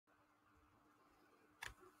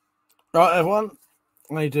Right, everyone.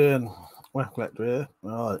 How you doing? WeaponCollector here.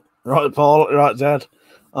 Right, Paul. Right, Zed.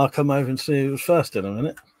 I'll come over and see who's first in a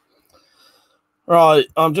minute. Right,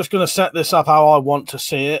 I'm just going to set this up how I want to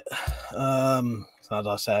see it. As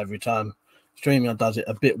I say every time, StreamYard does it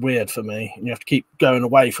a bit weird for me, and you have to keep going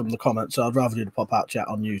away from the comments. So I'd rather do the pop-out chat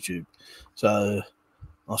on YouTube. So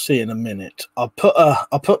I'll see you in a minute. I'll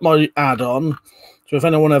put my ad on. So if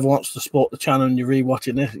anyone ever wants to support the channel and you're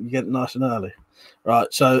rewatching it, you get it nice and early.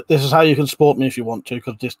 Right, so this is how you can support me if you want to,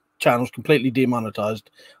 because this channel's completely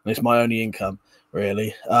demonetized and it's my only income,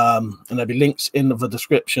 really. And there'll be links in the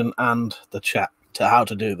description and the chat to how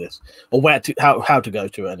to do this, or where to how to go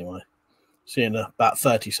to it anyway. See you in about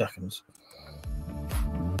 30 seconds.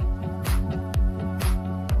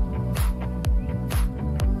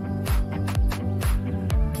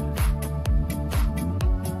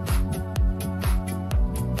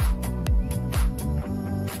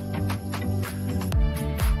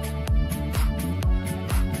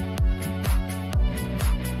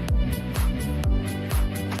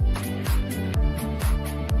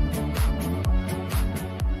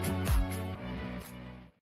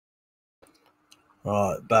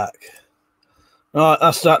 Right, back. Right,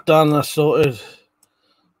 that's that done. That's sorted.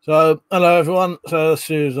 So, hello everyone. So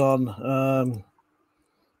Sue's on.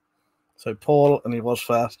 So Paul, and he was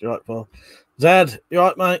fast. You're right, Paul. Zed, you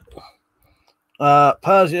right, mate?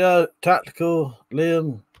 Persio, Tactical,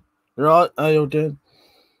 Liam, you right? How you all doing?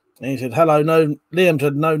 And he said, hello. No, Liam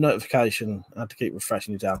said no notification. I had to keep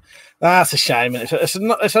refreshing you down. That's a shame.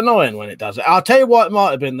 It's annoying when it does it. I'll tell you what it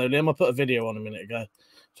might have been, though, Liam. I put a video on a minute ago.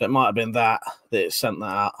 So it might have been that it sent that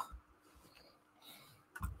out.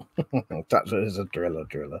 That is a driller.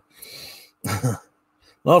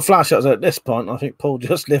 Well, flash shots at this point. I think Paul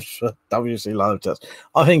just lives for WC live test.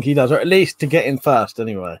 I think he does, or at least to get in first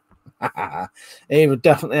anyway. He would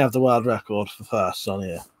definitely have the world record for first on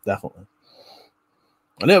here. Definitely.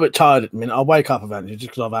 A little bit tired at the minute. I'll wake up eventually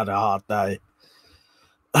just because I've had a hard day.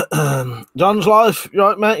 John's life, you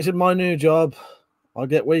right, mate? He said, my new job. I'll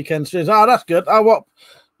get weekend streams. Oh, that's good. Oh, what?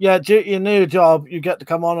 Yeah, due to your new job, you get to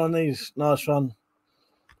come on these. Nice one.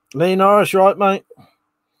 Lee Norris, you right, mate?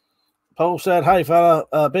 Paul said, hey, fella,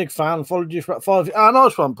 big fan. Followed you for 5 years. Oh,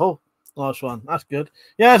 nice one, Paul. Nice one. That's good.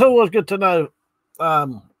 Yeah, it's always good to know,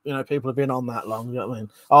 you know, people have been on that long. You know what I mean?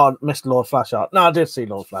 Oh, missed Lord Flashart. No, I did see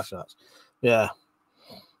Lord Flasharts. Yeah.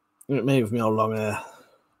 Me with me old long hair.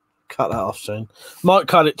 Cut that off soon. Might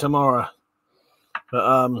cut it tomorrow.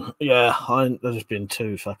 But, yeah, I've just been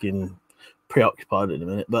too fucking preoccupied in a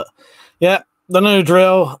minute. But, yeah, the new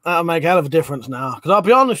drill, that'll make a hell of a difference now. Because I'll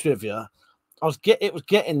be honest with you, it was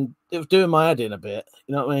doing my head in a bit.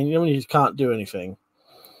 You know what I mean? You know when you just can't do anything.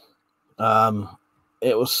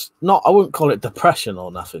 It was not, I wouldn't call it depression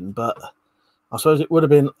or nothing, but I suppose it would have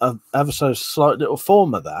been ever so slight little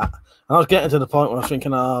form of that. And I was getting to the point where I was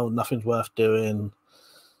thinking, oh, nothing's worth doing.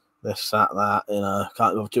 This, that, you know,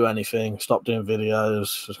 can't do anything. Stop doing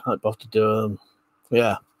videos. Just can't bother to do them.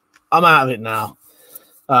 Yeah, I'm out of it now.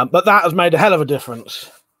 But that has made a hell of a difference.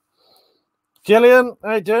 Gillian,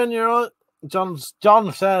 how you doing? You all right? John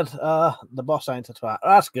said the boss ain't a twat.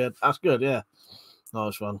 That's good. That's good, yeah.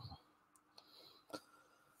 Nice one.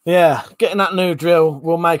 Yeah, getting that new drill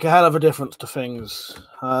will make a hell of a difference to things.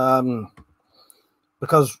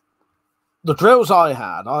 Because the drills I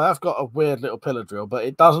have got a weird little pillar drill, but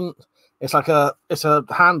it doesn't. It's like it's a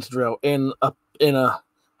hand drill in a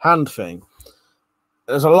hand thing.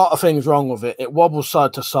 There's a lot of things wrong with it. It wobbles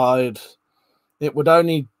side to side. It would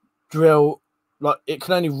only drill, like, it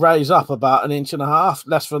can only raise up about 1.5 inches,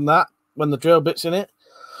 less than that, when the drill bit's in it.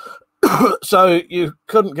 So you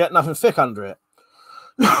couldn't get nothing thick under it.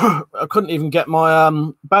 I couldn't even get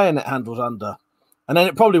my bayonet handles under. And then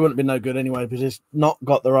it probably wouldn't be no good anyway, because it's not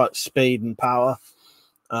got the right speed and power.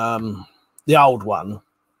 The old one.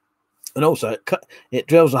 And also, it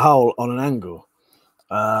drills a hole on an angle.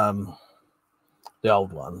 The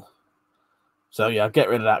old one. So, yeah, get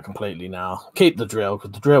rid of that completely now. Keep the drill,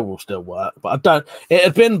 because the drill will still work. But I don't...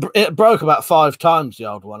 It broke about 5 times, the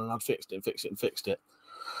old one, and I'd fixed it.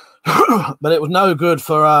 But it was no good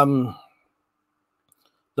for...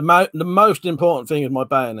 The most important thing is my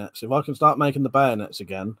bayonets. If I can start making the bayonets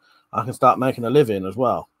again, I can start making a living as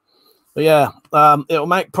well. But yeah, it'll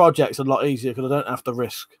make projects a lot easier because I don't have to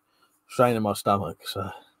risk straining my stomach.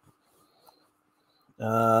 So,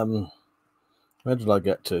 where did I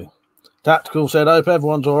get to? Tactical said, hope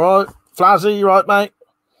everyone's all right. Flazzy, you right, mate?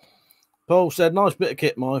 Paul said, nice bit of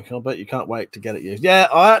kit, Mike. I bet you can't wait to get it used. Yeah,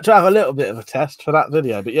 I had to have a little bit of a test for that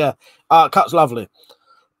video, but yeah, cut's lovely.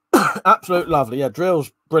 Absolute lovely. Yeah,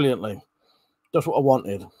 drills brilliantly. That's what I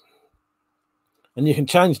wanted. And you can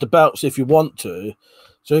change the belts if you want to.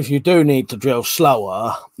 So if you do need to drill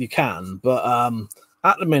slower, you can. But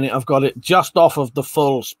at the minute, I've got it just off of the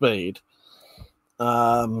full speed.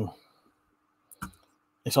 It's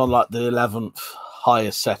on like the 11th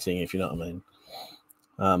highest setting, if you know what I mean.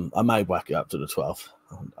 I may whack it up to the 12th.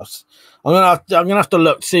 I'm gonna have to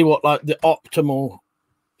look to see what like the optimal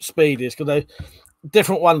speed is, because they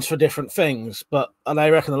different ones for different things. But I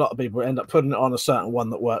reckon a lot of people end up putting it on a certain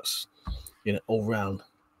one that works, you know, all round.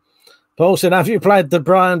 Paul said, "Have you played the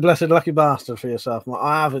Brian Blessed Lucky Bastard for yourself?"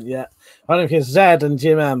 I haven't yet. I don't think Zed and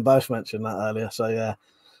Jim M both mentioned that earlier. So yeah.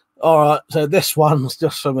 All right. So this one's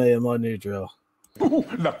just for me and my new drill. Ooh,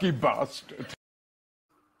 lucky bastard.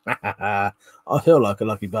 I feel like a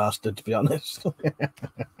lucky bastard, to be honest.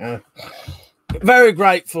 Very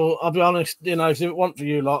grateful. I'll be honest. You know, if it weren't for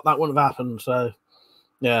you lot, that wouldn't have happened. So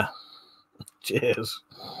yeah. Cheers.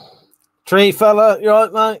 Tree fella, you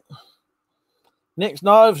right, mate? Nick's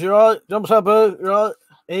Knives, you right? Jump Sabu, you right?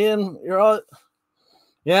 Ian, you right?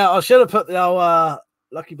 Yeah, I should have put the old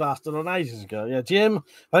lucky bastard on ages ago. Yeah, Jim,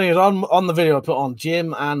 I think it was on the video I put on.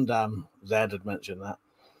 Jim and Zed had mentioned that.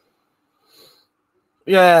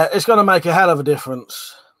 Yeah, it's going to make a hell of a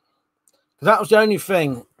difference. Because that was the only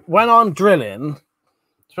thing. When I'm drilling,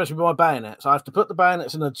 especially with my bayonets, I have to put the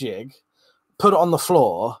bayonets in a jig, put it on the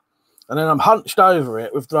floor, and then I'm hunched over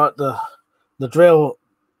it with like the drill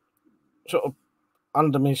sort of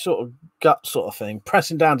under me, sort of gut sort of thing,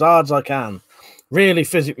 pressing down as hard as I can, really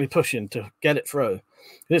physically pushing to get it through.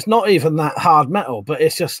 It's not even that hard metal, but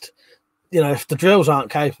it's just, you know, if the drills aren't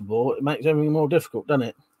capable, it makes everything more difficult, doesn't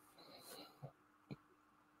it?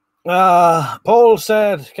 Paul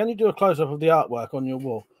said, "Can you do a close-up of the artwork on your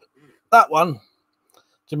wall?" That one, do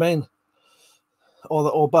you mean?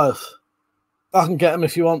 Or both? I can get them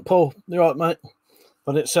if you want, Paul. You're right, mate.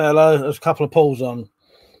 But it's hello. There's a couple of Pauls on.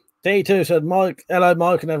 T2 said, "Mike, hello,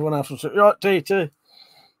 Mike," and everyone else was, "You're right, T2."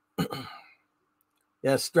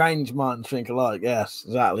 Yeah, strange minds think alike. Yes,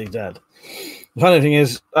 exactly, dead. The funny thing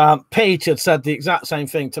is, Pete had said the exact same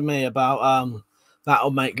thing to me about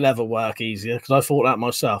that'll make leather work easier, because I thought that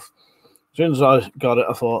myself. As soon as I got it,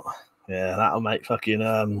 I thought, yeah, that'll make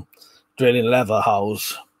fucking drilling leather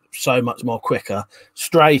holes so much more quicker,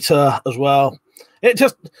 straighter as well. It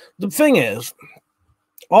just, the thing is,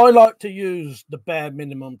 I like to use the bare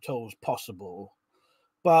minimum tools possible,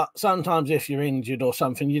 but sometimes if you're injured or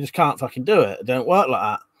something, you just can't fucking do it. It don't work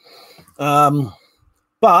like that.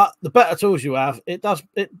 But the better tools you have,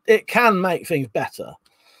 it can make things better.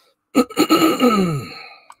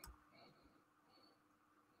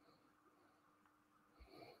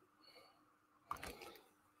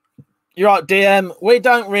 You're right, DM. We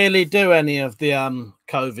don't really do any of the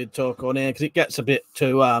COVID talk on here because it gets a bit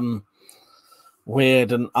too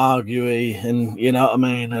weird and arguey, and you know what I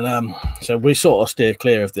mean. And so we sort of steer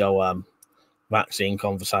clear of the old vaccine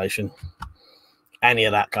conversation, any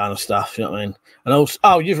of that kind of stuff. You know what I mean? And also,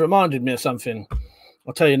 oh, you've reminded me of something.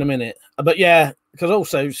 I'll tell you in a minute. But yeah, because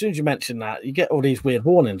also as soon as you mention that, you get all these weird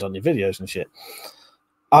warnings on your videos and shit.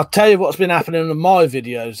 I'll tell you what's been happening in my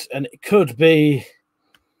videos, and it could be,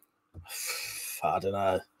 I don't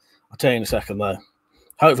know. I'll tell you in a second though.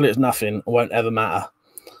 Hopefully it's nothing. It won't ever matter.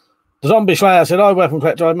 The Zombie Slayer said, "Hi, Weapon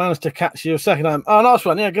Collector. I managed to catch you a second time." Oh, nice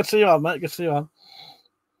one. Yeah, good to see you on, mate. Good to see you on.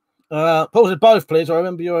 Paul said, "Both, please. I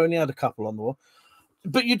remember you only had a couple on the wall."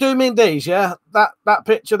 But you do mean these, yeah? That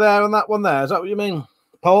picture there and that one there. Is that what you mean,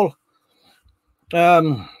 Paul?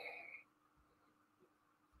 Jano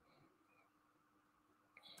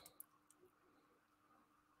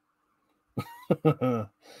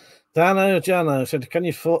said, "Can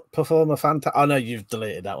you perform a fantastic..." I know you've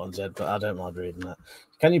deleted that one, Zed, but I don't mind reading that.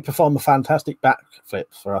 "Can you perform a fantastic backflip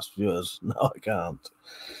for us viewers?" No, I can't.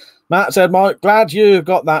 Matt said, "Mike, glad you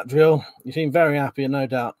got that drill. You seem very happy, and no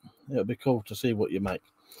doubt it'll be cool to see what you make."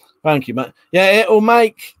 Thank you, mate. Yeah, it will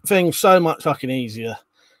make things so much fucking easier,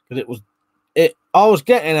 because I was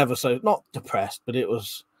getting ever so, not depressed, but it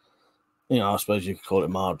was, you know, I suppose you could call it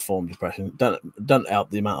mild form depression. Don't help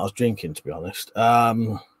the amount I was drinking, to be honest.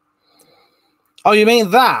 Oh, you mean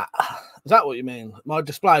that? Is that what you mean? My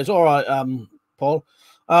display is all right, Paul.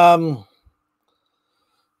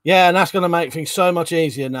 Yeah, and that's going to make things so much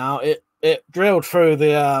easier now. It drilled through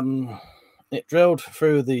the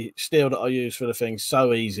steel that I used for the thing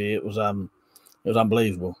so easy. It was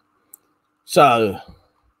unbelievable. So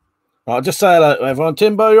I'll just say hello to everyone.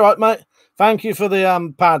 Timbo, you right, mate? Thank you for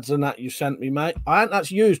the pads and that you sent me, mate. I haven't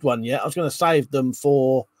actually used one yet. I was going to save them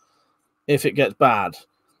for if it gets bad.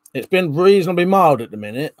 It's been reasonably mild at the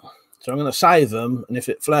minute, so I'm going to save them, and if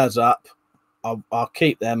it flares up, I'll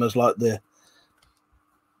keep them as like a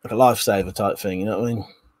lifesaver type thing. You know what I mean?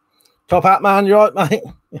 Top Hat Man, you right, mate?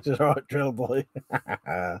 He's a right drill boy.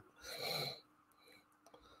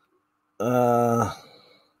 All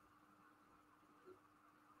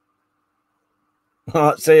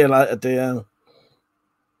right, see you later, DM.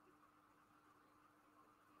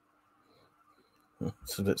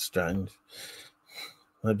 It's a bit strange.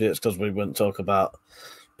 Maybe it's because we wouldn't talk about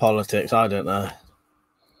politics. I don't know.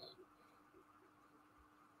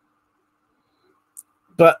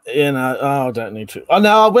 But, you know, I don't need to. Oh,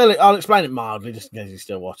 no, I will. I'll explain it mildly just in case he's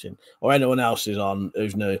still watching or anyone else is on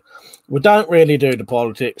who's new. We don't really do the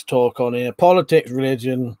politics talk on here. Politics,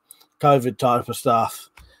 religion, COVID type of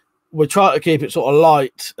stuff. We try to keep it sort of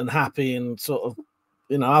light and happy and sort of,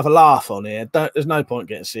 you know, have a laugh on here. There's no point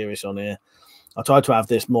getting serious on here. I try to have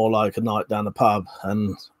this more like a night down the pub,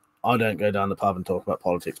 and I don't go down the pub and talk about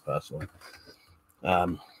politics personally.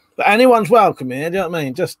 But anyone's welcome here, do you know what I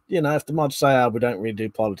mean? Just, you know, if the mods say, we don't really do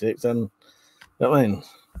politics, then, you know what I mean?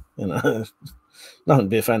 You know, nothing to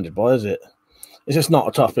be offended by, is it? It's just not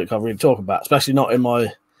a topic I really talk about, especially not in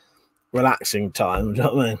my relaxing time, do you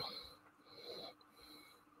know what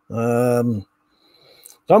I mean?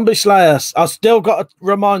 Zombie Slayer, I've still got to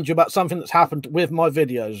remind you about something that's happened with my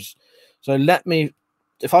videos. So let me,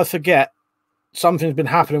 if I forget, something's been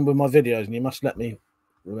happening with my videos, and you must let me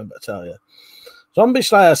remember to tell you. Zombie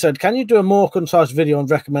Slayer said, can you do a more concise video on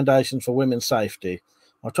recommendations for women's safety?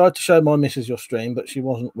 I tried to show my missus your stream, but she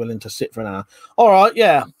wasn't willing to sit for an hour. All right,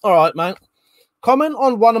 yeah. All right, mate. Comment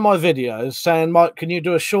on one of my videos saying, Mike, can you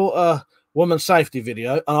do a shorter women's safety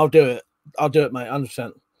video? And I'll do it. I'll do it, mate,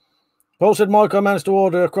 100%. Paul said, Mike, I managed to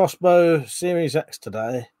order a crossbow Series X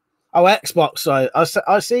today. Oh, Xbox, sorry. I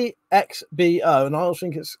see XBO, and I also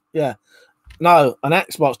think it's, yeah. No, an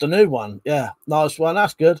Xbox, the new one. Yeah, nice one.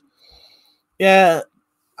 That's good. Yeah,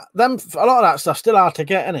 a lot of that stuff still hard to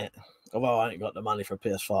get, innit? Although I ain't got the money for a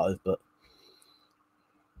PS5,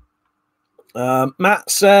 but Matt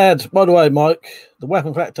said, by the way, Mike, the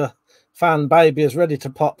Weapon Collector fan baby is ready to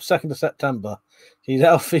pop 2nd of September. She's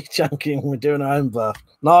healthy, chunky, and we're doing her own birth.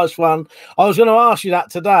 Nice one. I was going to ask you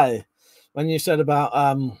that today when you said about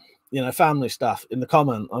you know, family stuff in the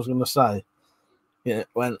comment. I was going to say, yeah,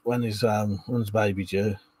 when's baby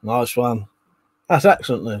due? Nice one. That's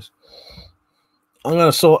excellent news. I'll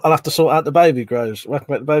have to sort out the baby grows. Weapon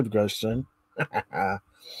Collector baby grows soon.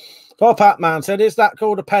 Top Hat Man said, is that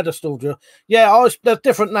called a pedestal drill? Yeah, there's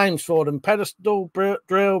different names for them. Pedestal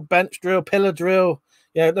drill, bench drill, pillar drill.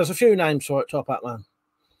 Yeah, there's a few names for it, Top Hat Man.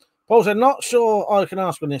 Paul said, not sure I can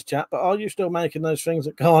ask on this chat, but are you still making those things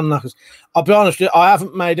that go on knuckles? I'll be honest with you, I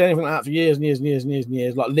haven't made anything like that for years and years and years and years and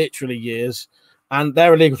years, like literally years. And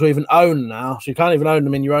they're illegal to even own now, so you can't even own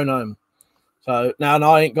them in your own home. So now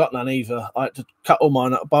I ain't got none either. I had to cut all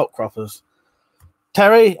mine out of bulk croppers.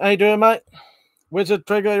 Terry, how you doing, mate? Wizard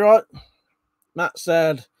Trigger, you right? Matt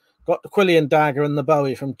said, got the Quillian dagger and the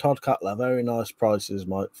Bowie from Todd Cutler. Very nice prices,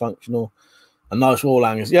 mate. Functional and nice wall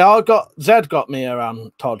hangers. Yeah, Zed got me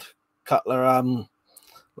around Todd Cutler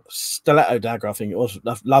stiletto dagger, I think it was.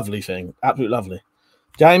 Lovely thing. Absolutely lovely.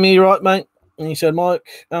 Jamie, you right, mate? And he said, Mike,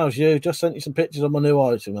 how's you? Just sent you some pictures of my new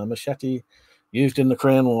item, a machete used in the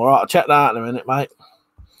Korean War. All right, I'll check that out in a minute, mate.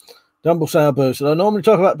 Dumble Sail Boo said, I normally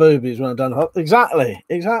talk about boobies when I'm done. Exactly.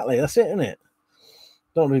 That's it, isn't it?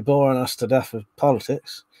 Don't be boring us to death with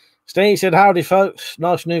politics. Steve said, howdy, folks.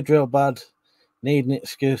 Nice new drill, bud. Need an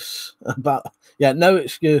excuse. Yeah, no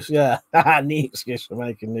excuse. Yeah, need excuse for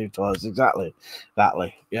making new toys. Exactly.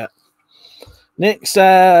 Yeah. Nick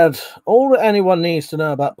said, all that anyone needs to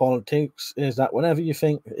know about politics is that whatever you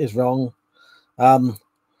think is wrong,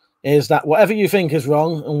 is that whatever you think is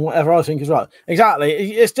wrong and whatever I think is right. Exactly.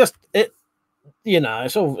 It's just,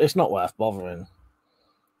 it's not worth bothering.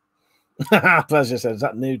 Pleasure says, is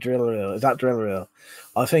that new drill real? Is that drill real?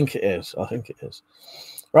 I think it is.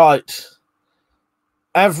 Right.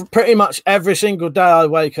 Pretty much every single day I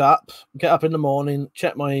wake up, get up in the morning,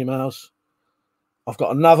 check my emails. I've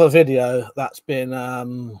got another video that's been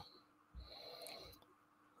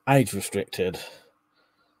age restricted.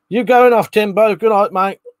 You going off, Timbo? Good night,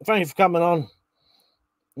 mate. Thank you for coming on.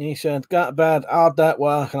 He said, go to bed, hard day at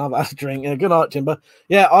work, and I've had a drink. Yeah, good night, Timbo.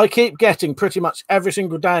 Yeah, I keep getting pretty much every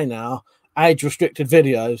single day now age-restricted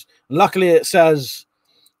videos. And luckily, it says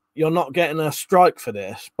you're not getting a strike for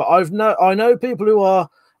this. But I know people who are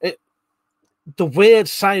the weird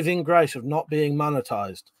saving grace of not being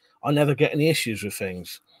monetized. I never get any issues with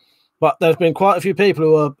things. But there's been quite a few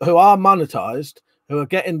people who are monetized who are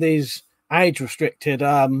getting these age-restricted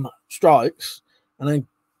strikes, and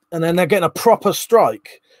then they're getting a proper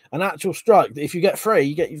strike, an actual strike. If you get free,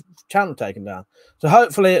 you get your channel taken down. So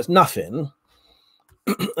hopefully it's nothing,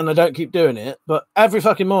 and I don't keep doing it. But every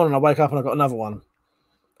fucking morning I wake up and I've got another one.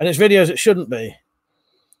 And it's videos it shouldn't be.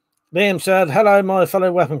 Liam said, hello, my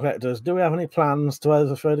fellow weapon collectors. Do we have any plans to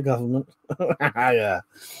overthrow the government? Yeah.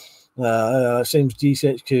 It seems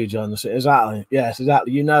GCHQ, John. Exactly. Yes,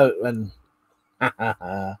 exactly. You know when.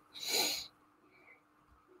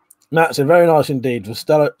 Matt said, very nice indeed. For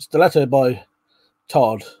stiletto by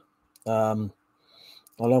Todd. I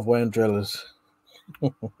love wearing drillers.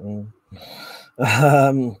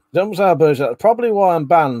 Probably why I'm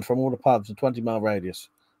banned from all the pubs in 20-mile radius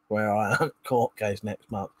where I am. Court case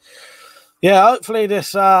next month. Yeah, hopefully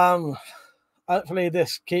this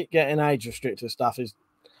keep getting age restricted stuff is,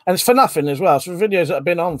 and it's for nothing as well. So videos that have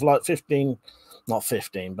been on for like 15, not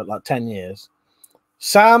 15, but like 10 years.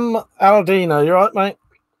 Sam Aladino, you right, mate?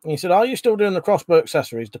 He said, are you still doing the crossbow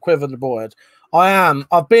accessories to quiver the board? I am.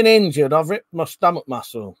 I've been injured. I've ripped my stomach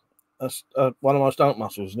muscle. One of my stomach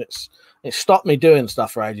muscles, and it's stopped me doing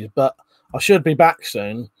stuff for ages, but I should be back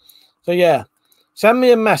soon. So yeah, send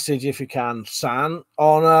me a message if you can, Sam,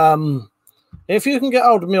 on if you can get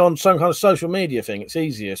hold of me on some kind of social media thing. It's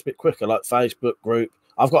easier, it's a bit quicker, like Facebook group.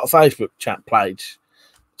 I've got a Facebook chat page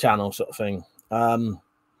channel sort of thing, or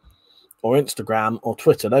Instagram or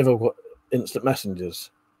Twitter. They've all got instant messengers.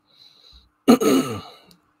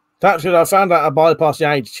 Actually, I found out I bypassed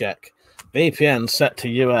the age check. VPN set to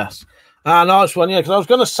US. Nice one, yeah, because I was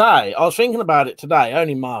going to say, I was thinking about it today,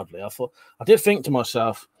 only mildly. I did think to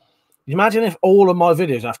myself, imagine if all of my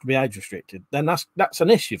videos have to be age restricted. Then that's an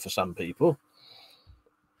issue for some people.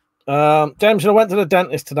 James, I went to the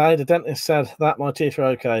dentist today. The dentist said that my teeth are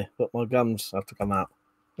okay, but my gums have to come out.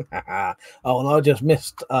 Oh, and I just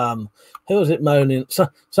missed, who was it moaning?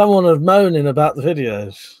 Someone was moaning about the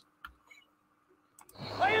videos.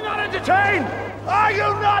 Are you not entertained? Are you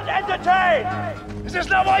not entertained? Is this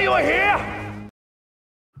not why you are here?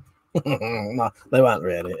 No, they weren't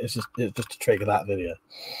really. It's just to trigger that video.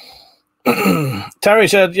 Terry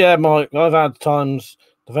said, yeah, Mike, I've had times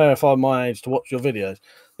to verify my age to watch your videos.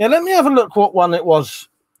 Yeah, let me have a look what one it was.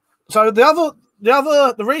 So the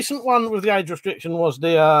recent one with the age restriction was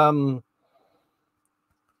the I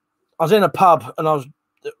was in a pub and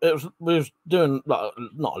we was doing like,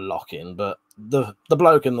 not a lock-in, but the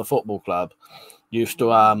bloke in the football club used to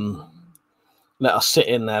let us sit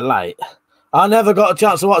in there late. I never got a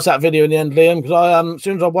chance to watch that video in the end, Liam, because as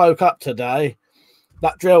soon as I woke up today,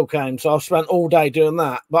 that drill came, so I've spent all day doing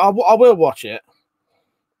that. But I will watch it.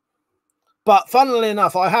 But funnily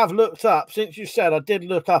enough, I have looked up, since you said, I did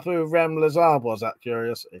look up who Rem Lazard was, out of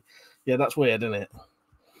curiosity. Yeah, that's weird, isn't it?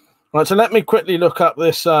 Right, so let me quickly look up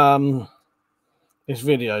this this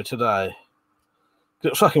video today.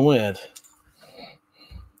 It's fucking weird.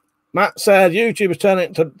 Matt said YouTube is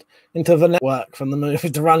turning into the network from the movie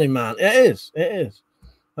The Running Man. It is.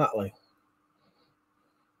 Exactly.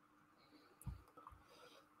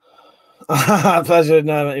 Pleasure.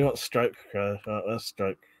 No, he wants stroke crow. Right, let's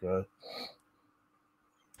stroke crow.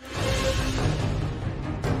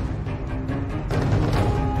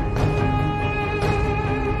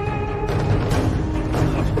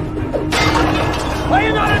 Are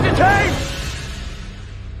you not entertained?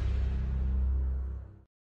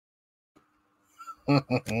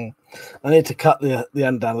 I need to cut the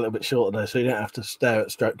end down a little bit shorter though, so you don't have to stare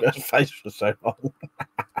at Stroke Crow's face for so long.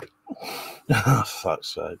 Oh,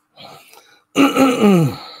 fuck's sake.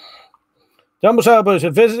 Jumbo Salbo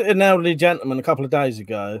said, visited an elderly gentleman a couple of days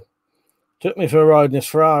ago. Took me for a ride in his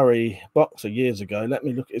Ferrari Boxer years ago. Let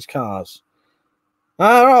me look at his cars.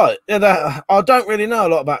 All right. Yeah, I don't really know a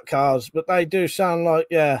lot about cars, but they do sound like,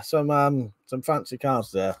 yeah, some fancy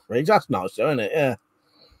cars there. Riggs, that's nice, isn't it? Yeah.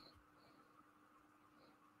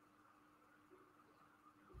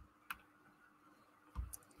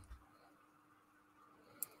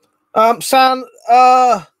 Sam,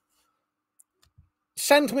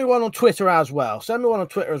 send me one on Twitter as well. Send me one on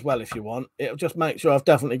Twitter as well if you want. It'll just make sure I've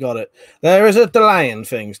definitely got it. There is a delay in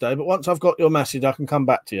things, though, but once I've got your message, I can come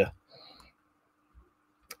back to you.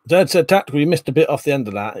 Dad said, tactical, you missed a bit off the end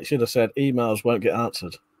of that. It should have said, emails won't get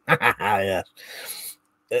answered. Yeah.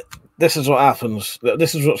 This is what happens.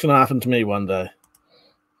 This is what's going to happen to me one day.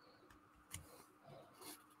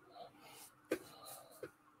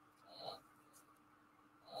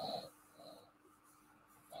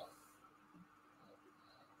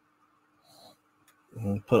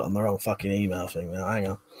 Put it on the wrong fucking email thing now. Hang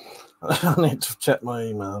on. I need to check my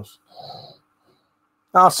emails.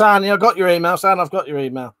 Oh, Sandy, I got your email. Sandy, I've got your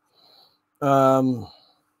email.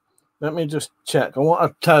 Let me just check. I want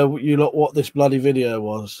to tell you lot what this bloody video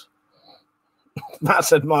was. Matt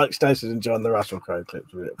said Mike Stacey's enjoying the Russell Crowe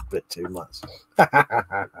clips a bit too much.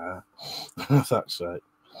 That's right.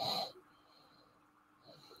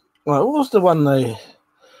 Right, what was the one they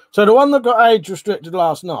So the one that got age restricted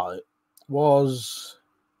last night was...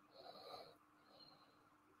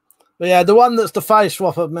 But yeah, the one that's the face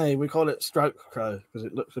swap of me, we call it Stroke Crow because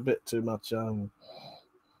it looks a bit too much.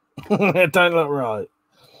 It don't look right.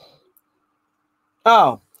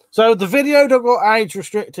 Oh, so the video that got age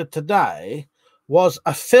restricted today was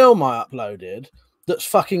a film I uploaded that's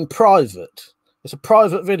fucking private. It's a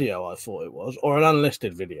private video, I thought it was, or an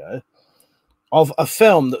unlisted video of a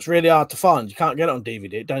film that's really hard to find. You can't get it on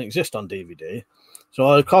DVD. It don't exist on DVD.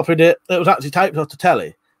 So I copied it. It was actually taped off the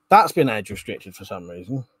telly. That's been age restricted for some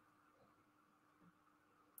reason.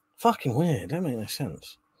 Fucking weird. Don't make no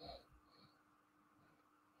sense.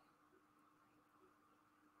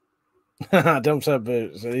 Don't say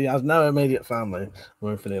boots. He has no immediate family.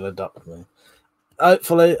 Hopefully he'll adopt me.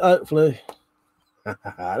 Hopefully.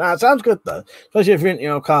 That sounds good though. Especially if you're into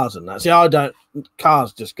your cars and that. See, I don't.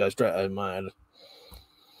 Cars just go straight over my head.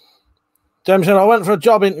 James said, I went for a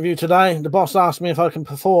job interview today. The boss asked me if I can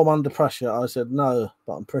perform under pressure. I said no,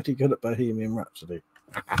 but I'm pretty good at Bohemian Rhapsody.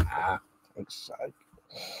 Thanks, sake.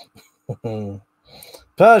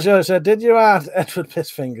 Peugeot said, did you add Edward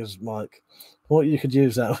Pissfingers, Mike? What you could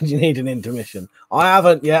use that when you need an intermission. I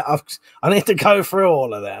haven't yet. I need to go through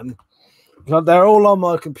all of them. They're all on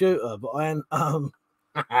my computer, but I so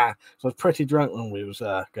I was pretty drunk when we was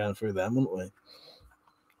going through them, weren't we?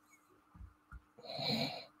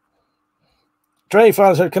 Dre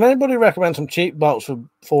Father said, can anybody recommend some cheap bolts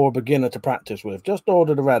for a beginner to practice with? Just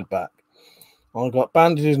ordered a red back. I've got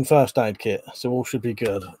bandages and first aid kit, so all should be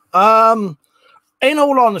good. In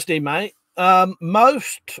all honesty, mate,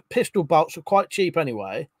 most pistol bolts are quite cheap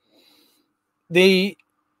anyway.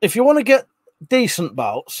 If you want to get decent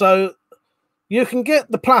bolts, so you can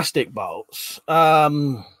get the plastic bolts.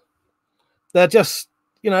 They're just,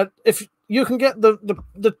 if you can get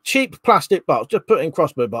the cheap plastic bolts, just put in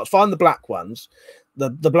crossbow bolts. Find the black ones, the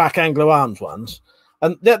black Anglo Arms ones,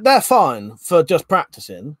 and they're fine for just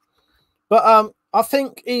practicing. But I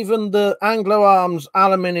think even the Anglo Arms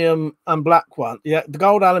aluminium and black one, the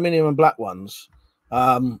gold aluminium and black ones,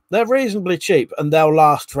 they're reasonably cheap and they'll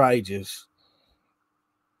last for ages.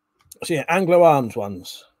 So yeah, Anglo Arms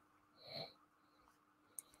ones.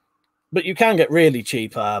 But you can get really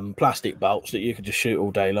cheap plastic bolts that you could just shoot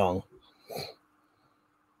all day long.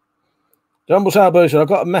 Jumble Salvation, I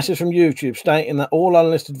got a message from YouTube stating that all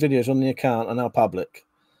unlisted videos on the account are now public.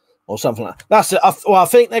 Or something like that. That's it. I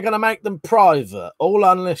think they're going to make them private. All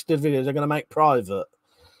unlisted videos are going to make private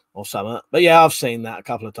or something. But yeah, I've seen that a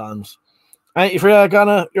couple of times. 83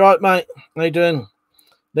 Gunner, you right, mate? How you doing?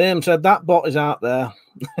 Liam said that is out there.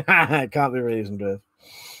 It can't be reasoned with.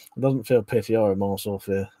 It doesn't feel pity or remorse or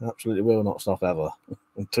fear. Absolutely will not stop ever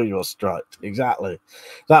until you're striked. Exactly.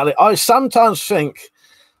 I sometimes think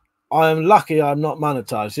I am lucky I'm not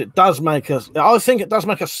monetized. It does make us. I think it does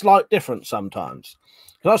make a slight difference sometimes.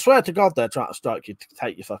 Because I swear to God, they're trying to strike you to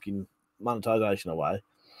take your fucking monetization away.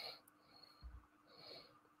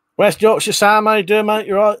 West Yorkshire Sam, how you doing, mate?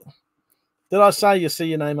 You right? Did I say you see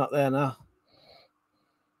your name up there now?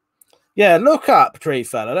 Yeah, look up Tree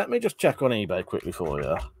Fella. Let me just check on eBay quickly for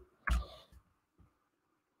you.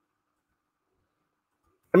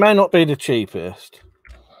 It may not be the cheapest.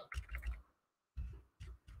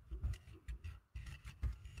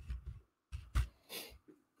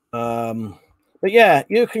 But yeah,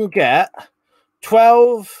 you can get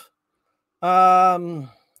 12. Let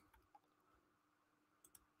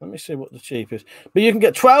me see what the cheapest. But you can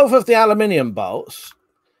get 12 of the aluminium bolts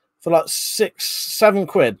for like 6-7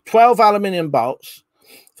 quid. 12 aluminium bolts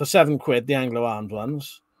for 7 quid, the Anglo Armed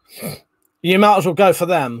ones. You might as well go for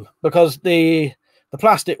them because the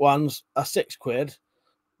plastic ones are 6 quid.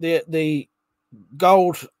 The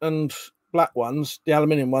gold and black ones, the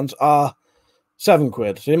aluminium ones, are 7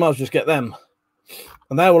 quid. So you might as well just get them.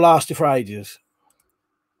 And they will last you for ages.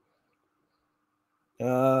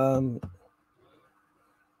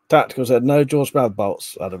 Tactical said no George Sprague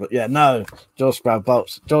bolts. Yeah, no George Sprague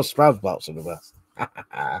bolts. George Sprague bolts are the best.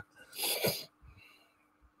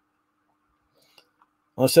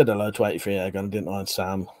 I said hello to 83 again, didn't I,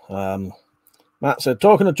 Sam? Matt said,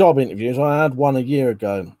 talking of job interviews, I had one a year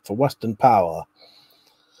ago for Western Power.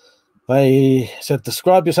 They said,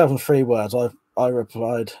 describe yourself in 3 words. I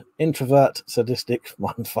replied, introvert, sadistic,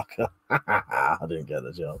 motherfucker. I didn't get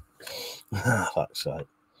the job. Fuck's sake.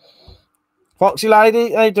 Foxy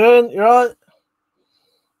lady, how you doing? You right?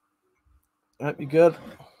 Hope you're good.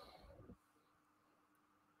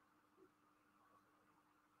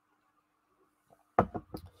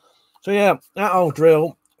 So yeah, that old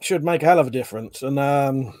drill should make a hell of a difference. And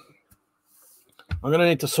I'm going to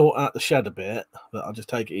need to sort out the shed a bit, but I'll just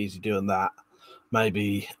take it easy doing that.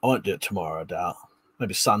 Maybe I won't do it tomorrow, I doubt.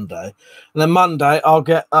 maybe Sunday, and then Monday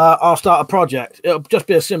I'll start a project. It'll just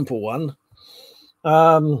be a simple one.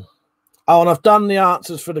 And I've done the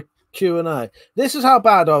answers for the Q&A. This is how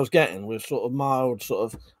bad I was getting with sort of mild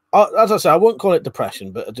sort of, as I say, I wouldn't call it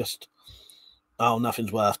depression, but just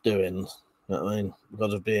nothing's worth doing. You know what I mean?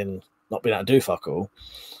 Because of not being able to do fuck all.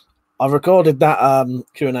 I've recorded that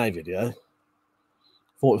Q&A video,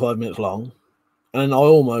 45 minutes long, and I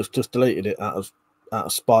almost just deleted it out of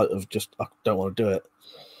spite of just I don't want to do it.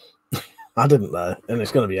 I didn't though, and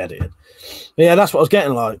it's going to be edited. But yeah, that's what I was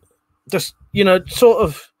getting like. Just sort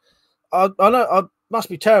of. I know I must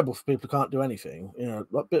be terrible for people who can't do anything.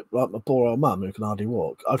 A bit like my poor old mum who can hardly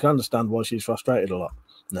walk. I can understand why she's frustrated a lot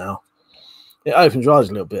now. It opens your eyes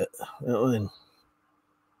a little bit. You know what I mean?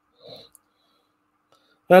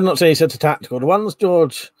 I'm not saying he said to Tactical. The ones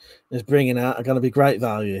George is bringing out are going to be great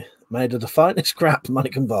value, made of the finest scrap money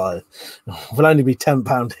can buy. Will only be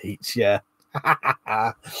 £10 each. Yeah,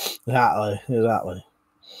 exactly.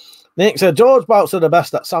 Nick said George bolts are the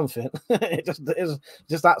best at something. It just is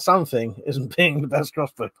just that something isn't being the best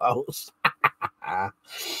crossbow bolts. I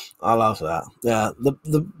love that. Yeah,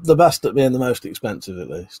 the best at being the most expensive at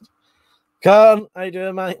least. Kern, how you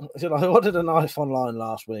doing, mate? I said I ordered a knife online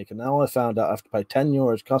last week, and now I found out I have to pay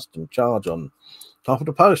 €10 custom charge on top of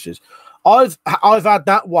the postage. I've had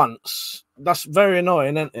that once. That's very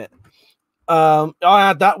annoying, isn't it? I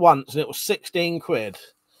had that once, and it was 16 quid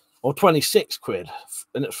or 26 quid,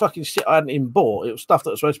 and it's fucking shit I hadn't even bought. It was stuff that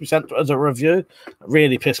was supposed to be sent as a review. It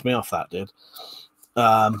really pissed me off. That did.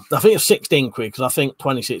 I think it's 16 quid because I think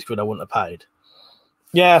 26 quid I wouldn't have paid.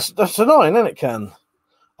 Yes, that's annoying, isn't it, Ken?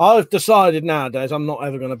 I've decided nowadays I'm not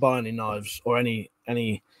ever going to buy any knives or any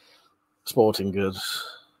sporting goods,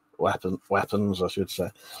 weapons, I should say,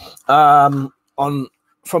 from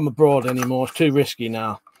abroad anymore. It's too risky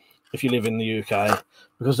now if you live in the UK,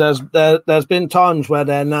 because there's been times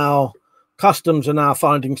where customs are now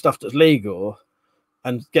finding stuff that's legal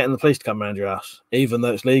and getting the police to come around your ass, even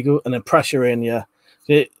though it's legal, and then pressuring you.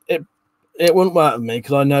 It wouldn't work with me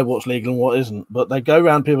because I know what's legal and what isn't, but they go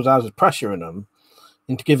around people's houses pressuring them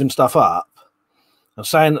into giving stuff up and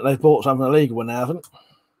saying that they've bought something illegal when they haven't.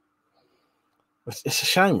 It's a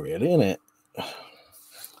shame, really, isn't it?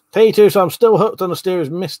 T2, so I'm still hooked on the series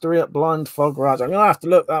Mystery at Blind Fog Rides. I'm going to have to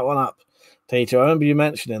look that one up, T2. I remember you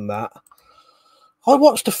mentioning that. I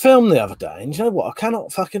watched a film the other day, and you know what? I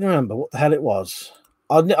cannot fucking remember what the hell it was.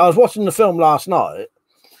 I was watching the film last night,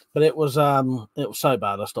 but it was so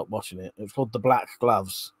bad I stopped watching it. It was called The Black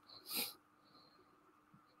Gloves.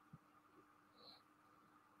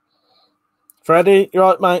 Freddie, you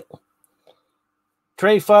right, mate?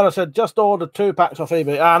 Tree Fella said just ordered 2 packs off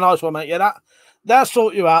eBay. Ah, nice one, mate. Yeah, they'll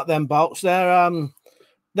sort you out. Them bolts. They're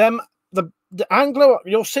the Anglo.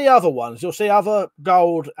 You'll see other ones. You'll see other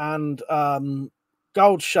gold and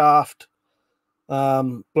gold shaft,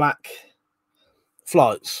 black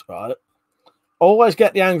flights. Right. Always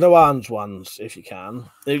get the Anglo Arms ones if you can.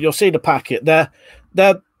 You'll see the packet. They're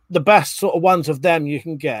the best sort of ones of them you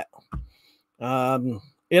can get.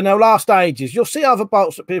 Last ages, you'll see other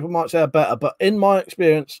bolts that people might say are better, but in my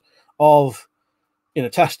experience of,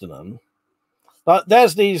 testing them, like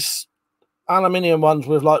there's these aluminium ones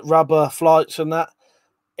with like rubber flights and that.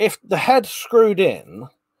 If the head's screwed in,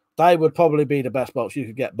 they would probably be the best bolts you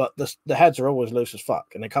could get, but the heads are always loose as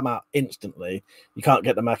fuck and they come out instantly. You can't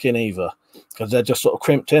get them back in either because they're just sort of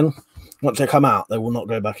crimped in. Once they come out, they will not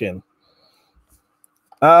go back in.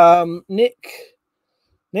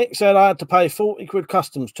 Nick said I had to pay 40 quid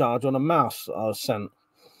customs charge on a mouse that I was sent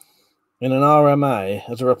in an RMA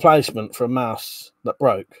as a replacement for a mouse that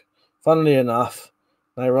broke. Funnily enough,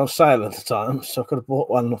 they were on sale at the time, so I could have bought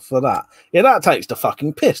one for that. Yeah, that takes the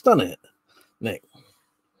fucking piss, doesn't it, Nick?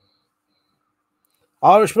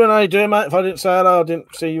 Irishman, how you doing, mate? If I didn't say hello, I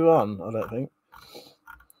didn't see you on, I don't think.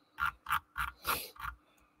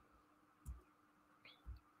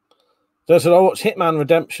 So I said, I watched Hitman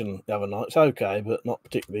Redemption the other night. It's okay, but not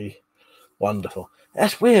particularly wonderful.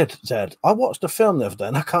 That's weird, Zed. I watched a film the other day,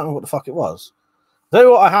 and I can't remember what the fuck it was. Tell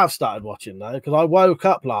you what I have started watching, though, because I woke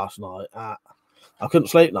up last night I couldn't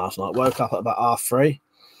sleep last night. Woke up at about 3:30.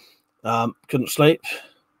 Couldn't sleep.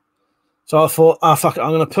 So I thought, fuck it,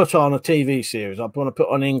 I'm going to put on a TV series. I want to put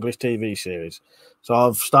on an English TV series. So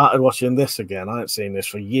I've started watching this again. I haven't seen this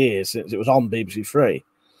for years, since it was on BBC Three.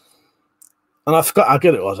 And I forgot how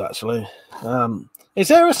good it was, actually. Is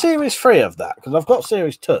there a series 3 of that? Because I've got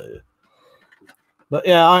series 2. But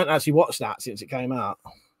yeah, I haven't actually watched that since it came out,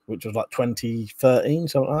 which was like 2013,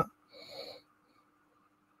 something like that.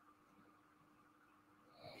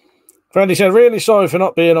 Freddie said, really sorry for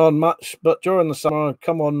not being on much, but during the summer, I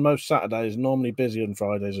come on most Saturdays, normally busy on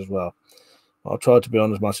Fridays as well. I'll try to be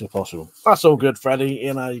on as much as possible. That's all good, Freddie.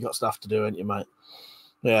 You know, you got stuff to do, ain't you, mate?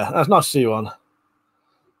 Yeah, that's nice to see you on.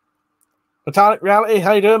 Metallic Reality,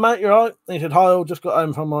 how you doing, mate? You right? He said, hi, all just got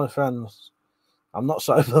home from my friends. I'm not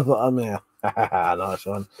sober, but I'm here. Nice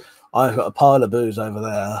one. I've got a pile of booze over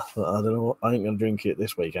there, but I don't know what, I ain't going to drink it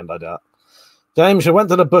this weekend, I doubt. James, I went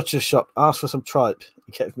to the butcher's shop, asked for some tripe.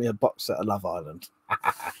 He gave me a box set of Love Island.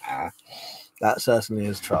 That certainly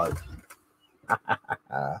is tripe.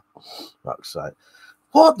 Fuck's sake.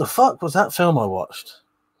 What the fuck was that film I watched?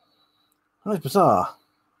 That was bizarre.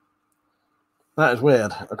 That is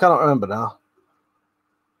weird. I cannot remember now.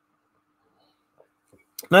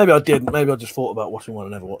 Maybe I did. Maybe I just thought about watching one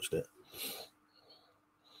and never watched it.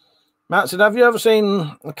 Matt said, have you ever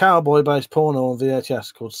seen a cowboy-based porno on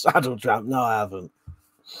VHS called Saddle Tramp? No, I haven't.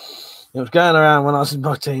 It was going around when I was in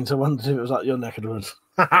my teens. I wondered if it was like your neck of the woods.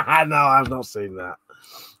 No, I have not seen that.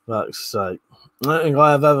 Fuck's sake. I don't think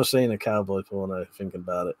I have ever seen a cowboy porno, thinking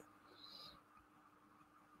about it.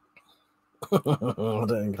 I don't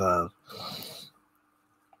think I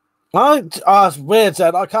have. It's weird,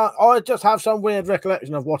 Zed. I just have some weird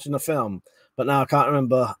recollection of watching the film, but now I can't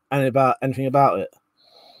remember anything about it.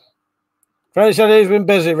 Freddie said he's been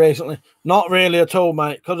busy recently. Not really at all,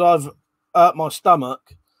 mate, because I've hurt my stomach.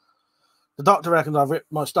 The doctor reckons I've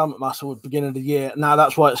ripped my stomach muscle at the beginning of the year. Now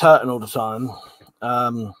that's why it's hurting all the time.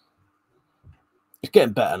 It's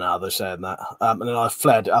getting better now, they're saying that. And then I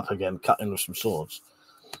flared it up again, cutting with some swords.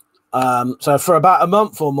 So for about a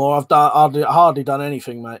month or more, I've hardly done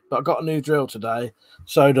anything, mate. But I got a new drill today,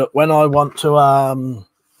 so that when I want to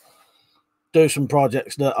do some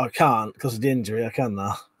projects that I can't because of the injury, I can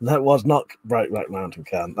now. And that was not Brokeback Mountain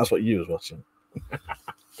Can. That's what you was watching.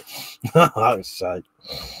 I would say.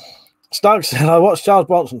 Stag said, I watched Charles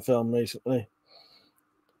Bronson film recently.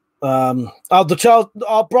 Bronson.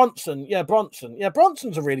 Yeah, Bronson. Yeah,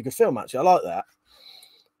 Bronson's a really good film, actually. I like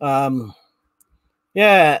that.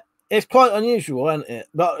 Yeah, it's quite unusual, isn't it?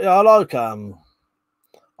 But yeah, I like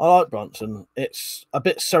Bronson. It's a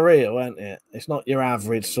bit surreal, isn't it? It's not your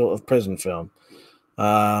average sort of prison film.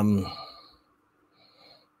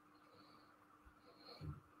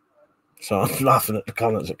 So I'm laughing at the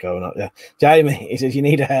comments that are going up. Yeah, Jamie, he says you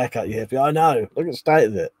need a haircut, you hippie. I know. Look at the state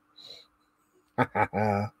of it.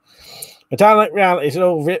 Metallic Reality is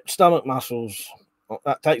all ripped stomach muscles.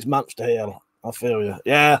 That takes months to heal. I feel you.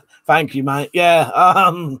 Yeah, thank you, mate. Yeah,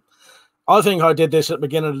 I think I did this at the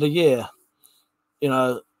beginning of the year. You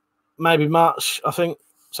know, maybe March, I think.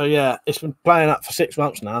 So yeah, it's been playing up for 6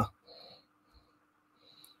 months now.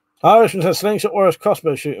 Irishman says Slingshot Warriors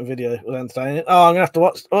crossbow shooting video was entertaining. Oh, I'm gonna have to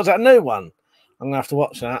watch. What's that new one? I'm gonna have to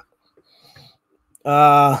watch that.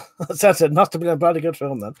 That's it. Must have been a bloody good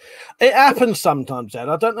film then. It happens sometimes, Ed.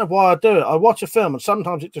 I don't know why I do it. I watch a film and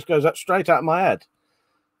sometimes it just goes straight out of my head.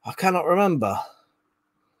 I cannot remember.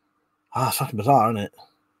 It's fucking bizarre, isn't it?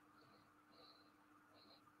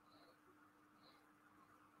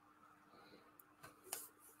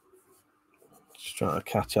 Just trying to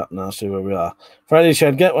catch up now, see where we are. Freddie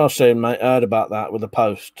said, get well soon, mate. Heard about that with the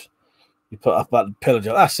post you put up about the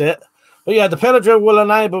pillager. That's it. But yeah, the pillar drill will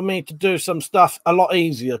enable me to do some stuff a lot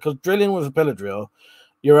easier because drilling with a pillar drill,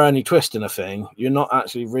 you're only twisting a thing. You're not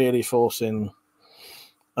actually really forcing,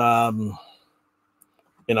 you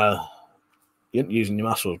know, you're using your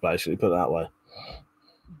muscles, basically, put it that way.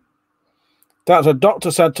 That's a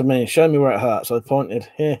doctor said to me, show me where it hurts. So I pointed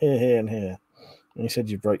here, here, here, and here. And he said,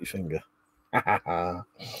 you broke your finger.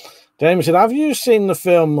 Jamie said, have you seen the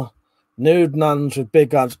film Nude Nuns with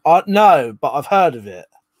Big Guns? No, but I've heard of it.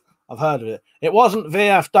 I've heard of it. It wasn't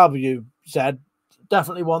VFW, Zed.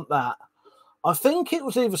 Definitely want that. I think it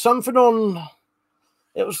was either something on...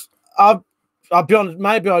 It was... I'll be honest,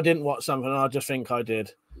 maybe I didn't watch something, I just think I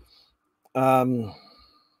did. But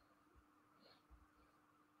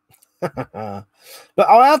I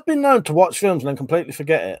have been known to watch films and then completely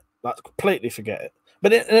forget it. Like, completely forget it.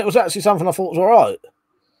 But it was actually something I thought was all right.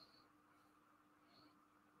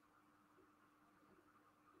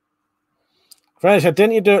 Freddie said,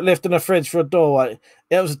 didn't you do it lifting a fridge for a doorway?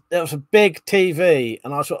 It was a big TV,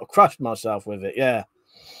 and I sort of crushed myself with it, yeah.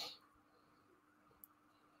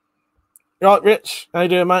 Right, Rich, how you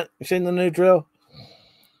doing, mate? You seen the new drill?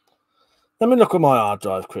 Let me look at my hard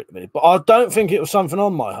drive quickly. But I don't think it was something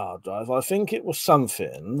on my hard drive. I think it was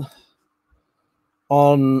something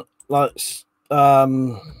on, like,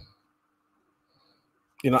 you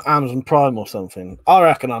know, Amazon Prime or something. I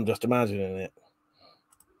reckon I'm just imagining it.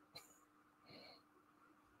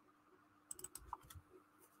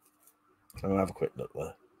 I'm going to have a quick look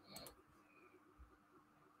there.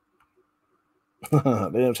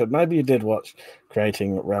 Liam said, maybe you did watch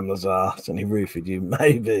Creating Ramlazar and he roofied you.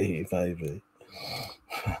 Maybe.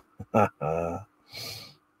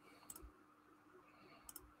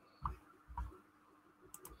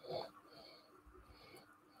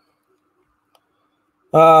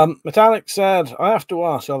 Metallic said, I have to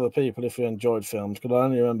ask other people if you enjoyed films because I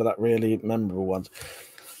only remember that really memorable ones.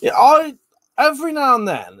 Yeah, I every now and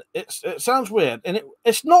then it sounds weird, and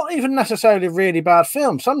it's not even necessarily a really bad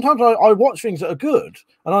film. Sometimes I watch things that are good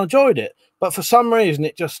and I enjoyed it, but for some reason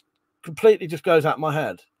it just completely just goes out of my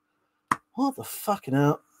head. What the fucking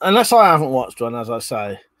hell? Unless I haven't watched one, as I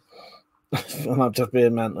say. And I'm just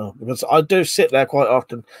being mental because I do sit there quite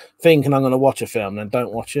often thinking I'm going to watch a film and then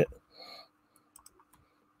don't watch it.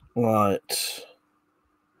 Right.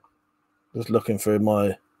 Just looking through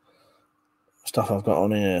my stuff I've got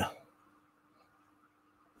on here.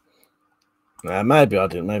 Maybe I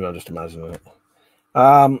didn't. Maybe I'm just imagining it.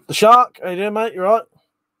 The Shark. How you doing, mate? You right?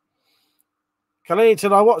 Khalid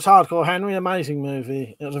said, I watched Hardcore Henry. Amazing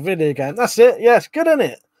movie. It was a video game. That's it. Yes. Good, isn't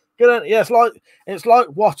it? Good, isn't it? Yeah, it's like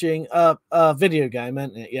watching a video game,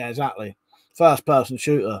 isn't it? Yeah, exactly. First person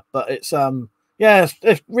shooter. But it's yeah,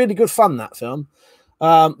 it's really good fun, that film.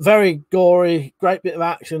 Very gory, great bit of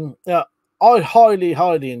action. Yeah, I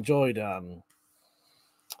highly enjoyed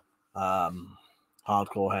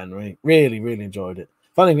Hardcore Henry. Really enjoyed it.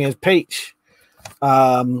 Funny thing is, Peach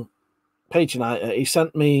and he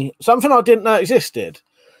sent me something I didn't know existed.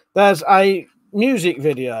 There's a music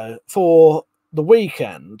video for The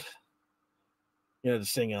Weeknd. You know, the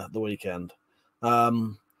singer, The Weeknd.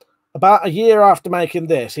 About a year after making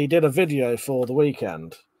this, he did a video for The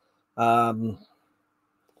Weeknd. And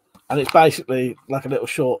it's basically like a little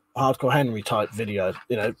short Hardcore Henry type video,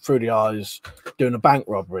 you know, through the eyes, doing a bank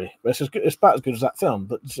robbery. But it's about as good as that film,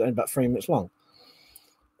 but it's only about 3 minutes long.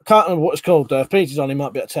 I can't remember what it's called, though. If Peter's on, he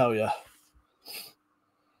might be able to tell you.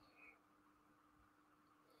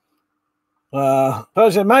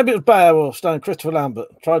 Person, maybe it was Beowulf starring Christopher Lambert.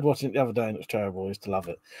 Tried watching it the other day and it was terrible. I used to love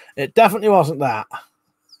it. It definitely wasn't that.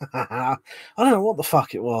 I don't know what the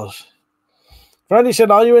fuck it was. Freddie said,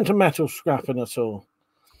 are you into metal scrapping at all?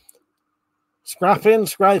 Scrapping?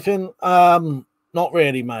 Not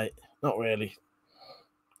really, mate. Not really.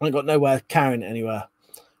 I ain't got nowhere carrying it anywhere.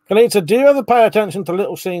 Kalita, do you ever pay attention to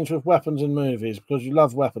little scenes with weapons in movies because you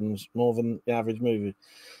love weapons more than the average movie?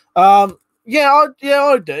 Yeah, I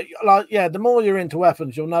do. Like, yeah, the more you're into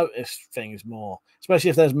weapons, you'll notice things more, especially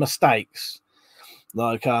if there's mistakes,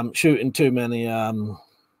 like shooting too many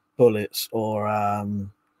bullets, or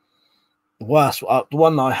worse. The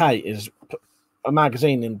one I hate is a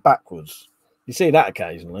magazine in backwards. You see that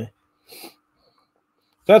occasionally.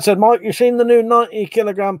 Dad said, Mike, you seen the new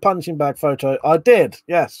 90-kilogram punching bag photo? I did,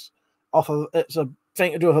 yes. It's a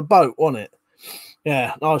thing to do with a boat, wasn't it?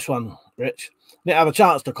 Yeah, nice one, Rich. Didn't have a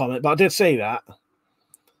chance to comment, but I did see that.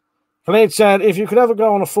 Khalid said, if you could ever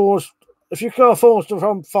go on a forged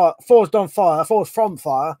from fire,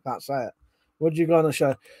 can't say it. Would you go on a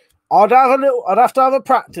show? I'd have to have a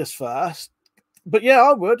practice first. But yeah,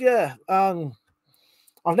 I would, yeah.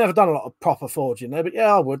 I've never done a lot of proper forging there, but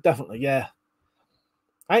yeah, I would, definitely, yeah.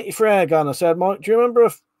 83 Air Gunner said, Mike, do you remember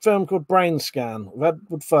a film called Brain Scan with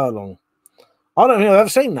Edward Furlong? I don't think I've ever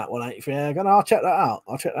seen that one, 83 Air Gunner. I'll check that out.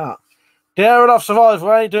 Dear enough survivor,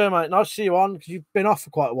 how you doing, mate? Nice to see you on, because you've been off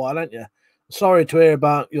for quite a while, haven't you? Sorry to hear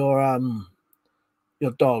about your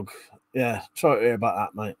dog. Yeah, sorry to hear about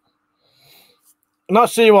that, mate. Nice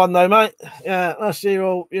to see you on, though, mate. Yeah, nice to see you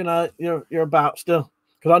all, you know, you're about still.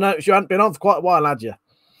 Because I noticed you hadn't been on for quite a while, had you?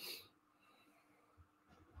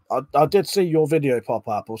 I did see your video pop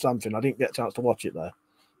up or something. I didn't get a chance to watch it, though.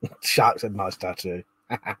 Shark said, nice tattoo.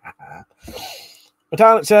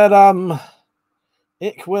 Metallic said,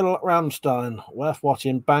 Ich Will Ramstein, worth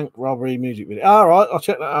watching, bank robbery music video. All right, I'll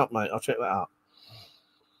check that out, mate. I'll check that out.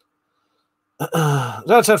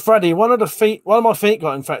 Dad said, Freddie, one of my feet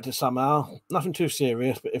got infected somehow. Nothing too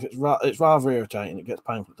serious, but if it's rather irritating, it gets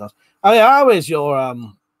painful. It does. Oh yeah, how is your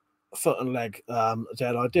foot and leg,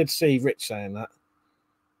 Dad? I did see Rich saying that.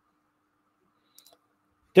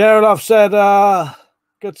 Darylov said,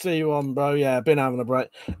 good to see you on, bro. Yeah, been having a break.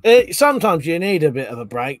 Sometimes you need a bit of a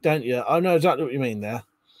break, don't you? I know exactly what you mean there.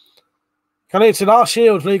 Khalid said, are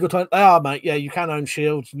shields legal? They are, mate. Yeah, you can own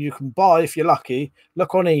shields, and you can buy, if you're lucky,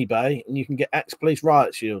 look on eBay, and you can get ex-police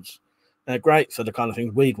riot shields. They're great for the kind of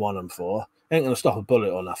things we'd want them for. Ain't going to stop a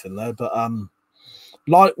bullet or nothing, though, but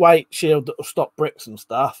lightweight shield that will stop bricks and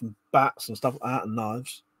stuff, and bats and stuff like that, and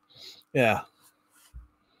knives. Yeah.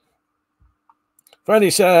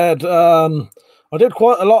 Freddie said, I did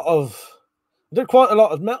quite a lot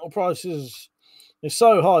as metal prices is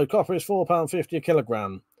so high. Copper is £4.50 a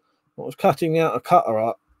kilogram. I was cutting out a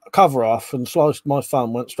cover off and sliced my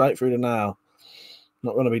thumb, went straight through the nail.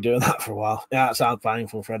 Not going to be doing that for a while. Yeah, that sounds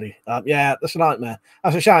painful, Freddie. Yeah, that's a nightmare.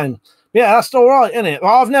 That's a shame. Yeah, that's all right, isn't it?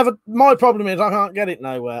 Well, I've never. My problem is I can't get it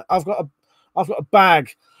nowhere. I've got a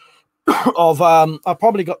bag of. I've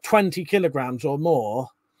probably got 20 kilograms or more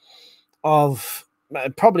of.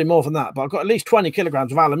 Probably more than that, but I've got at least 20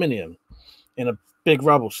 kilograms of aluminium in a big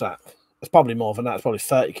rubble sack. It's probably more than that. It's probably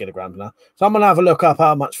 30 kilograms now. So I'm gonna have a look up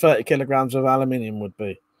how much 30 kilograms of aluminium would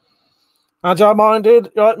be. Agile minded,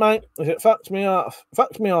 right, mate? It fucks me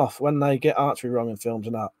off when they get archery wrong in films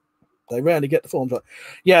and that. They rarely get the forms right.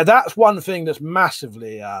 Yeah, that's one thing that's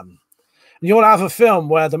massively. You'll have a film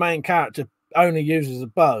where the main character only uses a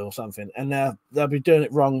bow or something, and they'll be doing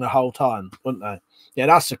it wrong the whole time, wouldn't they? Yeah,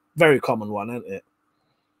 that's a very common one, isn't it?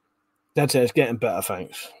 That's it. It's getting better,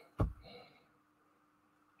 thanks.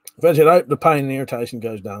 Eventually, I hope the pain and irritation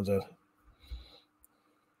goes down, Zed.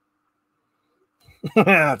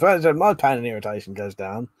 My pain and irritation goes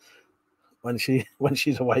down when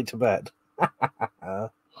she's away to bed.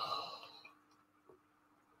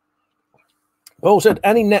 Paul said,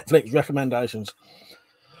 any Netflix recommendations?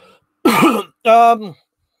 The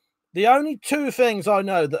only two things I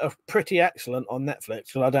know that are pretty excellent on Netflix,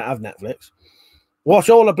 because I don't have Netflix.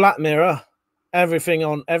 Watch all of Black Mirror. Everything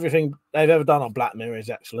they've ever done on Black Mirror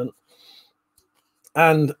is excellent.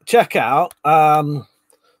 And check out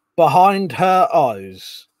Behind Her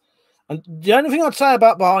Eyes. And the only thing I'd say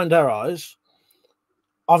about Behind Her Eyes,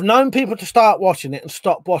 I've known people to start watching it and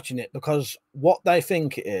stop watching it because what they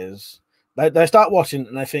think it is, they start watching it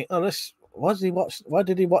and they think, oh, this, why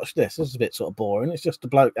did he watch this? This is a bit sort of boring. It's just a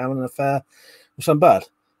bloke having an affair with some bird.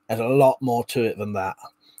 There's a lot more to it than that.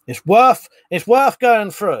 It's worth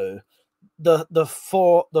going through the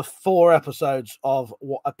four episodes of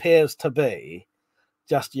what appears to be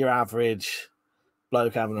just your average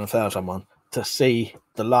bloke having an affair with someone to see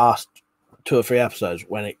the last 2 or 3 episodes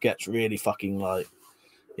when it gets really fucking like,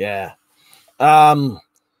 yeah. Some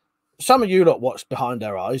of you lot watched Behind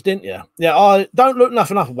Their Eyes, didn't you? Yeah, I don't look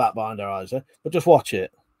nothing up about Behind Their Eyes, but just watch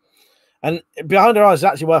it. And Behind Their Eyes is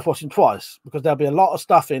actually worth watching twice because there'll be a lot of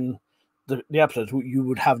stuff in the episodes you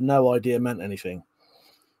would have no idea meant anything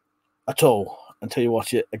at all until you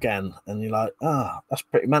watch it again and you're like, that's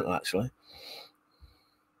pretty mental actually.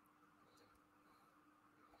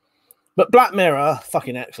 But Black Mirror,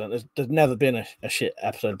 fucking excellent. There's never been a shit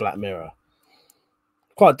episode of Black Mirror.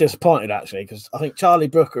 Quite disappointed actually because I think Charlie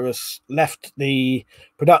Brooker has left the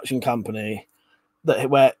production company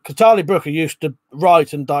because Charlie Brooker used to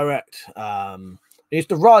write and direct. He used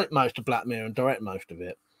to write most of Black Mirror and direct most of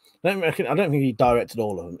it. I don't think he directed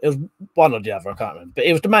all of them. It was one or the other, I can't remember. But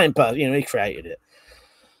he was the main person, he created it.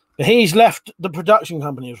 But he's left the production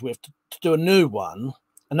company he was with to do a new one,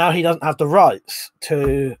 and now he doesn't have the rights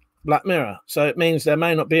to Black Mirror. So it means there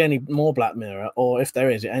may not be any more Black Mirror, or if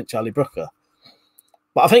there is, it ain't Charlie Brooker.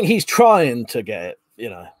 But I think he's trying to get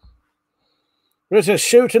it, There's a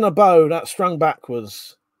shooting a bow that's strung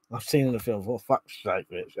backwards. I've seen in the film, for fuck's sake,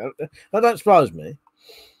 Rich. That don't surprise me.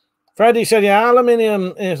 Freddie said, yeah,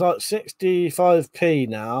 aluminium is like 65p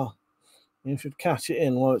now. You should catch it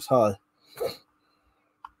in while it's high.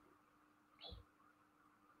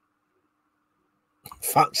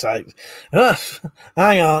 Fuck's sake.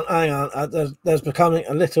 Hang on. There's becoming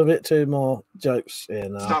a little bit too more jokes here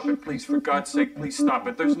now. Stop it, please. For God's sake, please stop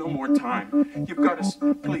it. There's no more time. You've got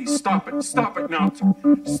to... Please, stop it. Stop it now. Stop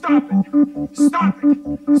it. Stop it. Stop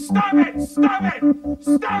it. Stop it. Stop it.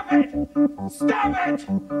 Stop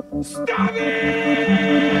it. Stop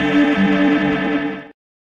it.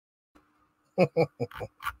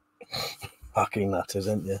 Fucking nutters,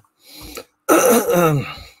 isn't you?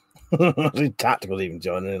 Tactical's even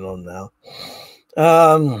joining in on now.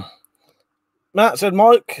 Matt said,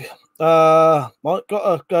 Mike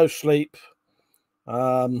gotta go sleep.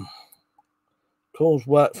 Calls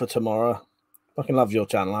work for tomorrow. Fucking love your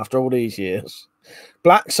channel after all these years.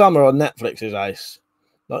 Black Summer on Netflix is ace.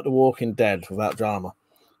 Like The Walking Dead without drama.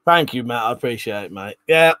 Thank you, Matt. I appreciate it, mate.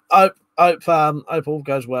 Yeah, hope all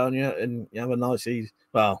goes well and you have a nice easy.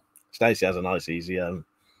 Well, Stacey has a nice easy home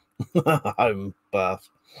birth.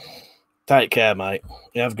 Take care, mate.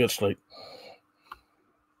 You have a good sleep.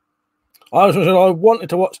 I wanted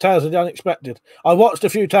to watch Tales of the Unexpected. I watched a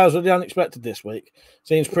few Tales of the Unexpected this week.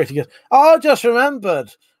 Seems pretty good. I just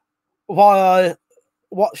remembered why I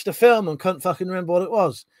watched a film and couldn't fucking remember what it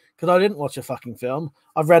was. Because I didn't watch a fucking film.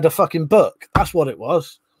 I've read a fucking book. That's what it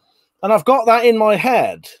was. And I've got that in my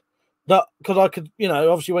head. That because I could,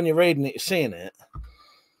 obviously when you're reading it, you're seeing it.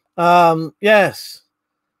 Yes.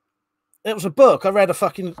 It was a book. I read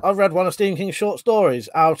one of Stephen King's short stories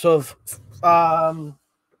out of what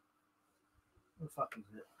the fuck is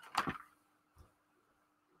it?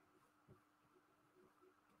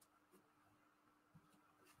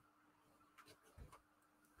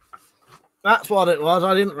 That's what it was.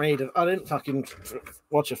 I didn't read it. I didn't fucking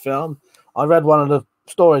watch a film. I read one of the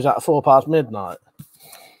stories at midnight.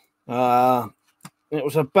 It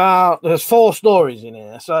was about, there's 4 stories in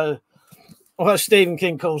here. So, although Stephen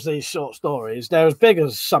King calls these short stories, they're as big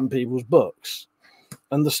as some people's books.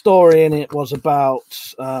 And the story in it was about,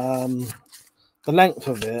 the length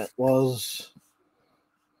of it was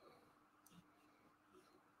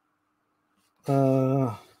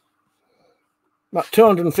about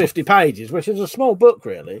 250 pages, which is a small book,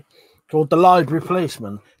 really, called The Library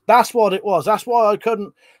Policeman. That's what it was. That's why I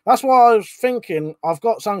couldn't. That's why I was thinking I've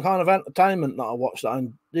got some kind of entertainment that I watched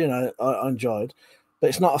that I enjoyed, but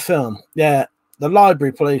it's not a film. Yeah, The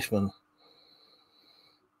Library Policeman.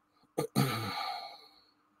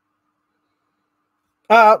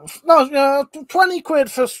 No, 20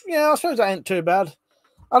 quid for, I suppose that ain't too bad.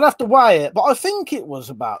 I'd have to weigh it, but I think it was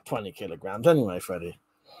about 20 kilograms anyway, Freddie.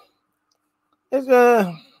 It's,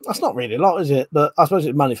 that's not really a lot, is it? But I suppose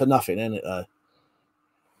it's money for nothing, isn't it, though?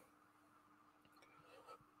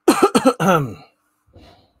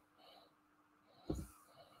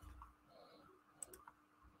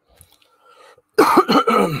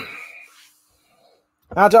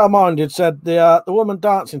 Agile Minded said the woman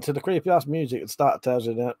dancing to the creepy ass music at the start of Tales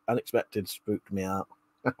of the Unexpected spooked me out.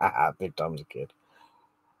 Big time as a kid.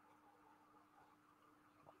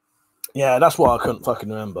 Yeah, that's why I couldn't fucking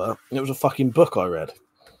remember. It was a fucking book I read.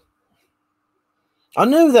 I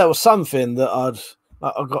knew there was something that I've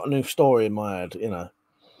got a new story in my head,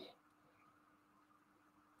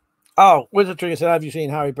 Oh, Wizard Trigger said, have you seen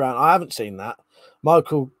Harry Brown? I haven't seen that.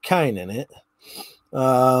 Michael Caine in it.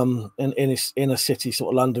 In his inner city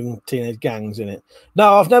sort of London teenage gangs in it.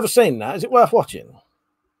 No, I've never seen that. Is it worth watching?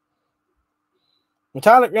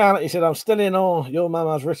 Metallic Reality said, I'm still in awe. Your mum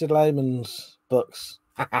has Richard Lehman's books.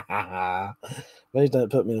 Please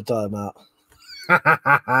don't put me in a timeout.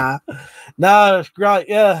 No, it's great.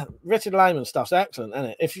 Yeah, Richard Lehman stuff's excellent,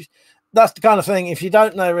 isn't it? That's the kind of thing, if you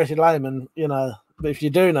don't know Richard Lehman, but if you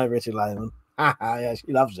do know Richard Lehman, yeah,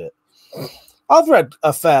 she loves it. I've read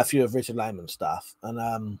a fair few of Richard Lehman's stuff,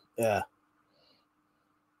 and yeah.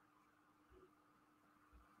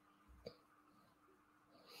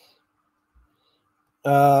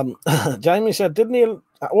 Jamie said,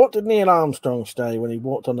 what did Neil Armstrong say when he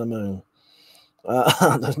walked on the moon?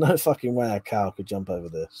 There's no fucking way a cow could jump over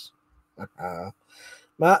this.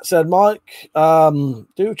 Matt said, Mike,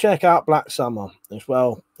 do check out Black Summer. It's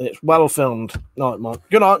well filmed. Night, Mike.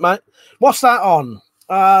 Good night, mate. What's that on?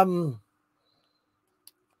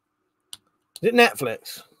 Is it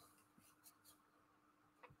Netflix?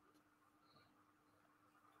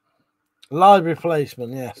 Library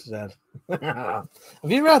Policeman, yes, Zed. Have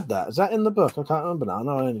you read that? Is that in the book? I can't remember now. I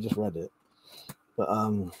know I only just read it. But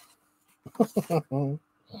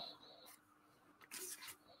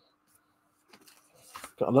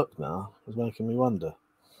got to look now. It's making me wonder.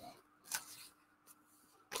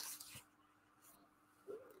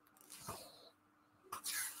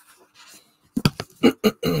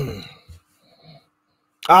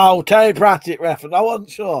 Oh, Terry Pratchett reference. I wasn't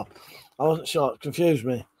sure. It confused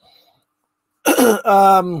me.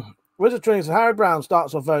 Wizard Tree says Harry Brown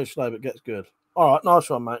starts off very slow but gets good. All right, nice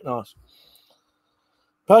one, mate. Nice.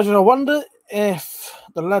 Persian, I wonder if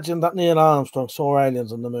the legend that Neil Armstrong saw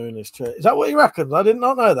aliens on the moon is true. Is that what he reckons? I did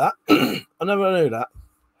not know that. I never knew that.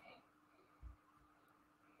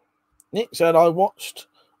 Nick said, I watched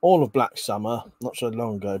all of Black Summer not so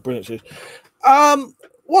long ago. Brilliant.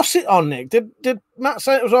 What's it on, Nick? Did Matt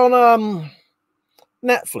say it was on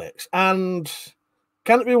Netflix? And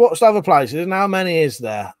can it be watched other places? And how many is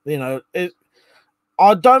there?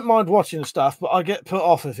 I don't mind watching stuff, but I get put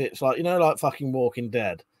off if it's like, like fucking Walking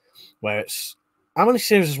Dead, where it's, how many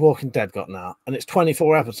series has Walking Dead got now? And it's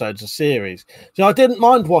 24 episodes a series. So I didn't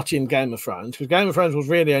mind watching Game of Thrones, because Game of Thrones was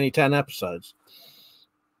really only 10 episodes.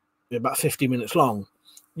 About 50 minutes long.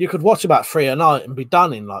 You could watch about 3 a night and be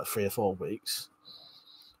done in like 3 or 4 weeks.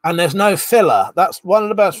 And there's no filler. That's one of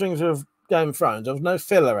the best things with Game of Thrones. There's no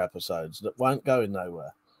filler episodes that won't go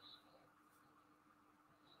nowhere.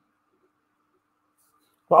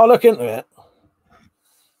 But I'll look into it.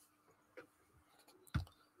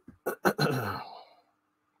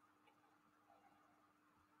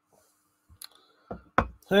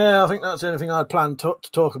 Yeah, I think that's anything I planned to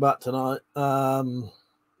talk about tonight.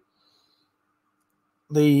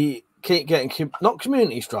 The keep getting, not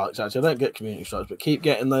community strikes, actually. I don't get community strikes, but keep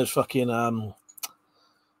getting those fucking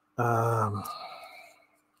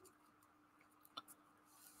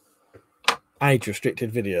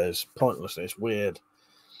age-restricted videos. Pointlessly, it's weird.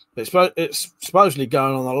 But it's supposedly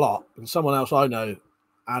going on a lot. And someone else I know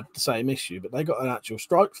had the same issue, but they got an actual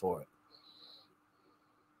strike for it.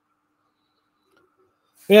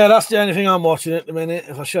 Yeah, that's the only thing I'm watching at the minute.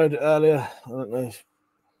 If I showed it earlier, I don't know.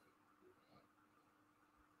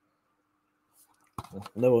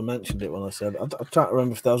 No one mentioned it when I said it. I can't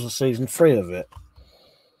remember if there was a season 3 of it.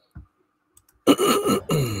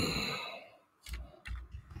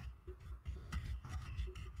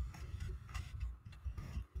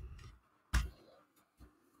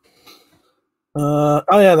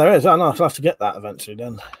 Oh yeah, there is. Oh no, I'll have to get that eventually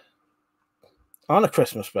then. On a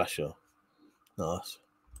Christmas special. Nice.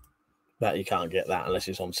 Bet you can't get that unless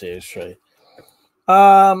it's on series 3.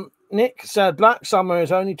 Nick said Black Summer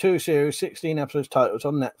is only 2 series, 16 episodes total. It's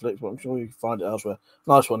on Netflix, but I'm sure you can find it elsewhere.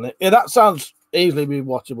 Nice one, Nick. Yeah, that sounds easily be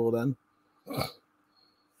watchable then.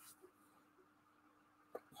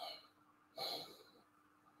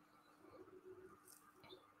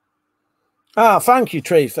 Thank you,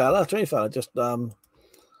 Tree Fella. Tree Fella just sent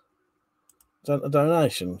a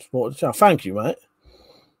donation. Thank you, mate.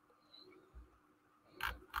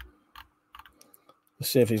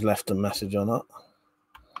 Let's see if he's left a message or not.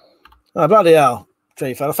 Oh, bloody hell,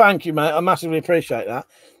 Tree Fella. Thank you, mate. I massively appreciate that.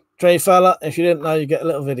 Tree Fella, if you didn't know, you get a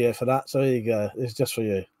little video for that. So here you go. It's just for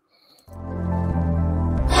you.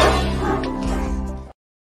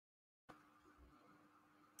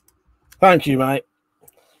 Thank you, mate.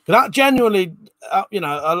 That genuinely,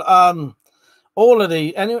 all of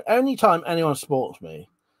the any time anyone supports me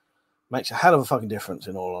makes a hell of a fucking difference.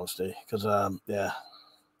 In all honesty, because yeah.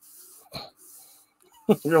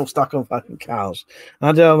 You're all stuck on fucking cows.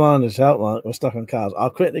 I don't mind this help, Mike. We're stuck on cows. I'll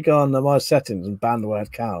quickly go on my settings and ban the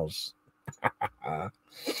word cows.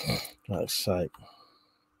 Let's sake.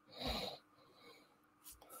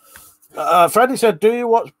 Freddie said, "Do you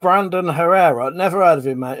watch Brandon Herrera?" Never heard of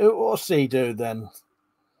him, mate. What's he do then?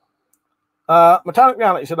 Metallic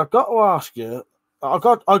Reality said, "I've got to ask you. I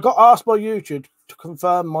got asked by YouTube to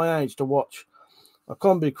confirm my age to watch a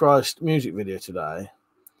Combi Christ music video today.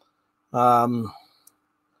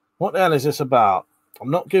 What the hell is this about?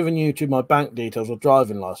 I'm not giving YouTube my bank details or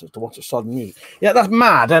driving license to watch a sodden music." Yeah, that's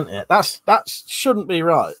mad, isn't it? That shouldn't be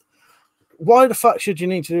right. Why the fuck should you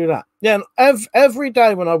need to do that? Yeah, and every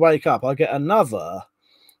day when I wake up, I get another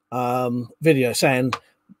video saying,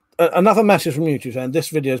 another message from YouTube saying this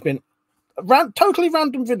video has been a totally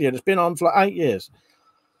random video that's been on for like 8 years.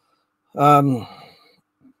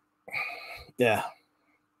 Yeah.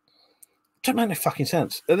 Doesn't make any fucking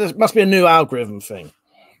sense. There must be a new algorithm thing.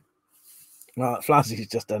 Right, Flazzy's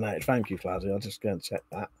just donated. Thank you, Flazzy. I'll just go and check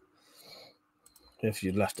that. If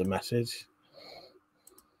you'd left a message.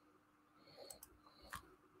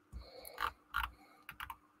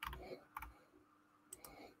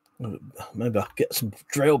 Maybe I'll get some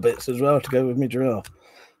drill bits as well to go with me drill.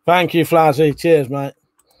 Thank you, Flazzy. Cheers, mate.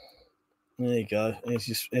 There you go. Here's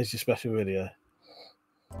your special video.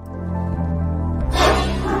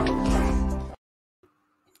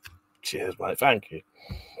 Cheers, mate. Thank you.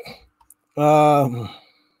 I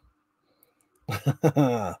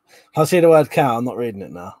see the word cow. I'm not reading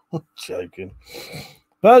it now. Joking.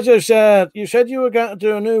 Virgil said, "You said you were going to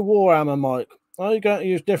do a new Warhammer, Mike. Are you going to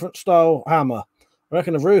use different style hammer? I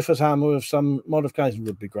reckon a Rufus hammer with some modifications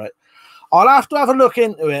would be great. I'll have to have a look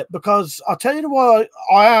into it because I'll tell you why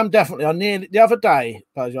I am definitely. The other day,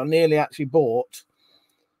 I nearly actually bought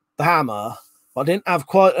the hammer, but I didn't have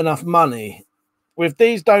quite enough money. With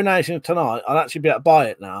these donations tonight, I'll actually be able to buy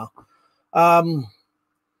it now. The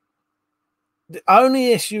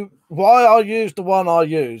only issue why I use the one I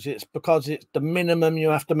use, it's because it's the minimum you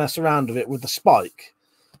have to mess around with it with the spike.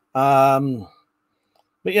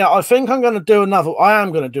 But yeah, I think I'm going to do another. I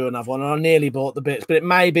am going to do another one, and I nearly bought the bits, but it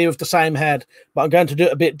may be with the same head. But I'm going to do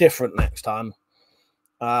it a bit different next time.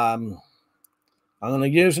 I'm going to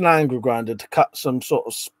use an angle grinder to cut some sort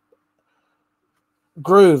of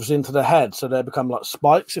grooves into the head, so they become like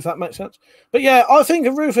spikes, if that makes sense. But yeah, I think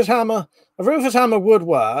a Rufus hammer would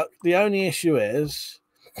work. The only issue is,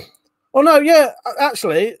 oh no, yeah,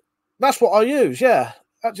 actually, that's what I use. Yeah,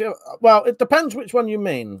 actually, well, it depends which one you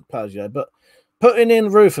mean, Pazio, but. Putting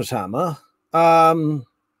in Rufus hammer. Oh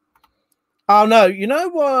no, you know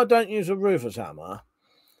why I don't use a Rufus hammer?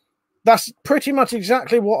 That's pretty much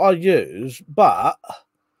exactly what I use, but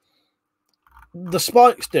the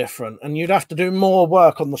spike's different, and you'd have to do more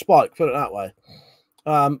work on the spike. Put it that way.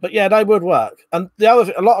 But yeah, they would work. And the other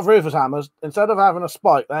thing, a lot of Rufus hammers, instead of having a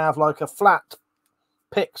spike, they have like a flat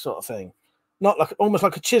pick sort of thing, not like almost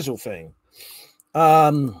like a chisel thing.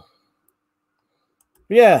 Yeah,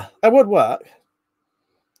 they would work.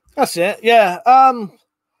 That's it. Yeah. I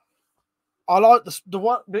like the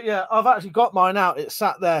one, but yeah, I've actually got mine out. It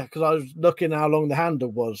sat there because I was looking how long the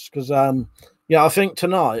handle was. Because yeah, I think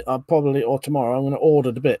tonight I probably or tomorrow I'm going to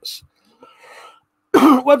order the bits.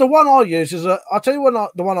 Well, the one I use is I'll tell you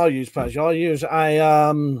what the one I use, pleasure. I use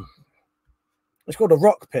a it's called a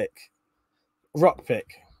rock pick. Rock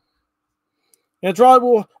pick. Yeah,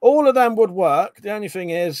 drywall. All of them would work. The only thing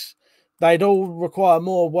is, they'd all require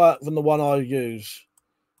more work than the one I use.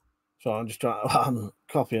 So I'm just trying to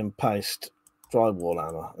copy and paste drywall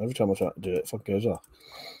hammer. Every time I try to do it, it fucking goes off.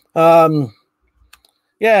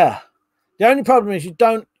 Yeah. The only problem is you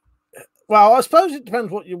don't. Well, I suppose it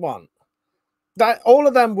depends what you want. That all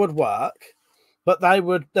of them would work, but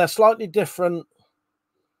they're slightly different.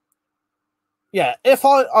 Yeah,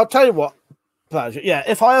 I'll tell you what, pleasure. Yeah,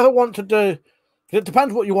 if I ever want to do, it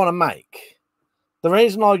depends what you want to make. The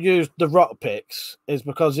reason I use the rock picks is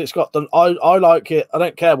because it's got I like it. I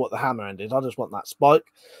don't care what the hammer end is. I just want that spike.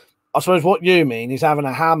 I suppose what you mean is having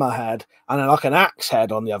a hammer head and then like an axe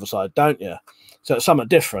head on the other side, don't you? So it's something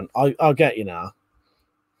different. I'll get you now.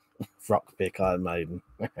 Rock pick Iron Maiden.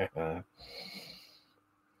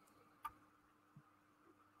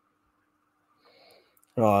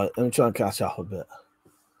 Right, let me try and catch up a bit.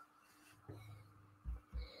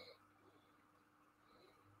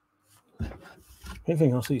 I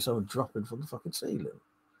think I see someone dropping from the fucking ceiling.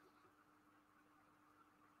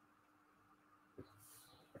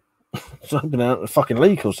 Something out of the fucking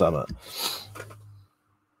leak or something.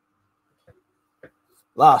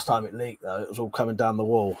 Last time it leaked, though, it was all coming down the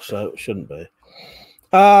wall, so it shouldn't be.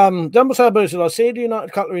 Jumbo Sabu said, I see the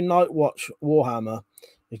United Cutlery Night Watch Warhammer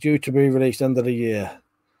is due to be released end of the year.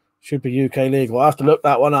 Should be UK legal. I have to look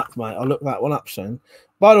that one up, mate. I'll look that one up soon.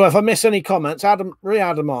 By the way, if I miss any comments,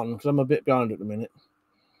 re-add them on, because I'm a bit behind at the minute.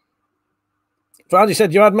 Flazzy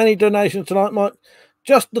said, you had many donations tonight, Mike?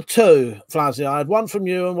 Just the two, Flazzy. I had one from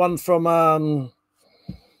you and one from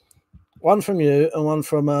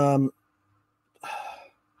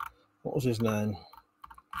what was his name?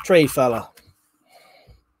 Tree fella.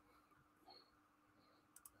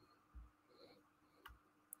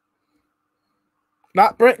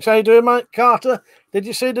 That Bricks, how you doing, mate? Carter, did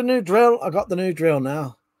you see the new drill? I got the new drill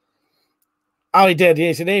now. Oh, he did.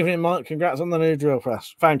 He said, evening, Mike. Congrats on the new drill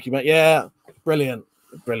press. Thank you, mate. Yeah, brilliant.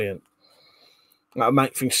 Brilliant. That'll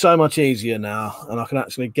make things so much easier now, and I can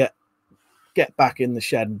actually get back in the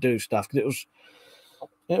shed and do stuff, because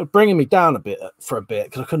it was bringing me down a bit for a bit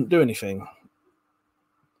because I couldn't do anything.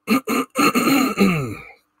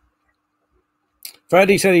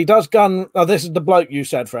 Freddie said he does gun. Oh, this is the bloke you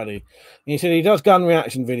said, Freddie. He said he does gun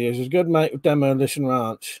reaction videos. He's a good mate with Demolition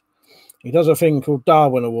Ranch. He does a thing called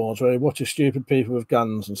Darwin Awards where he watches stupid people with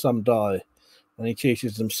guns and some die, and he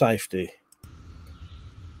teaches them safety.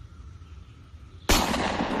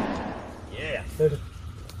 Yeah. Look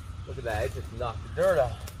at that. It just knocked the dirt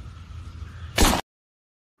off.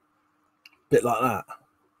 Bit like that.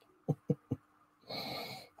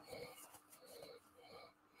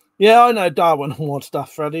 Yeah, I know Darwin Award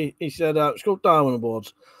stuff, Freddie. He said it's called Darwin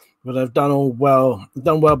Awards, but they've done well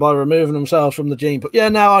by removing themselves from the gene. But yeah,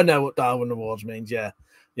 now I know what Darwin Awards means. Yeah,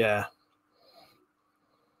 yeah.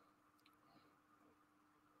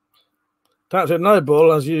 That's it. No,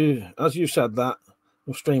 Bull, as you said that,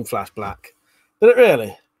 your stream flashed black. Did it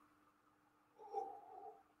really?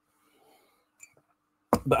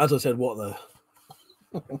 But as I said, what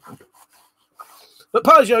though? But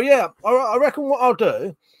Peugeot, yeah, I reckon what I'll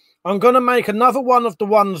do, I'm going to make another one of the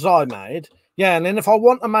ones I made. Yeah, and then if I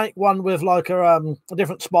want to make one with like a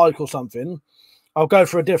different spike or something, I'll go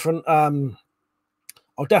for a different, I'll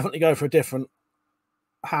definitely go for a different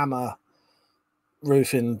hammer,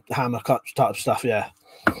 roofing, hammer cut type stuff, yeah.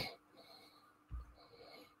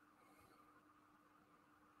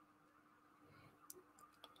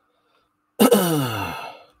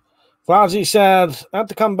 Flazzy said, I had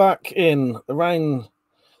to come back in. The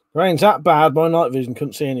rain's that bad, my night vision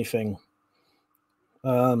couldn't see anything.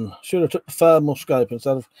 Should have took the thermal scope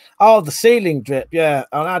instead of... Oh, the ceiling drip, yeah.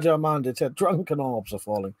 On Agile Minded said, drunken orbs are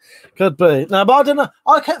falling. Could be. No, but I don't know.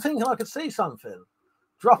 I kept thinking I could see something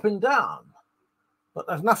dropping down, but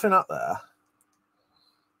there's nothing up there.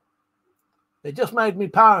 It just made me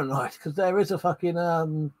paranoid, because there is a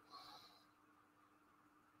fucking...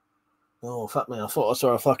 Oh, fuck me. I thought I saw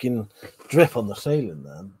a fucking drip on the ceiling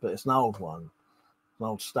then, but it's an old one. An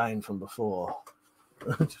old stain from before.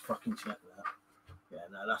 Just fucking check that. Yeah,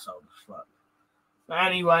 no, that's old as fuck. But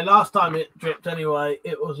anyway, last time it dripped anyway,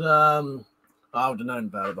 it was, I would have known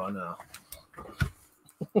about it by now.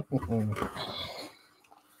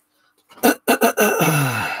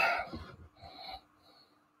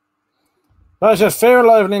 There's a fear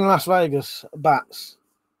living in Las Vegas. Bats.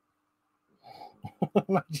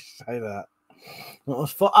 Why'd you say that?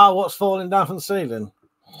 What's falling down from the ceiling?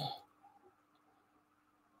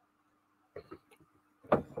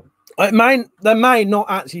 There may not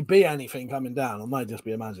actually be anything coming down. I might just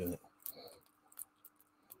be imagining it.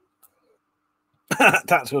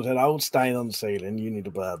 Tactical said, old stain on the ceiling. You need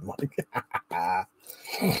a bird, Mike.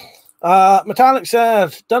 Metallic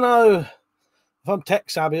says, don't know if I'm tech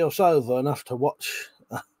savvy or sober enough to watch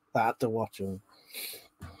that to watch them.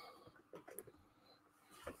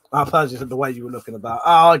 I suppose it's the way you were looking about.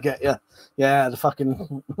 Oh, I get you. Yeah, the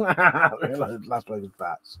fucking Las Vegas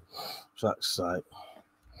bats. Fuck's sake.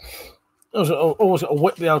 Always got to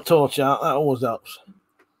whip the old torch out. That always helps.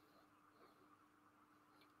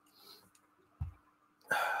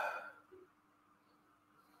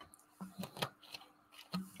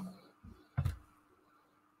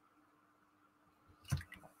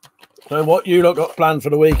 So what you lot got planned for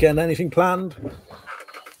the weekend? Anything planned?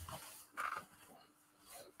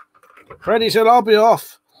 Freddie said, I'll be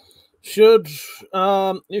off. You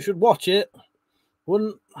should watch it.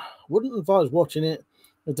 Wouldn't advise watching it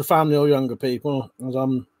with the family or younger people, as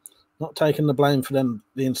I'm not taking the blame for them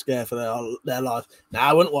being scared for their life. Nah,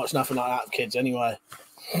 I wouldn't watch nothing like that with kids anyway.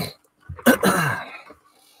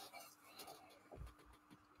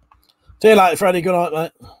 See you later, Freddie. Good night,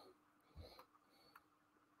 mate.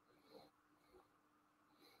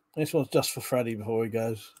 This one's just for Freddie before he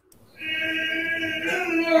goes.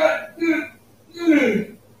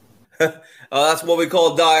 Oh, that's what we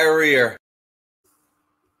call diarrhea.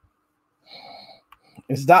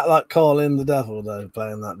 Is that like calling the devil, though,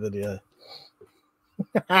 playing that video?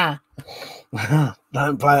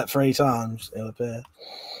 Don't play it 3 times, it'll appear.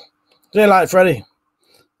 See you later, Freddie.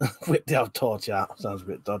 Whip the old torch out. Sounds a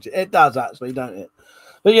bit dodgy. It does, actually, don't it?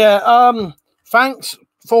 But yeah, thanks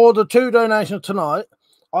for the 2 donations tonight.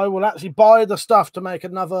 I will actually buy the stuff to make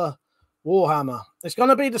another Warhammer. It's going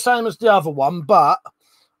to be the same as the other one, but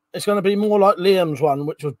it's going to be more like Liam's one,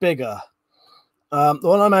 which was bigger. The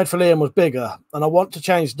one I made for Liam was bigger, and I want to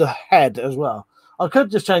change the head as well. I could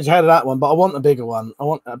just change the head of that one, but I want a bigger one. I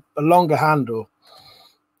want a longer handle.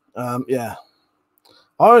 Yeah.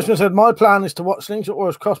 Irishman said, my plan is to watch Slingshot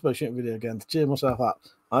Warriors crossbow shooting video again to cheer myself up.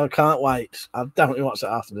 I can't wait. I'll definitely watch it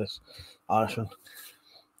after this, Irishman.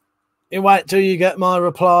 You wait till you get my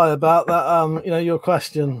reply about that, your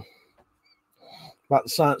question about the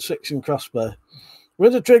science fiction crossbow.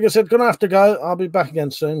 Wizard Trigger said, gonna have to go. I'll be back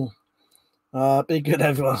again soon. Be good,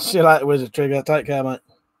 everyone. See you later, Wizard Trigger. Take care, mate.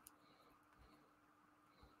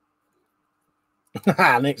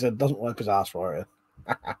 Nick said, doesn't work his ass for you.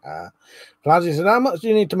 Plazzy said, how much do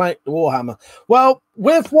you need to make the Warhammer? Well,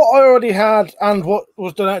 with what I already had and what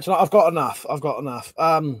was donated tonight, I've got enough.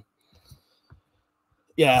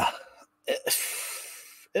 Yeah.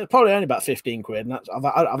 It's probably only about 15 quid, and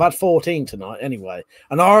I've had 14 tonight anyway.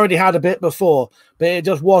 And I already had a bit before, but it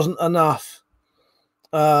just wasn't enough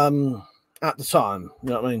at the time. You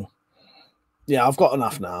know what I mean? Yeah, I've got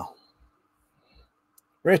enough now.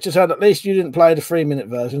 Richard said, at least you didn't play the 3-minute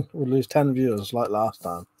version. We'd lose 10 viewers like last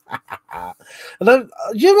time. And then,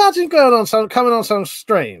 you imagine coming on some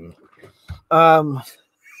stream, and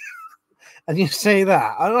you see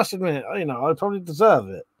that? I must admit, I probably deserve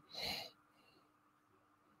it.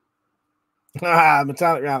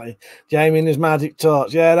 Metallic Rally. Jamie and his magic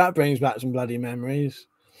torch. Yeah, that brings back some bloody memories.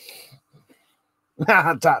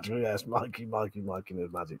 Tactical, yes. Mikey and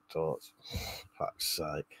his magic torch. Fuck's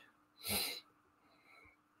sake.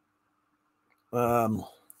 Agile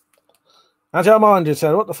Minded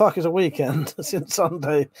said, what the fuck is a weekend? Since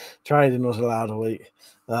Sunday trading was allowed a week.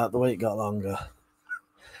 The week got longer.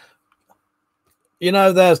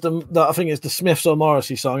 There's I think it's the Smiths or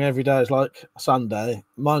Morrissey song, every day is like Sunday.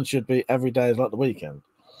 Mine should be every day is like the weekend.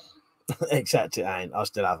 Except it ain't. I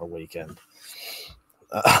still have a weekend.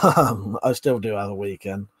 I still do have a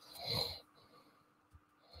weekend.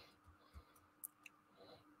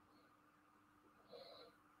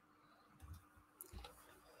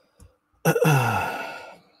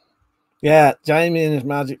 Yeah, Jamie and his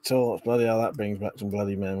magic torch. Bloody hell, that brings back some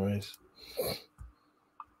bloody memories.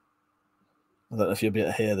 I don't know if you'll be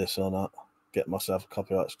able to hear this or not. Get myself a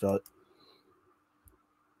copyright strike.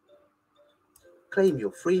 Claim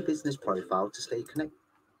your free business profile to stay connected.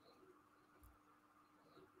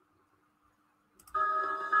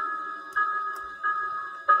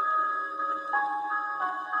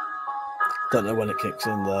 Don't know when it kicks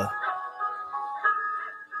in there.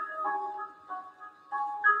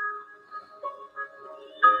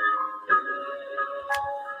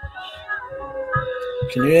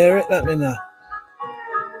 Can you hear it? Let me know.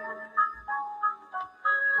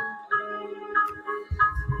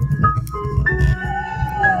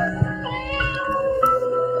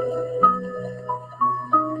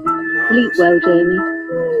 Sleep well, Jamie.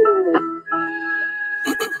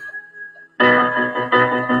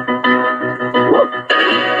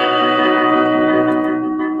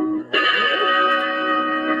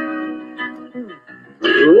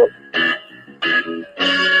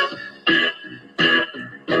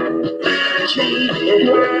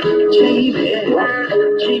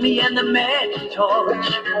 and the magic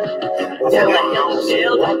torch. Down the hill,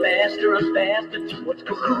 still faster and faster towards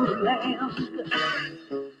Cuckoo Land.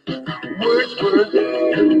 Wordsworth,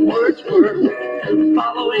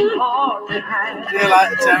 following hard behind. See you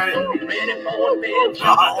later, Terry. Ready for a bed,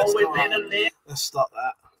 always in a lid. Let's stop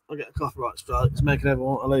that. I'll get a copyright strike. It's making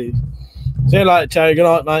everyone want to leave. See you later, Terry. Good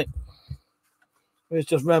night, mate. We was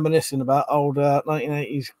just reminiscing about old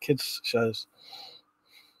 1980s kids shows.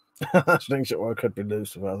 Slingshot Warrior could be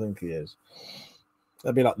Lucifer. I think he is.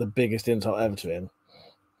 That'd be like the biggest insult ever to him.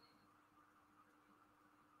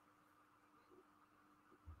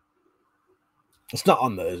 It's not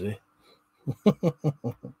on there, is he?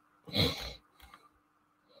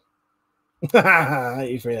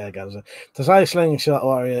 83 air guns. To say Slingshot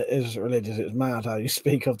Warrior is religious, it's mad how you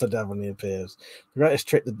speak of the devil when he appears. The greatest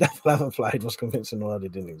trick the devil ever played was convincing the world he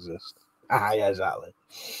didn't exist. Yeah, exactly.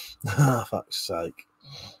 Fuck's sake.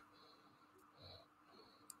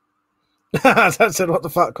 That said, what the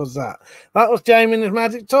fuck was that? That was Jamie and his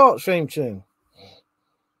Magic Torch theme tune.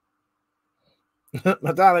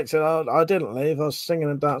 Metallic said, I didn't leave. I was singing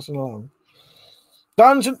and dancing along.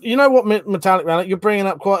 Dungeon, you know what, Metallic Relic? You're bringing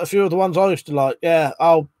up quite a few of the ones I used to like. Yeah,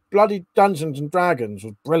 bloody Dungeons and Dragons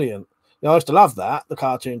was brilliant. Yeah, I used to love that, the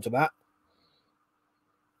cartoon to that.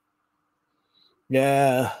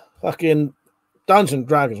 Yeah, fucking Dungeons and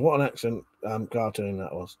Dragons. What an excellent cartoon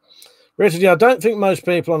that was. Richard, yeah, I don't think most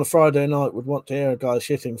people on a Friday night would want to hear a guy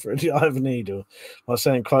shitting for the eye of a needle by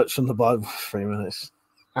saying quotes from the Bible for 3 minutes.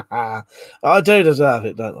 I do deserve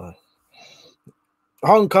it, don't I?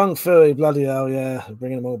 Hong Kong Philly, bloody hell, yeah.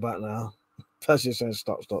 Bringing them all back now. Percy says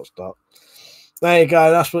stop. There you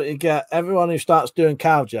go. That's what you get. Everyone who starts doing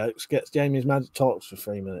cow jokes gets Jamie's Magic Talks for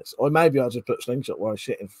 3 minutes. Or maybe I'll just put Slingshot while I'm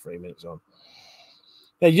shitting for 3 minutes on.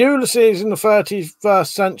 Yeah, Ulysses in the 31st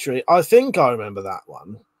century. I think I remember that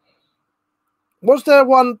one. Was there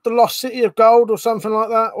one, The Lost City of Gold or something like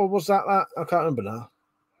that? Or was that? I can't remember now.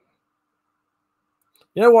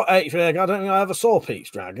 You know what, 83? I don't think I ever saw Pete's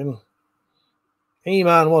Dragon.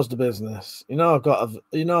 He-Man was the business. You know, I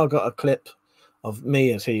got a clip of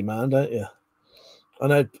me as He-Man, don't you?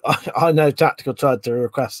 I know Tactical tried to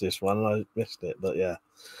request this one and I missed it, but yeah.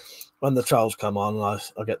 When the trolls come on,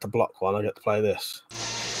 I get to block one, I get to play this.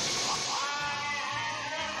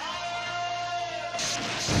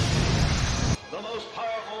 The most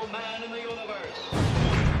powerful man in the universe.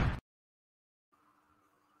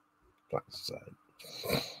 That's so.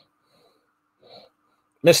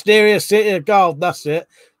 Mysterious City of Gold, that's it.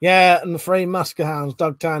 Yeah, and the Three Muskehounds,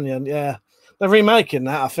 Doug Tanyan, yeah. They're remaking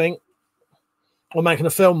that, I think. Or making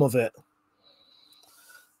a film of it.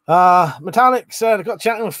 Metallic said, I got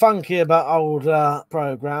chatting with Funky about old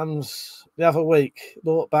programs the other week.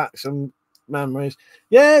 Brought back some memories.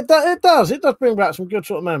 Yeah, it does. It does bring back some good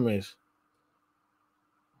sort of memories.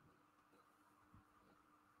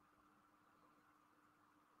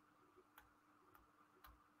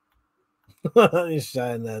 What are you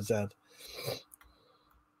saying there, Zed?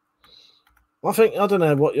 I don't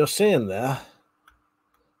know what you're seeing there.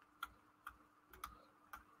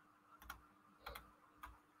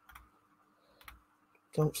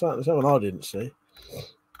 Something I didn't see. I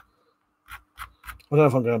don't know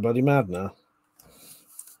if I'm going bloody mad now.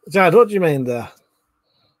 Zed, what do you mean there?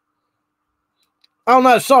 Oh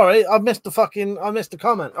no, sorry, I missed the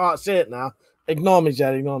comment. All right, see it now. Ignore me,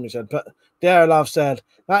 Zed. But Dara Love said,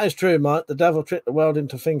 that is true, Mike. The devil tricked the world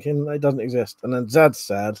into thinking it doesn't exist. And then Zed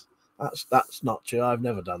said, that's not true. I've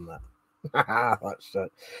never done that.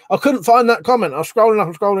 I couldn't find that comment. I was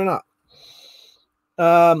scrolling up.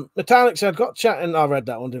 Metallic said, got chatting. I read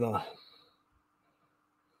that one, didn't I?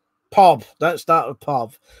 Pob. Don't start with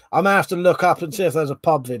Pob. I may have to look up and see if there's a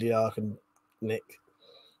Pob video I can nick.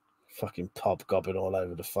 Fucking Pob gobbing all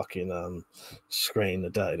over the fucking screen, the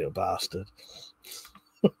dirty little bastard.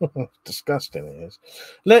 Disgusting it is.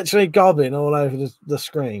 Literally gobbing all over the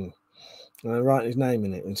screen. And writing his name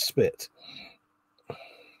in it in spit.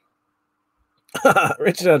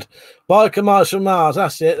 Richard, Biker Mike from Mars,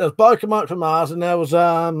 that's it. There's Biker Mike from Mars, and there was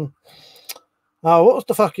what was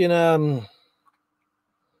the fucking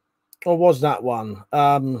or was that one?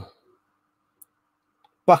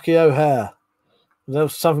 Bucky O'Hare. There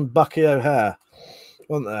was something Bucky O'Hare,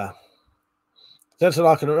 wasn't there? That's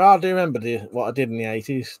like I do remember what I did in the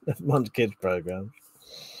 80s. One kids program.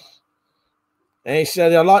 And he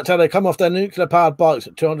said, I liked how they come off their nuclear powered bikes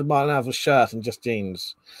at 200 miles an hour with shirt and just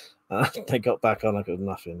jeans. They got back on like it was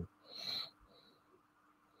nothing.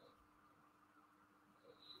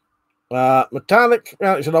 Metallic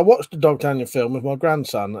said, I watched the Dog Tanyan film with my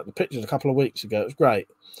grandson at the pictures a couple of weeks ago. It was great.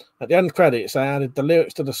 At the end credits, they added the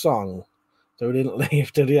lyrics to the song. so we didn't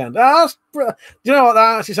leave to the end. Do you know what?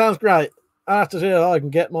 That actually sounds great. I have to see if I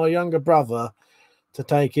can get my younger brother to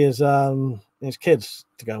take his kids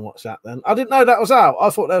to go and watch that. Then I didn't know that was out.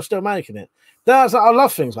 I thought they were still making it. I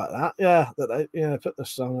love things like that. Yeah, that they put the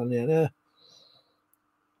song on the end. Yeah.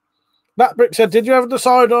 That Brick said, "Did you ever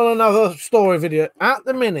decide on another story video?" At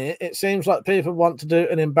the minute, it seems like people want to do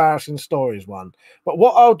an embarrassing stories one. But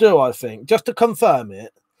what I'll do, I think, just to confirm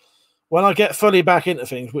it, when I get fully back into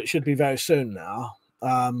things, which should be very soon now,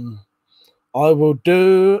 I will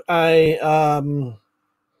do I'll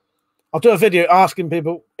do a video asking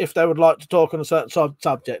people if they would like to talk on a certain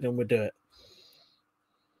subject, and we'll do it.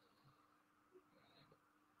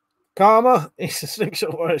 Karma, he's a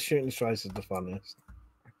slingshot warrior shooting his face is the funniest.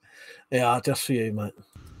 Yeah, just for you, mate.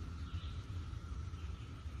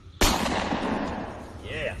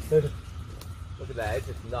 Yeah. Look at that, it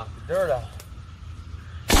just knocked the dirt out.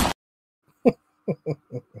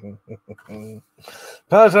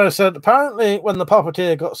 Perzo said, apparently when the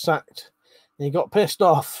puppeteer got sacked, he got pissed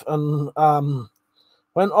off and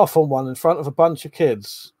went off on one in front of a bunch of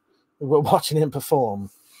kids who were watching him perform.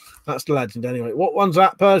 That's the legend anyway. What one's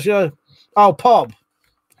that, Perzo? Oh, Pob.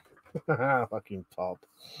 Fucking Pob.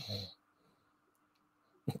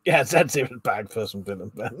 Yeah, Zed's even bag person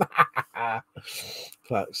didn't Ben.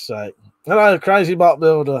 Fuck's sake. Hello, Crazy Bot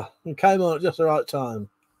Builder. You came on at just the right time.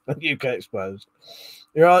 And UK Exposed.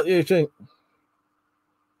 You're right, you think?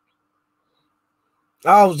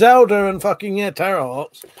 Oh, Zelda and fucking, yeah,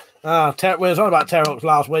 Terrorhawks. We were talking about Terrorhawks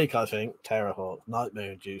last week, I think. Terrorhawk,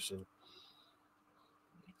 nightmare inducing.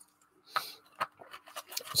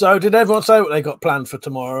 So, did everyone say what they got planned for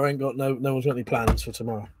tomorrow? Ain't got no one's got any plans for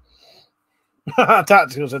tomorrow.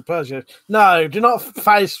 Tactical said Persia. No, do not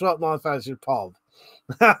face swap my face with Pob.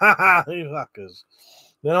 You fuckers.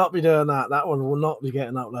 Do not be doing that. That one will not be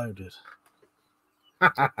getting uploaded.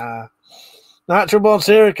 Natural born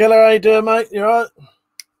serial killer, how you doing, mate? You alright?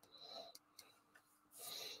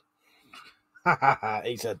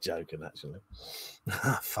 He said joking, actually.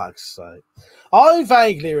 Fuck's sake. I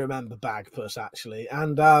vaguely remember Bagpuss, actually,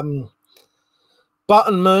 and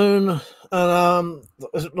Button Moon, and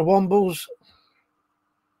is it the Wombles?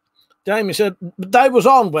 Jamie said they was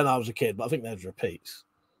on when I was a kid, but I think there's repeats.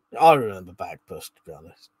 I remember Bagpuss, to be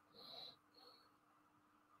honest.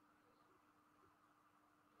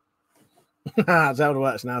 Zelda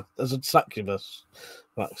works now as a succubus.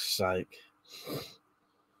 Fuck's sake.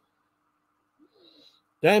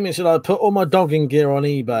 Damien said I put all my dogging gear on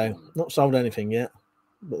eBay. Not sold anything yet,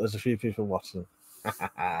 but there's a few people watching.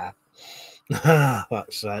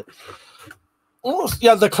 Fuck's sake. Oh,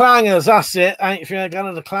 yeah, the clangers, that's it. Ain't you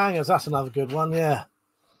gonna the clangers? That's another good one, yeah.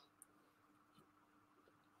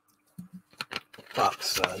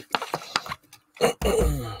 Fuck's sake.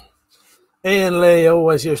 Ian Lee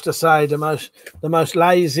always used to say the most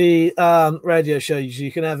lazy radio shows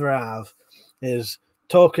you can ever have is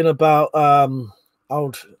talking about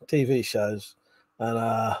old TV shows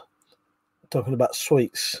and talking about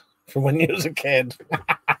sweets from when you was a kid.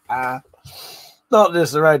 Not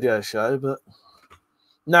just the radio show, but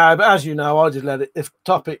no, but as you know, I just let it. If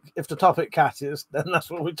the topic catches, then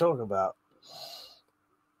that's what we talk about.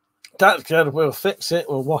 That's good. We'll fix it.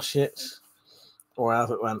 We'll wash it, or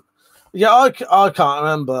however it went. Yeah, I can't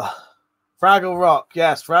remember. Fraggle Rock,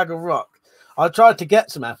 yes, Fraggle Rock. I tried to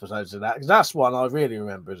get some episodes of that because that's one I really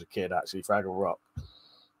remember as a kid. Actually, Fraggle Rock.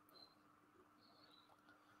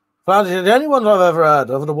 The only ones I've ever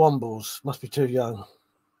heard of are the Wombles. Must be too young.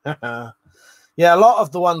 Yeah, a lot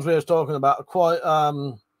of the ones we were talking about are quite.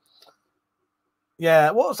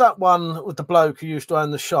 Yeah, what was that one with the bloke who used to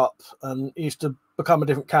own the shop and used to become a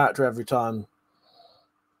different character every time?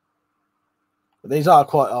 But these are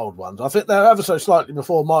quite old ones. I think they're ever so slightly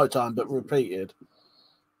before my time, but repeated.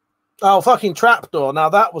 Oh, fucking Trapdoor. Now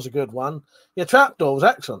that was a good one. Yeah, Trapdoor was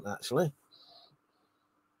excellent, actually.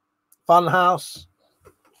 Funhouse.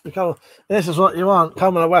 This is what you want.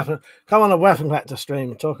 Come on a weapon collector stream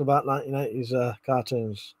and talk about 1980s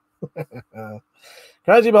cartoons.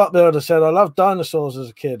 Crazy Bot Builder said, I loved dinosaurs as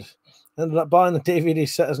a kid. Ended up buying the DVD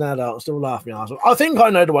set as an adult and still laughing. I think I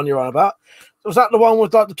know the one you're on about. Was that the one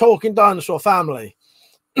with like the talking dinosaur family?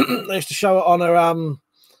 They used to show it on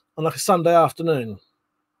like a Sunday afternoon.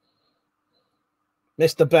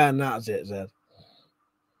 Mr. Ben, that's it, Zed.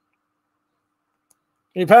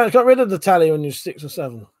 Your parents got rid of the telly when you were 6 or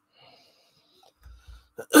 7.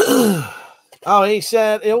 Oh,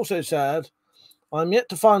 he also said, I'm yet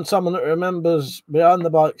to find someone that remembers behind the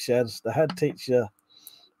bike sheds, the head teacher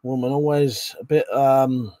woman always a bit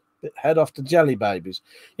head off to jelly babies.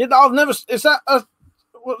 Yeah, I've never. Is that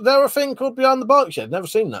there a thing called behind the bike shed? Never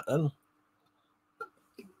seen that then.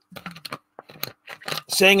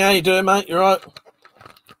 Sing, how you doing, mate? You right?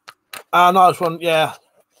 Ah, nice one. Yeah.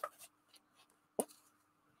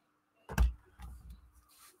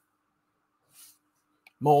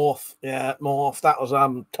 Morph. Yeah, Morph. That was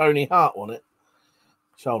Tony Hart, wasn't it?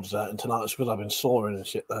 Shoulders out tonight because I've been soaring and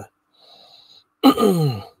shit there.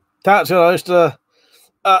 That's I used to.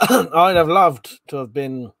 I'd have loved to have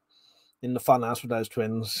been in the funhouse with those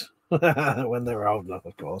twins when they were old enough,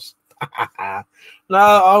 of course. No,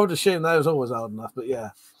 I would assume they was always old enough, but yeah.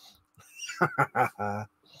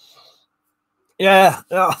 Yeah,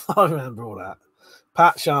 I remember all that.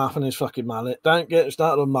 Pat Sharp and his fucking mullet. Don't get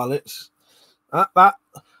started on mullets. That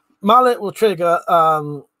mullet will trigger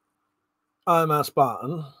I'm a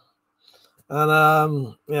Spartan.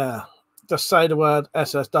 And yeah, just say the word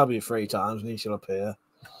SSW 3 times and he shall appear.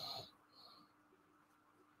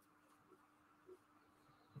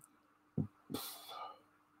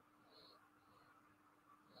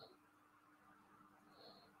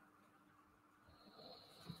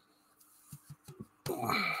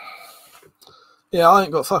 Yeah, I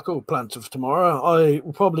ain't got fuck all plans for tomorrow. I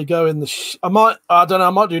will probably go in the. I don't know. I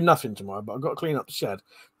might do nothing tomorrow, but I've got to clean up the shed.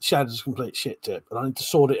 The shed is a complete shit tip, and I need to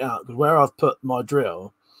sort it out because where I've put my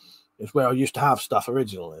drill is where I used to have stuff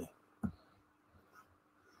originally.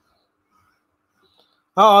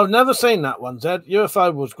 Oh, I've never seen that one, Zed.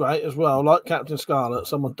 UFO was great as well, like Captain Scarlet.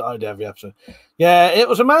 Someone died every episode. Yeah, it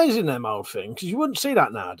was amazing, them old things, because you wouldn't see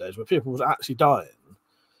that nowadays where people was actually dying.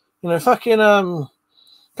 You know, fucking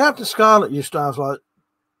Captain Scarlet used to have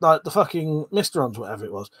like the fucking Mysterons, whatever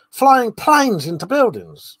it was, flying planes into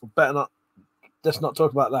buildings. Better not. Let's not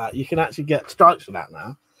talk about that. You can actually get strikes for that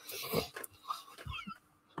now.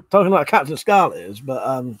 Talking like Captain Scarlet is,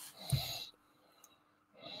 but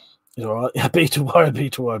he's all right. Yeah, Beta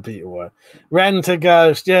Warrior. Rent a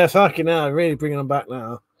Ghost. Yeah, fucking hell. Really bringing them back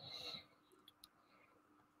now.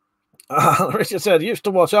 Richard said, used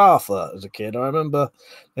to watch Arthur as a kid. I remember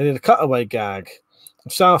they did a cutaway gag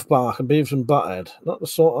of South Park and Beavis and Butthead. Not the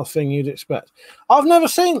sort of thing you'd expect. I've never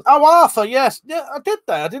seen. Oh, Arthur. Yes. Yeah, I did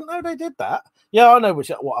that. I didn't know they did that. Yeah, I know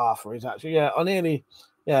what Arthur is, actually. Yeah, I nearly.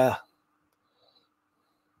 Yeah.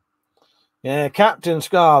 Yeah, Captain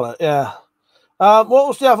Scarlet. Yeah. What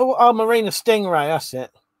was the other? Oh, Marina Stingray. That's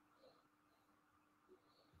it.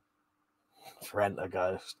 Rent a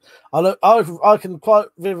Ghost. I can quite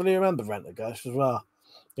vividly remember Rent a Ghost as well.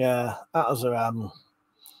 Yeah, that was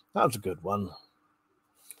a good one.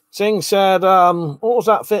 Singh said, what was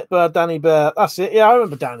that Fitbird Danny Bear? That's it. Yeah, I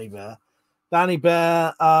remember Danny Bear. Danny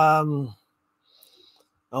Bear. I've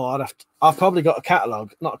probably got a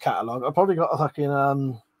catalogue. Not a catalogue. I've probably got a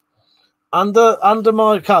fucking under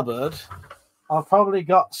my cupboard. I've probably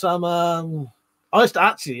got some I used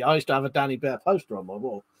to have a Danny Bear poster on my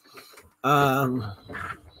wall.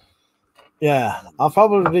 Yeah, I've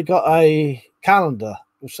probably got a calendar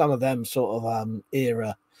with some of them sort of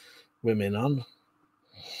era women on.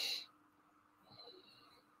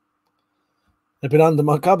 They've been under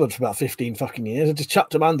my cupboard for about 15 fucking years. I just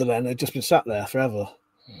chucked them under there and they've just been sat there forever.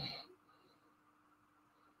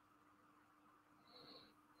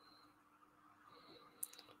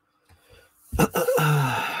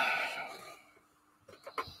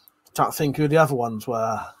 Trying to think who the other ones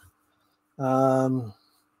were. There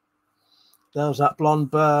was that blonde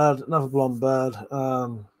bird, another blonde bird.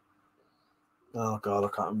 Oh God, I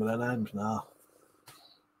can't remember their names now.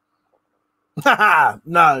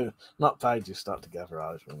 No, not pages stuck together,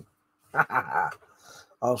 Irishman. I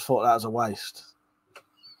always thought that was a waste.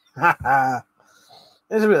 It's a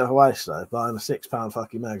bit of a waste though, buying a £6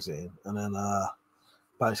 fucking magazine and then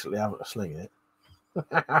basically having to sling it.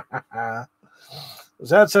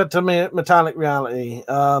 Zed said to me at Metallic Reality,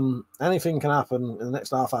 anything can happen in the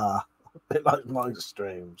next half hour. A bit like my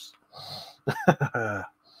streams.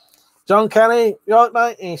 John Kenny, you right,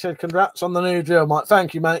 mate? He said, congrats on the new drill, mate.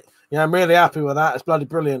 Thank you, mate. Yeah, I'm really happy with that. It's bloody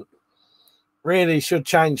brilliant. Really should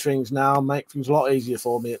change things now, make things a lot easier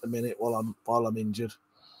for me at the minute while I'm injured.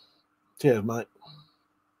 Cheers, mate.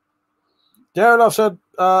 Darren, I've said,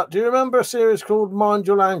 do you remember a series called Mind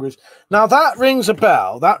Your Language? Now that rings a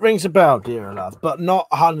bell. That rings a bell, dear love, but not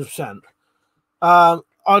 100%. I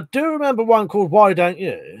do remember one called Why Don't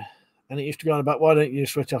You? And it used to go on about why don't you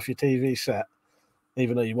switch off your TV set,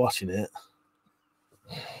 even though you're watching it.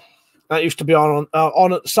 That used to be on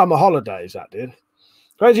at summer holidays, that did.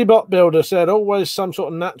 Crazy Bot Builder said, always some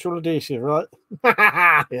sort of natural adhesive, right?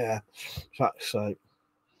 Yeah, fuck's sake.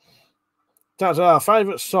 That's our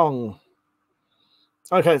favourite song.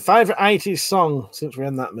 Okay, favourite 80s song, since we're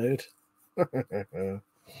in that mood.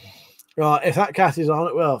 Right, if that cat is on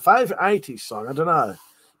it, well, favourite 80s song, I don't know.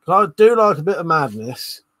 Because I do like a bit of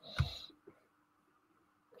madness.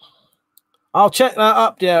 I'll check that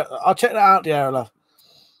up, dear. I'll check that out, dear love.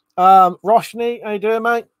 Roshni, how you doing,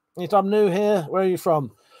 mate? I'm new here. Where are you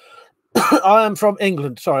from? I am from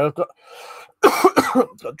England. Sorry, I've got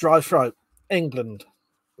got dry throat. England.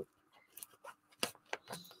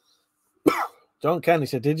 John Kenny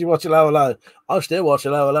said, "Did you watch Hello Hello?" I still watch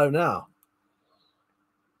Hello Hello now.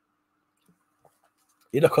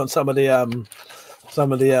 You look on some of the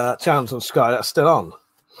channels on Sky, that's still on.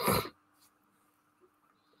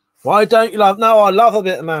 Why don't you love? No, I love a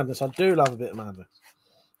bit of madness. I do love a bit of madness.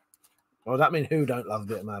 Well, that mean who don't love a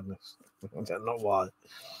bit of madness? Not why.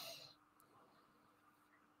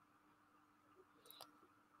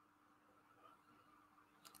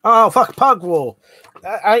 Oh, fuck Pug War.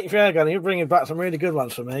 83 ago, you're bringing back some really good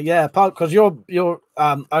ones for me. Yeah, Pug, because you're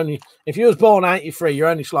only, if you was born 83, you're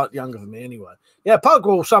only slightly younger than me anyway. Yeah, Pug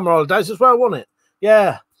War Summer Holidays as well, wasn't it?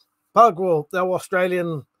 Yeah, Pug War, they're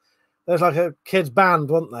Australian. There's like a kids band,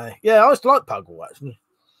 weren't they? Yeah, I used to like Pug War, actually.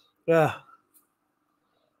 Yeah.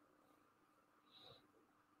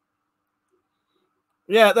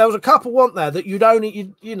 Yeah, there was a couple, weren't there, that you'd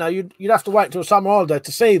only, you'd have to wait till summer holiday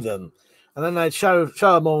to see them. And then they'd show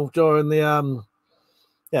them all during the,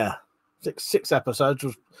 six episodes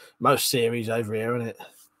was most series over here, isn't it?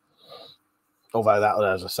 Although that,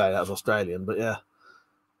 as I say, that was Australian, but yeah.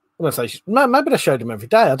 I'm gonna say, maybe they showed them every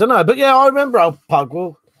day. I don't know, but yeah, I remember old Pug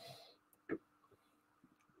War.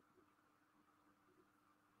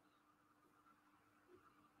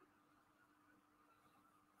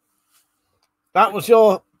 That was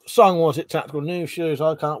your song, was it, Tactical? New shoes,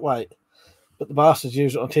 I can't wait. But the bastards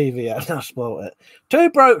use it on TV, yeah, and I spoiled it.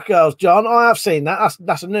 Two Broke Girls, John. I have seen that.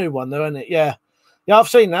 That's a new one, though, isn't it? Yeah. Yeah, I've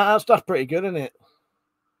seen that. That's pretty good, isn't it?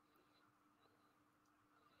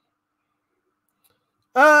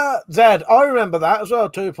 Zed, I remember that as well.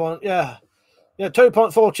 2 point, yeah. Yeah,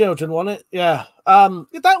 2.4 children won it. Yeah.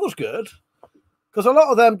 That was good. Because a lot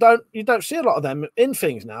of them you don't see a lot of them in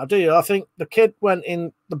things now, do you? I think the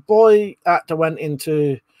boy actor went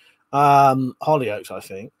into Hollyoaks, I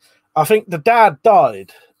think. I think the dad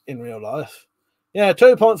died in real life. Yeah,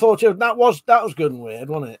 2.4 children. That was good and weird,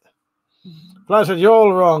 wasn't it? I said, you're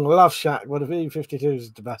all wrong. Love Shack, but the V52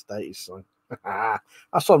 is the best 80s song.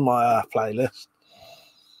 That's on my playlist.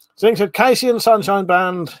 Zing said, Casey and the Sunshine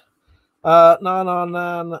Band. No.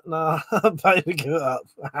 Baby, give it up.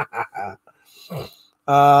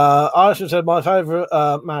 I should said my favourite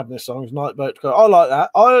Madness song is Night Boat to Go. I like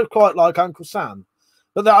that. I quite like Uncle Sam.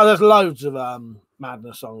 But there's loads of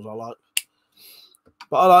Madness songs I like.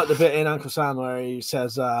 But I like the bit in Uncle Sam where he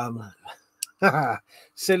says,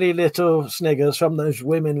 silly little sniggers from those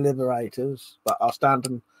women liberators, but I'll stand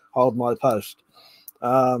and hold my post.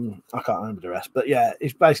 I can't remember the rest. But yeah,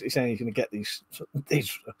 he's basically saying he's going to get these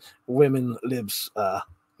women libs. We're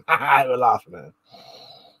laughing at him.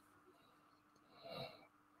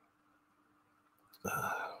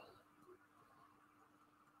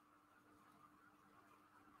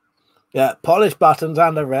 Yeah, polish buttons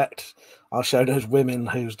and erect. I'll show those women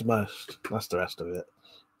who's the most. That's the rest of it.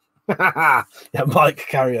 Yeah, Mike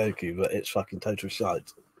karaoke, but it's fucking total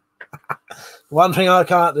shite. One thing I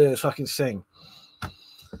can't do is fucking sing.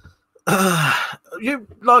 You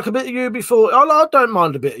like a bit of UB40? I don't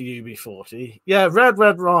mind a bit of UB40. Yeah, Red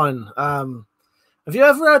Wine. Have you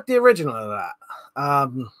ever heard the original of that?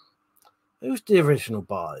 Who's the original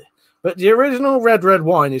by? But the original Red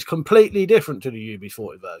Wine is completely different to the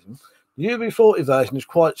UB40 version. The UB40 version is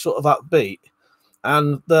quite sort of upbeat,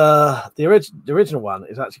 and the original one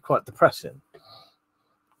is actually quite depressing.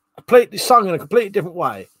 Completely sung in a completely different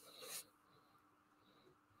way.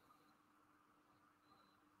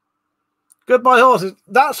 Goodbye Horses.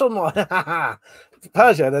 That's on my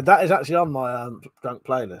Persia. That is actually on my drunk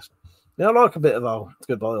playlist. Yeah, I like a bit of old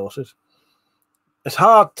Goodbye Horses. It's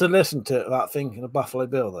hard to listen to it without thinking of Buffalo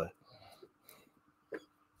Bill, though.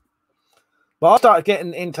 But I started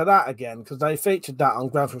getting into that again because they featured that on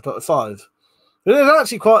Grand Theft Auto 5. It is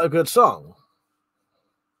actually quite a good song.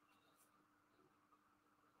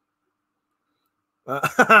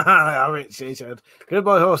 Richie said,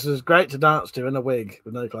 Goodbye Horses is great to dance to in a wig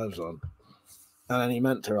with no clothes on. And then he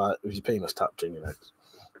meant to write with your penis tucked in your nose.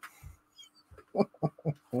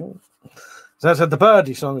 So I said the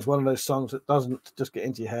Birdie song is one of those songs that doesn't just get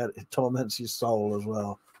into your head, it torments your soul as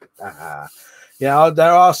well. Yeah,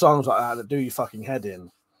 there are songs like that do your fucking head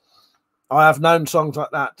in. I have known songs like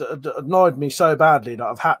that that annoyed me so badly that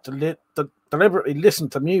I've had to deliberately listen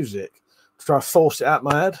to music to try to force it out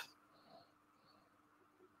my head.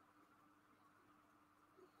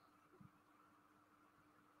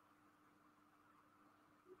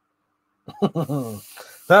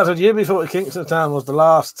 That said, UB40 Kingston Town was the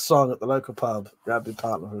last song at the local pub. Grabbed your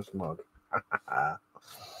partner for a smug.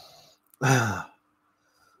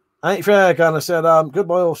 Ain't fair, kind of said,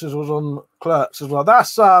 Goodbye Horses was on Clerks as well.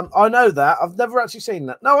 That's I know that. I've never actually seen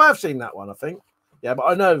that. No, I have seen that one, I think. Yeah, but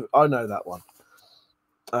I know that one.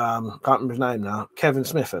 Can't remember his name now. Kevin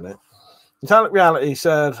Smith in it. Metallic Reality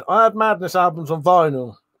said, I had Madness albums on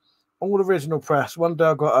vinyl, all original press. One day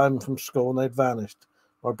I got home from school and they'd vanished.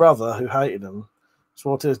 My brother, who hated them,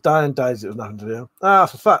 swore to his dying days it was nothing to do. Ah,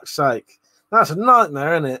 for fuck's sake. That's a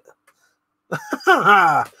nightmare, isn't it?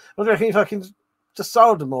 I was reckon he fucking just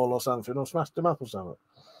sold them all or something, or smashed them up or something.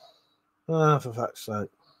 Ah, for fuck's sake.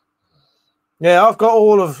 Yeah, I've got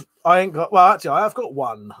all of. I ain't got. Well, actually, I have got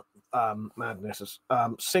one Madness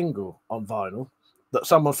single on vinyl that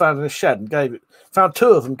someone found in a shed and gave it. Found two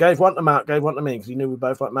of them, gave one to them out, gave one to me because he knew we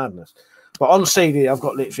both like Madness. But on CD, I've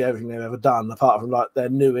got literally everything they've ever done, apart from like their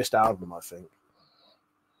newest album, I think.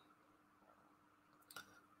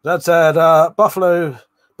 That said,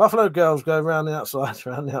 Buffalo girls go around the outside,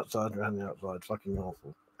 around the outside, around the outside. Fucking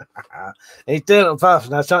awful. He's doing it on purpose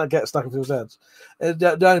now, trying to get stuck in people's heads.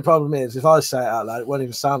 The only problem is, if I say it out loud, it won't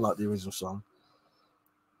even sound like the original song.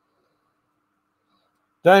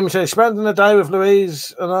 Damien says, spending the day with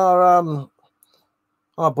Louise and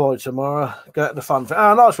our boy tomorrow. Get the fun thing.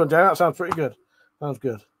 Oh, nice one, Jamie. That sounds pretty good. Sounds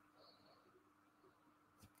good.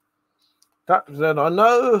 Then I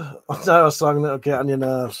know a song that'll get on your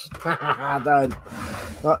nerves. Don't.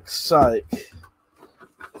 Fuck's sake.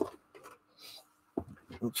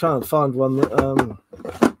 I'm trying to find one that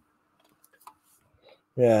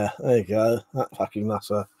yeah, there you go. That fucking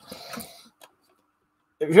nusser.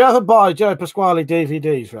 If you ever buy Joe Pasquale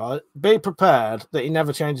DVDs, right, be prepared that he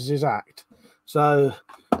never changes his act. So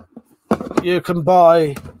you can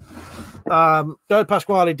buy Joe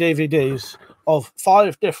Pasquale DVDs of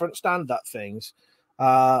 5 different stand-up things,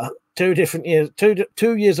 2 different years,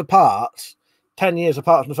 2 years apart, 10 years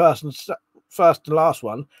apart from the first and last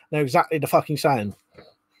one. They're exactly the fucking same.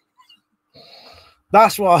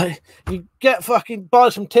 That's why you get fucking buy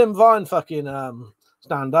some Tim Vine fucking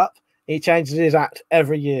stand-up. He changes his act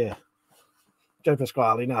every year. Joe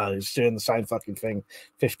Pasquale, no, he's doing the same fucking thing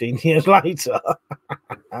 15 years later.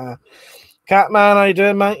 Catman, how you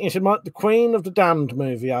doing, mate? You should like the Queen of the Damned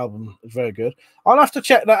movie album. It's very good. I'll have to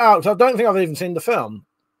check that out because I don't think I've even seen the film.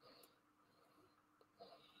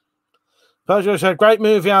 Peugeot said, great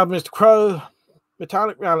movie album, Mr. Crow.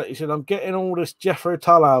 Metallic Reality said, I'm getting all this Jethro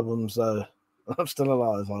Tull albums, though. I'm still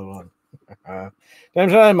alive, I won.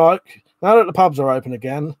 James, hey, Mike. Now that the pubs are open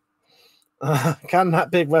again, can that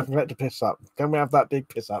big weapon collector piss up? Can we have that big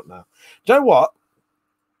piss up now? Do you know what?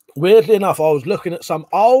 Weirdly enough, I was looking at some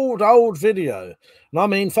old video, and I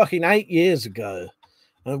mean fucking 8 years ago,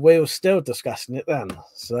 and we were still discussing it then.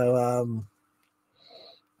 So,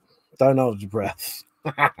 don't hold your breath.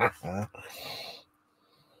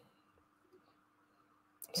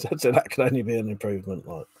 So that could only be an improvement,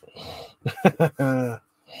 like.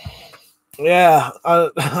 Yeah,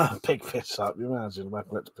 big piss up. You imagine weapon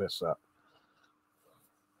collector piss up.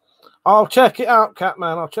 I'll check it out,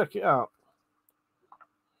 Catman. I'll check it out.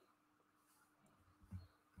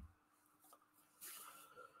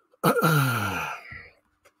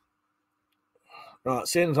 Right,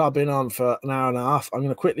 since I've been on for an hour and a half, I'm going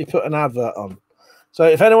to quickly put an advert on. So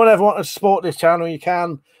if anyone ever wants to support this channel, you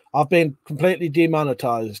can. I've been completely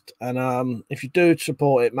demonetized, and if you do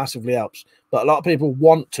support it, massively helps. But a lot of people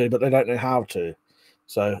want to, but they don't know how to.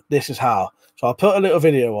 So this is how. So I'll put a little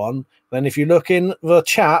video on. Then if you look in the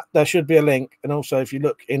chat, there should be a link. And also if you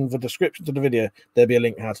look in the description to the video, there'll be a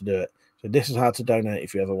link how to do it. So this is how to donate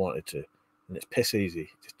if you ever wanted to. And it's piss easy.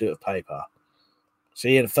 Just do it with PayPal.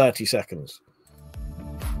 See you in 30 seconds.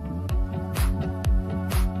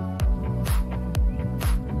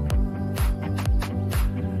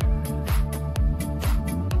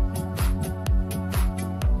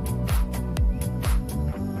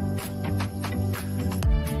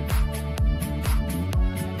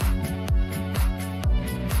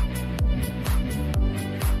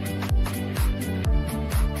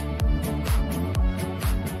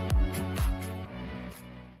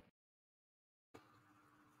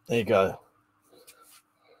 There you go.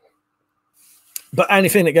 But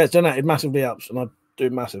anything that gets donated massively helps, and I do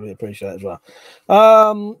massively appreciate it as well.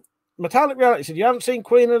 Metallic Reality said, you haven't seen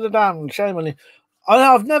Queen of the Damned. Shame on you.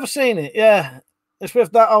 I've never seen it. Yeah. It's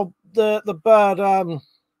with that old, the bird. I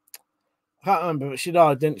can't remember, but she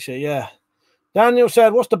died, didn't she? Yeah. Daniel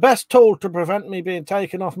said, what's the best tool to prevent me being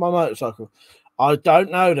taken off my motorcycle? I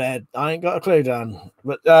don't know, Dad. I ain't got a clue, Dan.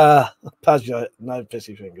 But Peugeot, no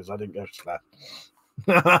pissy fingers. I didn't go to slap.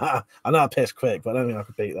 I know I pissed quick, but I don't think I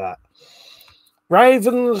could beat that.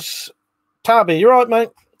 Ravens Tabby, you're right, mate.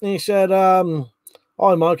 He said, I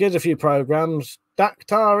Hi, Mike. Here's a few programs: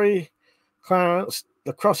 Dactari, Clarence,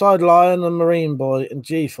 The Cross-Eyed Lion, and Marine Boy, and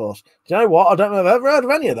G-Force. Do you know what? I don't know if I've ever heard of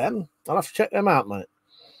any of them. I'll have to check them out, mate.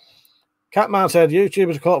 Catman said,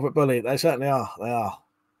 YouTubers are corporate bully. They certainly are. They are.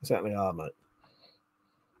 They certainly are, mate.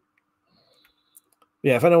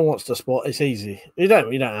 Yeah, if anyone wants to support, it's easy. You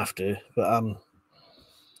don't have to, but you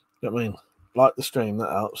know what I mean? Like the stream, that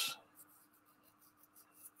helps.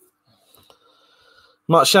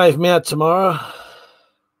 Might shave my head tomorrow.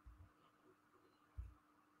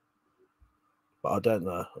 But I don't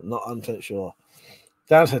know. I'm not 100% sure.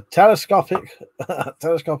 Down to telescopic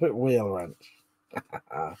wheel wrench.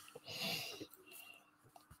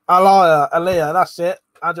 Aliyah, that's it.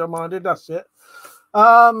 Agile minded, that's it.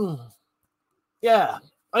 Yeah.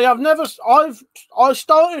 I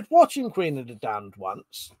started watching Queen of the Damned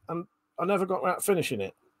once, and I never got around to finishing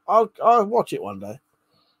it. I'll watch it one day.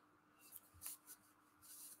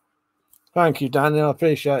 Thank you, Daniel. I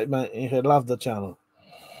appreciate it, mate. You love the channel.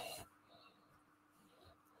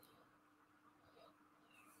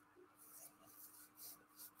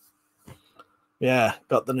 Yeah,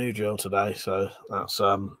 got the new drill today, so that's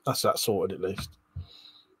that sorted at least.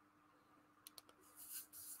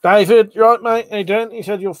 David, you right, mate? How you doing? He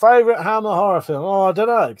said your favourite Hammer horror film. Oh, I don't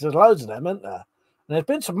know, because there's loads of them, isn't there? And there's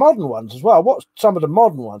been some modern ones as well. What's some of the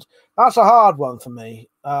modern ones? That's a hard one for me,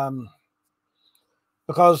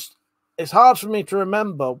 because it's hard for me to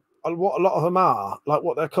remember what a lot of them are, like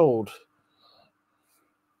what they're called.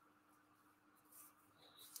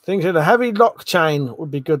 Things with a heavy lock chain would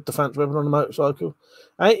be good defense weapon on a motorcycle.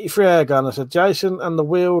 83 air gun. I said Jason and the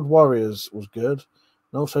Wheeled Warriors was good.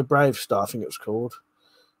 And also Brave Star, I think it was called.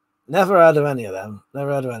 Never heard of any of them. Never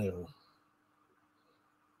heard of any of them.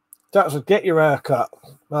 That was Get Your Hair Cut.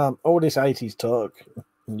 All this 80s talk.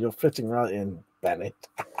 And you're fitting right in, Bennett.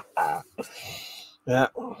 Yeah.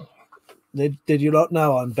 Did you not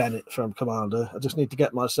know I'm Bennett from Commander? I just need to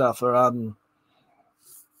get myself a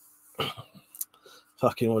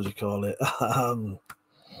fucking, what do you call it? Oh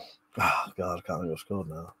God, I can't think what it's called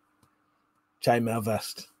now. Chainmail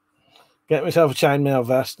vest. Get myself a chainmail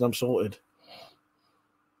vest and I'm sorted.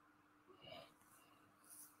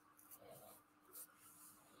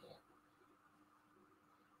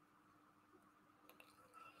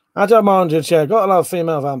 Agile Minded, yeah, got a lot of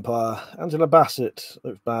female vampire. Angela Bassett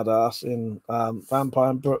looks badass in Vampire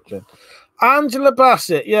in Brooklyn. Angela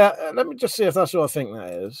Bassett, yeah, let me just see if that's what I think that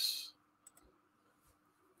is.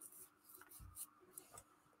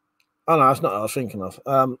 Oh no, that's not what I was thinking of.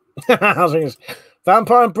 I was thinking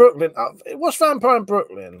Vampire in Brooklyn. What's Vampire in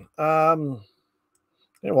Brooklyn? You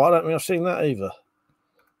know what? I don't think I've seen that either.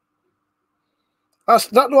 That's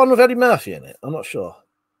that the one with Eddie Murphy in it. I'm not sure.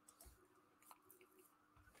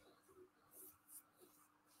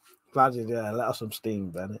 Glad you let us some steam,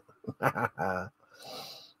 Bennett.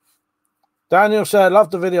 Daniel said, love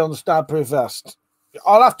the video on the stab-proof vest.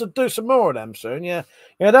 I'll have to do some more of them soon, yeah.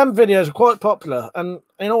 Yeah, them videos are quite popular, and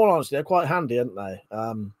in all honesty, they're quite handy, aren't they?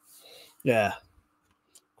 Yeah,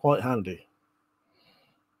 quite handy.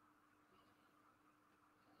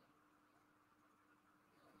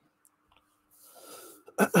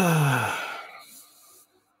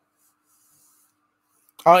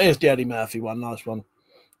 Oh, here's the Eddie Murphy one, nice one.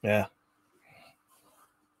 Yeah.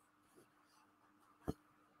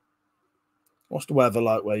 What's the weather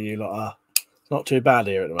like where you lot are? It's not too bad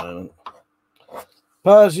here at the moment.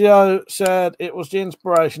 Persio said it was the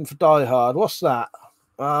inspiration for Die Hard. What's that?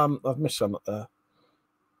 I've missed some up there.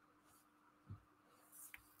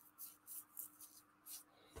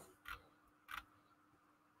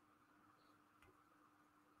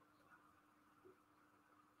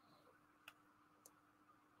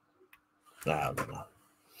 No, I don't know.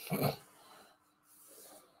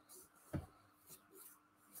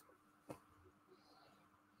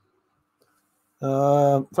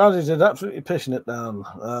 Francis is absolutely pissing it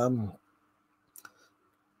down.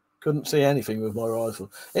 Couldn't see anything with my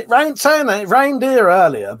rifle. It rained, saying that, it rained here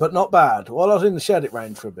earlier, but not bad. While I was in the shed, it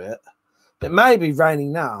rained for a bit. It may be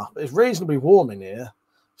raining now, but it's reasonably warm in here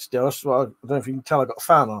still. So I don't know if you can tell I got a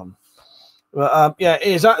fan on. But yeah, it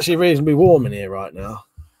is actually reasonably warm in here right now.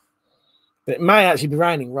 But it may actually be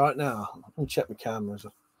raining right now. Let me check my cameras.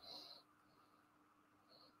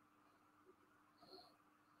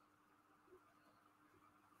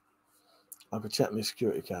 I could check my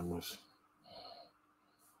security cameras.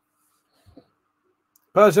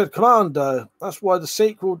 But I said, Commando, that's why the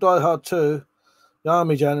sequel, Die Hard 2, the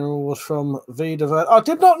Army General, was from V. I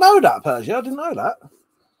did not know that, Persia. I didn't know that.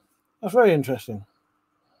 That's very interesting.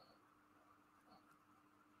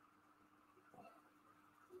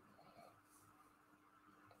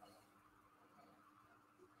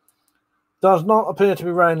 Does not appear to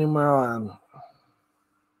be raining where I am.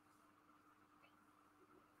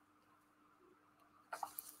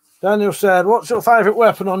 Daniel said, what's your favourite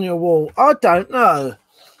weapon on your wall? I don't know.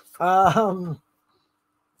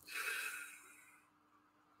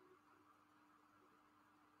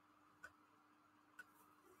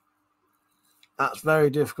 That's very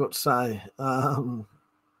difficult to say. On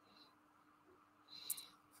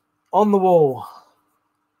the wall.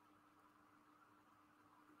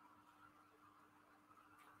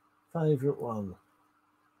 Favourite one.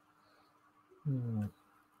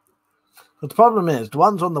 But the problem is, the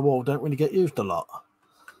ones on the wall don't really get used a lot.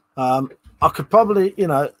 I could probably, you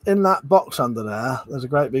know, in that box under there, there's a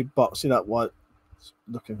great big box. See that white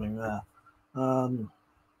looking thing there?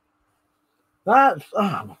 That,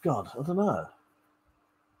 oh my God, I don't know.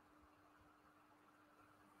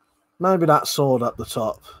 Maybe that sword up the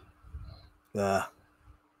top. Yeah.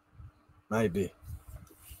 Maybe.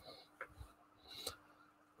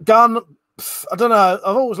 Gun, I don't know.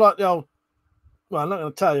 I've always liked the old, well, I'm not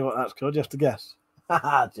going to tell you what that's called. You have to guess.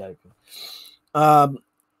 Joking.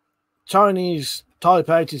 Chinese Type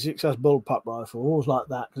 86S bullpup rifle. Always like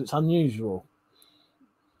that because it's unusual.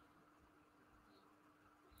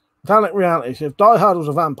 Metallic Reality. So if Die Hard was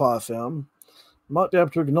a vampire film, you might be able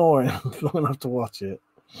to ignore it long enough to watch it.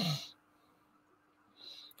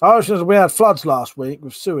 We had floods last week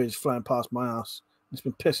with sewage flowing past my house. It's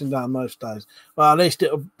been pissing down most days. Well, at least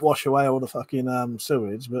it'll wash away all the fucking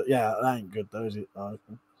sewage. But yeah, it ain't good though, is it?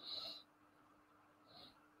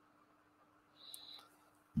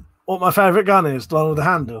 What my favourite gun is, the one with the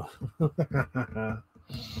handle. The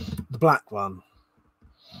black one.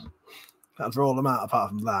 Can't draw them out apart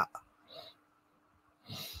from that.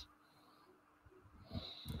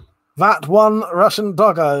 That one Russian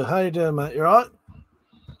doggo. How you doing, mate? You all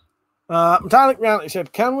right? Metallic Reality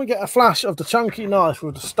said, can we get a flash of the chunky knife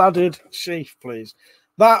with the studded sheath, please?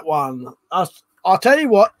 That one. I'll tell you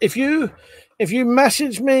what, if you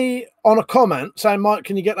message me on a comment saying, Mike,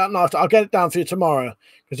 can you get that knife? I'll get it down for you tomorrow.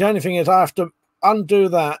 Because the only thing is I have to undo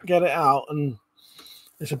that, get it out, and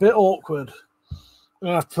it's a bit awkward. I'm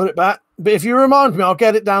going to have to put it back. But if you remind me, I'll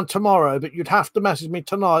get it down tomorrow. But you'd have to message me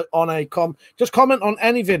tonight on a just comment on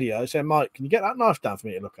any video saying, Mike, can you get that knife down for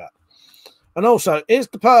me to look at? And also, is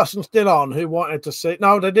the person still on who wanted to see?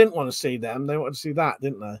 No, they didn't want to see them. They wanted to see that,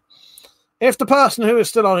 didn't they? If the person who is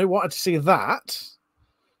still on who wanted to see that,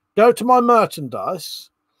 go to my merchandise.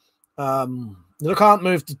 I can't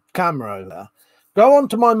move the camera over there. Go on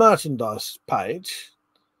to my merchandise page.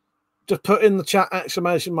 Just put in the chat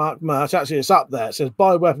exclamation mark merch. Actually, it's up there. It says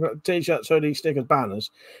buy weapon t-shirts, hoodies, stickers,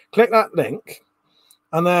 banners. Click that link,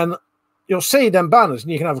 and then you'll see them banners,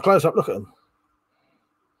 and you can have a close-up look at them.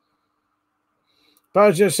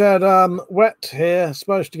 Bojo said, wet here,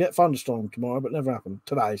 supposed to get thunderstorm tomorrow, but never happened.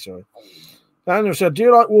 Today, sorry. Daniel said, do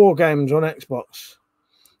you like war games on Xbox?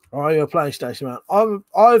 Or are you a PlayStation man?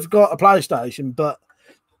 I've got a PlayStation, but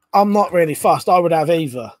I'm not really fussed. I would have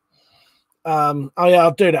either. Oh yeah,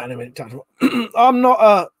 I'll do that in a minute. I'm not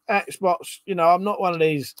a Xbox, you know, I'm not one of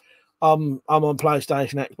these I'm on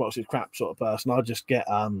PlayStation, Xbox is crap sort of person. I'll just get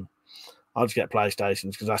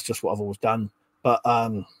PlayStations because that's just what I've always done. But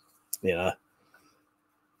you know,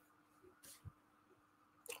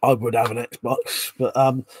 I would have an Xbox, but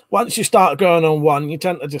once you start going on one, you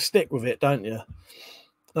tend to just stick with it, don't you?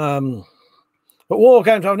 But war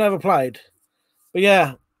games I've never played. But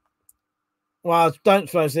yeah, well, I don't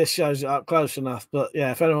suppose this shows it up close enough. But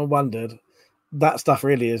yeah, if anyone wondered, that stuff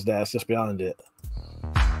really is there. It's just behind it.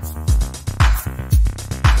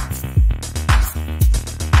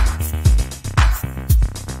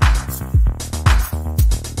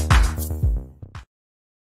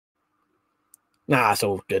 Nah, it's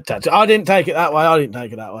all good. I didn't take it that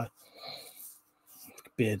way.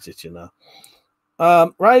 Beards it, you know.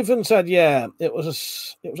 Raven said, yeah, it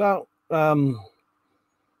was out.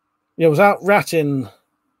 It was out ratting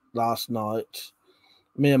last night.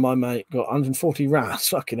 Me and my mate got 140 rats.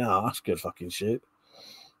 Fucking hell, that's good fucking shit.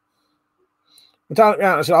 Metallic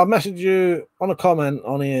Rat said, I'll message you on a comment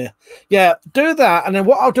on here. Yeah, do that, and then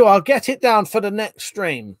what I'll do, I'll get it down for the next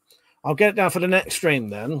stream.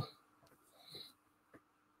 Then.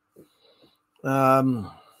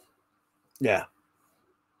 Yeah.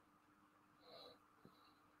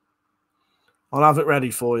 I'll have it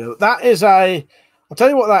ready for you. That is I'll tell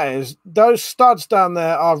you what that is. Those studs down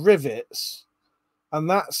there are rivets, and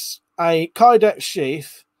that's a Kydex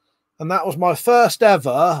sheath, and that was my first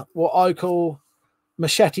ever, what I call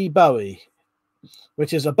machete bowie,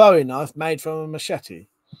 which is a bowie knife made from a machete.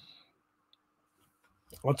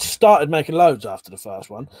 I started making loads after the first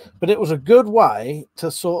one, but it was a good way to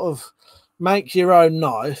sort of make your own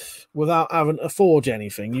knife without having to forge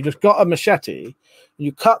anything. You just got a machete,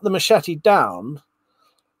 you cut the machete down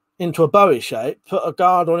into a Bowie shape, put a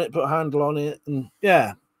guard on it, put a handle on it, and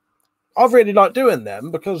yeah, I've really liked doing them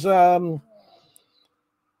because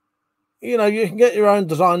you know, you can get your own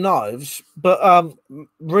design knives, but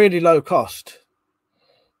really low cost.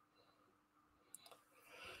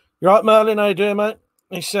 You right, Merlin? How you doing, mate?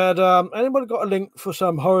 He said, anybody got a link for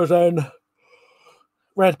some Horizon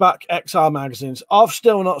Redback XR magazines? I've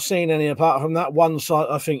still not seen any apart from that one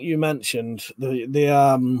site I think you mentioned. The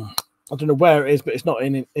I don't know where it is, but it's not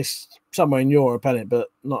in. It's somewhere in Europe, isn't it? But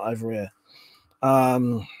not over here.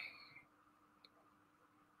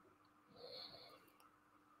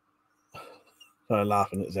 Sorry,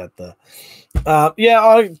 laughing at Zed there. Yeah,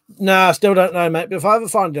 I still don't know, mate. But if I ever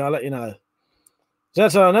find it, I'll let you know.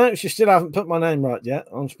 Zed, I know you still haven't put my name right yet.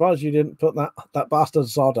 I'm surprised you didn't put that bastard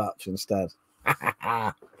Zod up instead.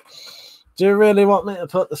 Do you really want me to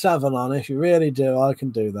put the 7 on? If you really do, I can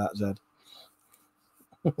do that, Zed.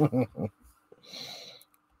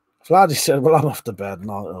 Fladdy said, well, I'm off to bed.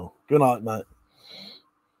 No, good night, mate.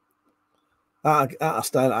 I'll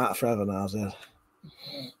stay like that forever now, Zed.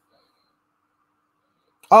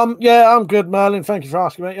 Yeah, I'm good, Merlin. Thank you for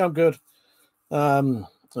asking, mate. Yeah, I'm good.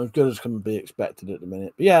 As good as can be expected at the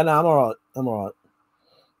minute. But yeah, no, I'm all right. I'm all right.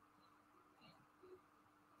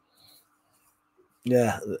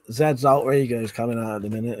 Yeah, Zed's alter ego is coming out at the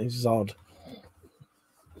minute. He's odd.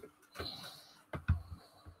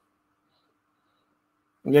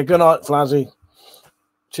 Yeah, good night, Flazzy.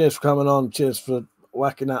 Cheers for coming on. Cheers for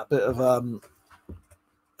whacking that bit of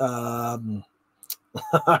I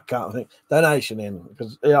can't think donation in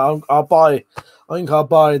because yeah, I'll buy. I think I'll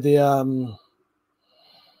buy the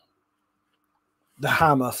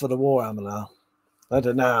hammer for the Warhammer now. I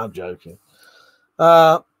don't know. I'm joking.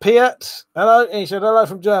 Piet, hello. He said hello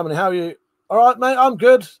from Germany. How are you? All right, mate. I'm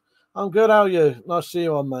good. I'm good. How are you? Nice to see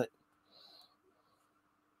you on, mate.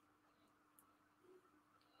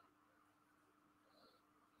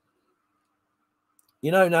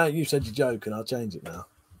 You know, now you said you're joking. I'll change it now.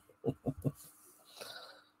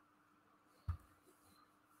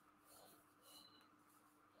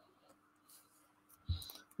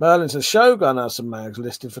 Merlin says Shogun has some mags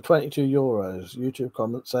listed for €22. YouTube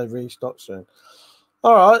comment, save restock soon.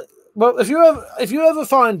 All right. Well, if you ever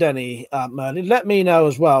find any, Merlin, let me know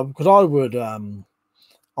as well because I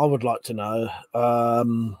would like to know.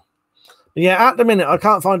 Yeah, at the minute I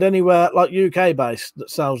can't find anywhere like UK based that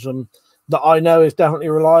sells them that I know is definitely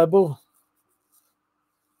reliable.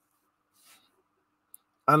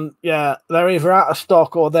 And yeah, they're either out of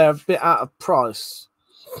stock or they're a bit out of price.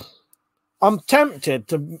 I'm tempted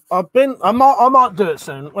to. I might do it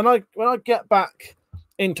soon when I get back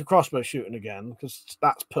into crossbow shooting again because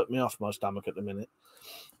that's put me off my stomach at the minute.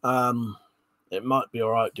 It might be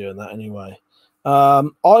all right doing that anyway. I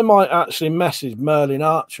might actually message Merlin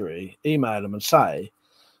Archery, email them and say,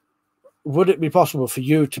 would it be possible for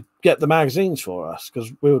you to get the magazines for us?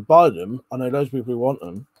 Because we would buy them. I know loads of people who want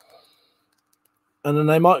them. And then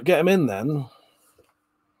they might get them in then.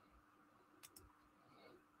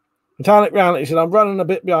 Metallic Reality said, I'm running a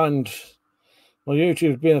bit behind. My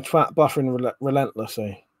YouTube's being a twat, buffering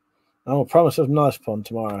relentlessly. I will promise a nice pun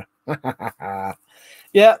tomorrow.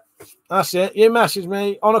 Yeah, that's it. You message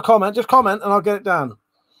me on a comment. Just comment and I'll get it down.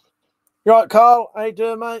 You right, Carl? How you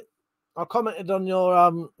doing, mate? I commented on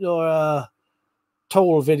your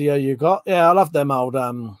tool video you got. Yeah, I love them old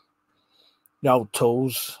the old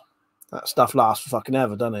tools. That stuff lasts for fucking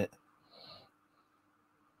ever, doesn't it?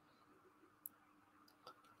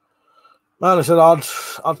 Man, I said I'd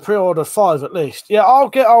pre-order 5 at least. Yeah, I'll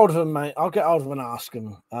get hold of them, mate. I'll get hold of them and ask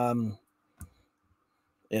them.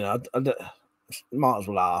 You know, I might as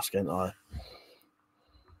well ask, ain't I?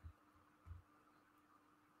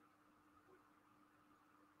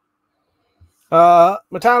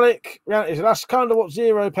 Metallic Reality, so that's kind of what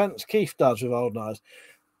 0 pence Keith does with old knives.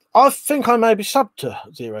 I think I may be sub to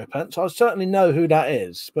 0 pence. I certainly know who that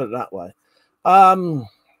is, put it that way.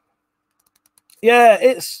 Yeah,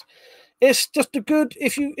 it's just a good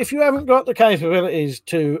if you haven't got the capabilities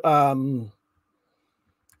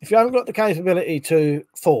to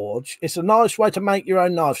forge, it's a nice way to make your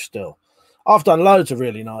own knife still. I've done loads of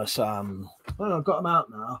really nice well, I've got them out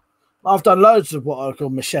now. I've done loads of what I call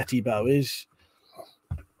machete bowies.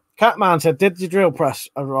 Catman said, did the drill press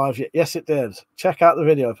arrive yet? Yes, it did. Check out the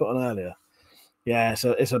video I put on earlier. Yeah,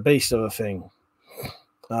 it's a beast of a thing.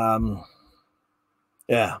 Yeah.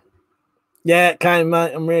 Yeah, it came,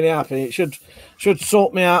 mate. I'm really happy. It should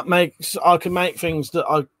sort me out, I can make things that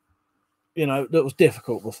that was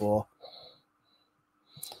difficult before.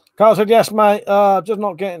 Carl said, yes, mate. Just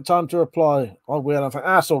not getting time to reply. I will. I think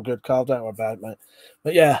that's all good, Carl. Don't worry about it, mate.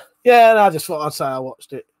 But yeah. And I just thought I'd say I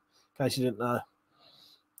watched it in case you didn't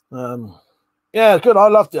know. Yeah, good. I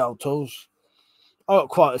love the old tools. I've got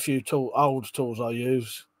quite a few old tools I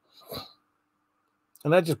use.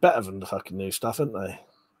 And they're just better than the fucking new stuff, aren't they?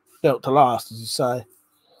 Built to last, as you say.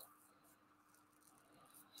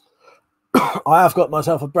 I have got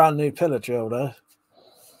myself a brand new pillar drill, though.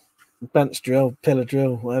 Bench drill, pillar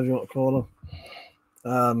drill, whatever you want to call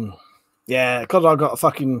them. Yeah, because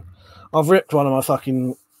I've ripped one of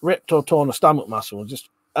my ripped or torn a stomach muscle. It just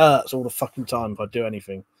hurts all the fucking time if I do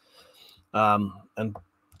anything. And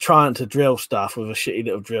trying to drill stuff with a shitty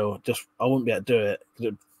little drill, I wouldn't be able to do it because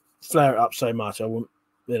it'd flare it up so much. I wouldn't,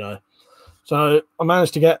 So I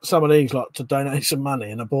managed to get some of these to donate some money,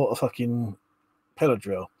 and I bought a fucking pillar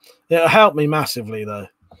drill. It helped me massively, though.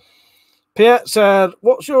 Piet said,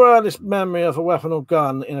 what's your earliest memory of a weapon or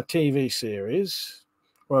gun in a TV series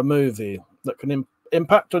or a movie that can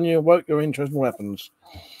impact on you and woke your interest in weapons?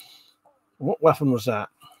 What weapon was that?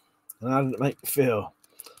 And how did it make you feel?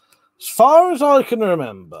 As far as I can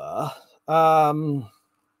remember, one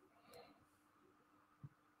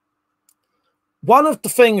of the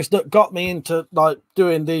things that got me into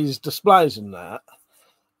doing these displays and that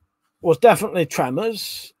was definitely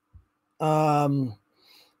tremors.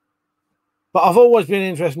 But I've always been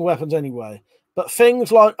interested in weapons anyway. But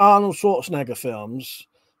things like Arnold Schwarzenegger films,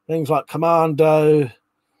 things like Commando,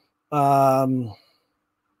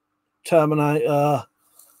 Terminator,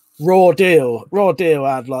 Raw Deal. Raw Deal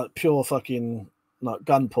had pure fucking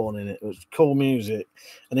gun porn in it. It was cool music,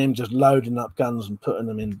 and him just loading up guns and putting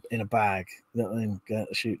them in a bag. You know what I mean? Going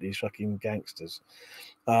to shoot these fucking gangsters.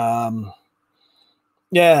 Yeah,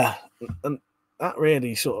 and that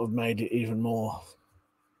really sort of made it even more.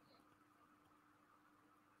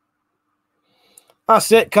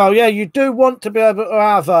 That's it, Carl. Yeah, you do want to be able to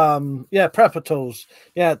have prepper tools.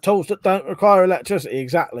 Yeah, tools that don't require electricity.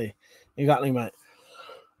 Exactly, mate.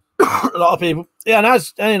 A lot of people. Yeah, and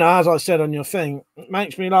as I said on your thing, it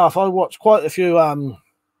makes me laugh. I watch quite a few. I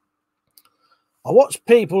watch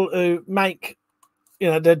people who make,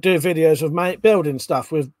 they do videos of building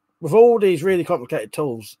stuff with all these really complicated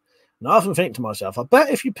tools. And I often think to myself, I bet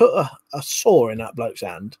if you put a saw in that bloke's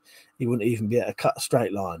hand, he wouldn't even be able to cut a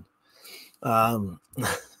straight line. And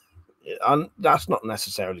that's not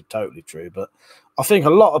necessarily totally true, but I think a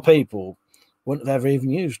lot of people wouldn't have ever even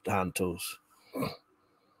used hand tools.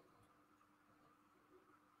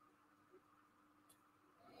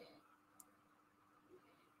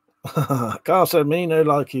 Carl said, me no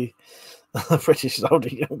likey. British soldier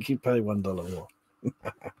Yankee pay $1 more.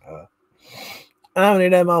 How many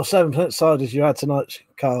of them are 7% ciders you had tonight,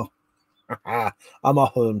 Carl? I'm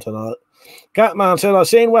off of them tonight. Catman said, I've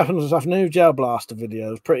seen weapons and stuff, new gel blaster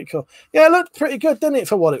videos. Pretty cool. Yeah, it looked pretty good, didn't it,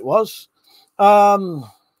 for what it was?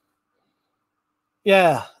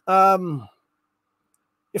 Yeah. For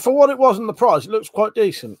what it was and the price, it looks quite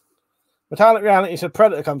decent. Metallic Reality said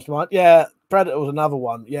Predator comes to mind. Yeah, Predator was another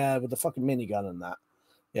one. Yeah, with the fucking minigun and that.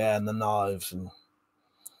 Yeah, and the knives. And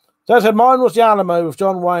so I said, mine was the Alamo with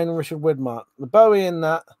John Wayne and Richard Widmark. The Bowie in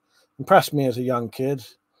that impressed me as a young kid.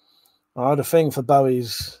 I had a thing for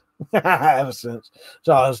Bowies ever since.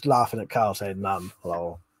 So I was laughing at Carl saying none.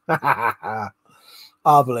 Hello. I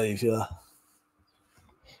believe you.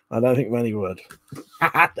 I don't think many would.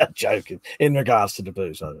 Joking. In regards to the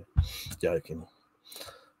booze, I'm joking.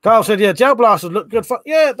 Carl said, yeah, gel blasters look good.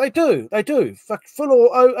 Yeah, they do. They do. Full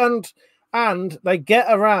auto, and they get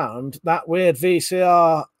around that weird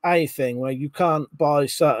VCRA thing where you can't buy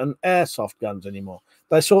certain airsoft guns anymore.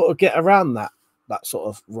 They sort of get around that sort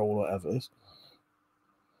of rule or whatever it is.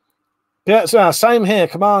 Yeah, so same here,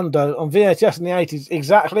 Commando on VHS in the 80s.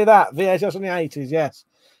 Exactly that. VHS in the 80s, yes.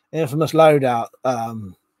 Infamous loadout.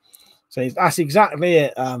 So that's exactly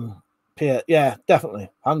it. Pierre. Yeah, definitely.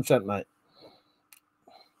 100%, mate.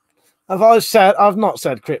 I've not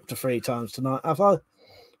said crypto 3 times tonight, have I?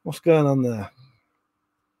 What's going on there?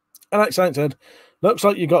 Alex Saint said, looks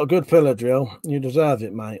like you got a good pillar drill. You deserve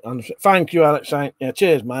it, mate. Thank you, Alex Saint. Yeah,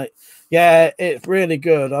 cheers, mate. Yeah, it's really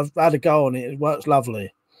good. I've had a go on it. It works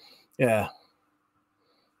lovely. Yeah.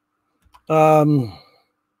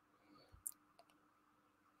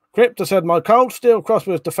 Crypto said, my cold steel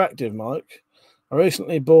crossbow is defective, Mike. I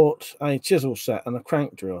recently bought a chisel set and a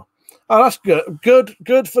crank drill. Oh, that's good.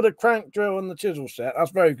 Good for the crank drill and the chisel set.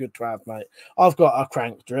 That's very good to have, mate. I've got a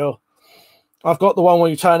crank drill. I've got the one where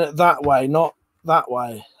you turn it that way, not that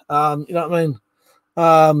way. You know what I mean?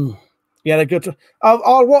 Yeah, they're good.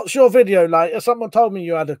 I'll watch your video later. Someone told me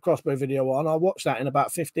you had a crossbow video on. I'll watch that in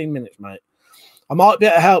about 15 minutes, mate. I might be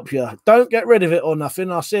able to help you. Don't get rid of it or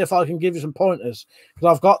nothing. I'll see if I can give you some pointers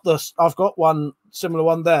because I've got one similar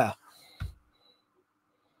one there.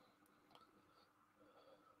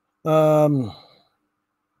 But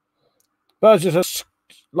just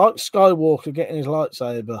like Skywalker getting his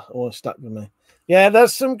lightsaber always stuck with me. Yeah,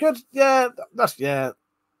 there's some good. Yeah, that's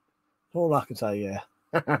all I can say. Yeah.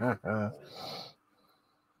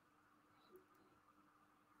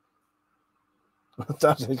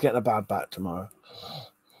 He's getting a bad back tomorrow.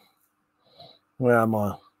 Where am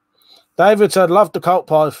I? David said, "Love the Colt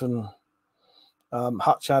Python."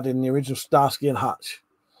 Hutch had in the original Starsky and Hutch.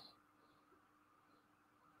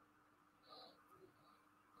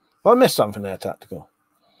 If I missed something there, Tactical,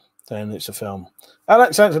 then it's a film.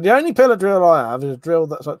 Alex said, "The only pillar drill I have is a drill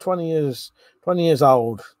that's like 20 years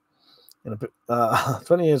old, in a bit,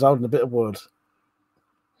 20 years old and a bit of wood.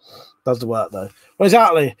 Does the work though." Well,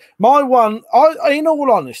 exactly. My one, in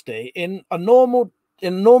all honesty, in normal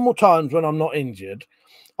times when I'm not injured,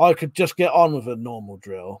 I could just get on with a normal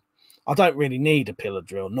drill. I don't really need a pillar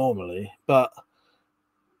drill normally, but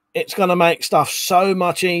it's going to make stuff so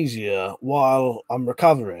much easier while I'm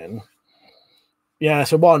recovering. Yeah,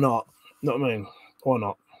 so why not? You know what I mean? Why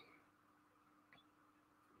not?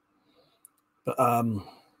 But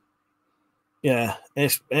yeah,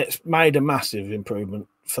 it's made a massive improvement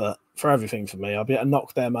for everything for me. I'll be able to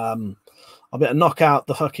knock them. I'll be able to knock out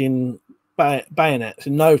the fucking bayonets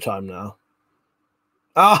in no time now.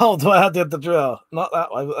 Oh, the way I did the drill, not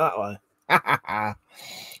that way, but that way.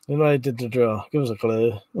 The way I did the drill. Give us a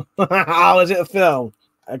clue. Oh, is it a film?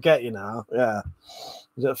 I get you now. Yeah,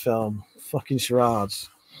 is it a film? Fucking charades.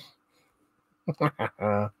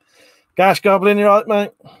 Gash Goblin, you right,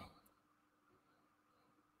 mate?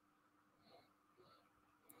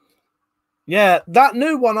 Yeah, that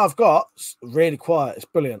new one I've got is really quiet. It's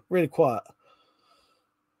brilliant. Really quiet.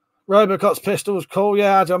 Robocop's pistol was cool.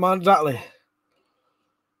 Yeah, I don't mind exactly.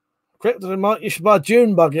 Crypto Mike, you should buy a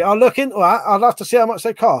Dune buggy. I'll look into that. I'll have to see how much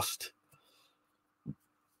they cost.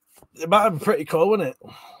 It might be pretty cool, wouldn't it?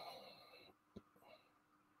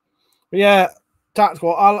 But yeah,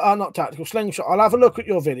 Tactical. I'll not Tactical, Slingshot. I'll have a look at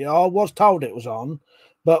your video. I was told it was on,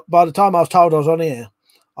 but by the time I was told I was on here,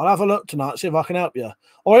 I'll have a look tonight, see if I can help you.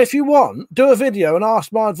 Or if you want, do a video and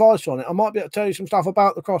ask my advice on it. I might be able to tell you some stuff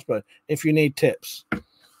about the crossbow if you need tips.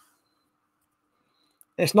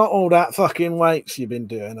 It's not all that fucking weights you've been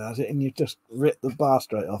doing, has it? And you just ripped the bar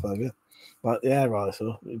straight off, have you? Like the air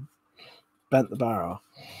rifle. You bent the barrel.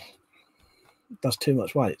 That's too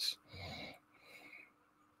much weights.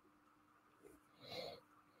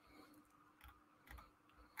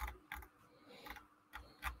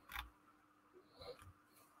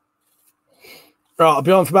 Right, I'll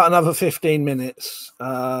be on for about another 15 minutes.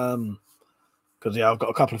 Because yeah, I've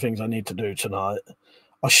got a couple of things I need to do tonight.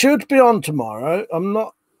 I should be on tomorrow. I'm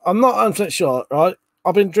not 100% sure, right?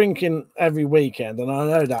 I've been drinking every weekend, and I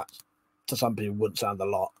know that to some people wouldn't sound a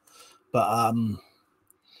lot, but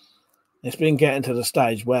it's been getting to the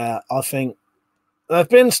stage where I think there have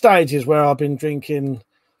been stages where I've been drinking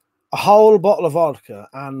a whole bottle of vodka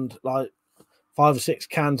and like 5 or 6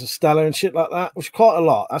 cans of Stella and shit like that, which is quite a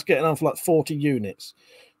lot. That's getting on for like 40 units.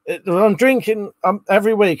 I'm drinking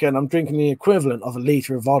every weekend. I'm drinking the equivalent of a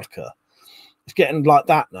litre of vodka. It's getting like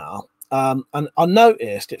that now. And I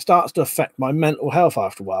noticed it starts to affect my mental health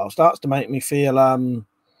after a while. It starts to make me feel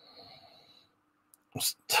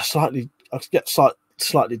slightly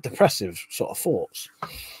slightly depressive sort of thoughts.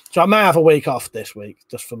 So I may have a week off this week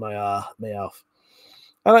just for my me health.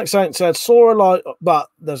 Alex Saint said, saw a light, but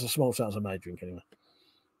there's a small chance I may drink anyway.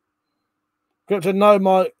 Crypto, no,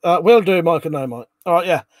 Mike. Will do, Mike, and no, Mike. All right,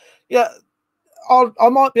 yeah. Yeah, I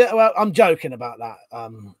might be, I'm joking about that,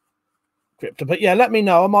 Crypto. But yeah, let me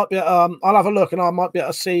know. I might be, I'll have a look and I might be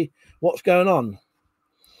able to see what's going on.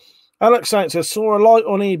 Alex Saint says, saw a light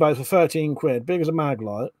on eBay for 13 quid, big as a mag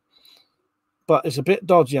light, but it's a bit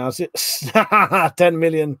dodgy as it's 10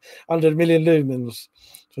 million, 100 million lumens.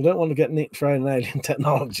 So I don't want to get nicked for an alien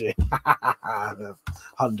technology.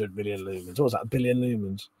 100 million lumens. What was that? A billion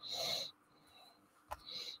lumens.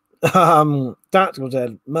 Tactical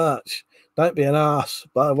said, merch. Don't be an ass.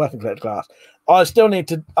 Buy a weapon collector class. I still need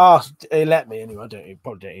to ask. He let me anyway.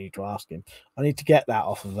 Probably don't need to ask him. I need to get that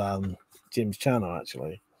off of Jim's channel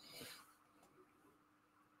actually.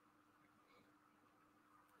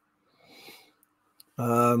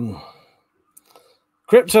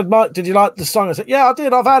 Crip said, Mike, did you like the song? I said, yeah, I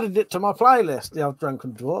did. I've added it to my playlist, The Old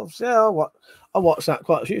Drunken Dwarves. Yeah, I watched that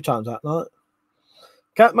quite a few times that night.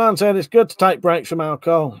 Catman said, it's good to take breaks from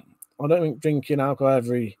alcohol. I don't think drinking alcohol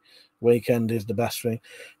every weekend is the best thing.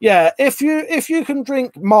 Yeah, if you can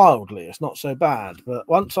drink mildly, it's not so bad. But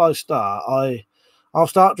once I start, I'll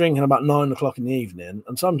start drinking about 9 o'clock in the evening,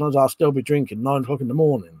 and sometimes I'll still be drinking 9 o'clock in the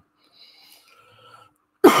morning,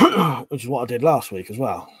 which is what I did last week as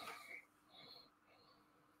well.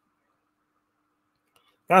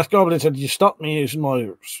 Gas Goblin said, "You stopped me using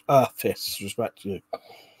my fists. Respect to you."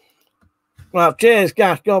 Well, cheers,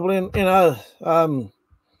 Gas Goblin.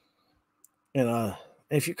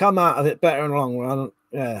 If you come out of it better in the long run,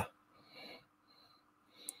 yeah.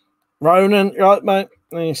 Ronan, right, mate?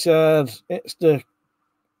 And he said, "It's the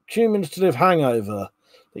cumulative hangover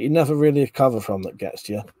that you never really recover from that gets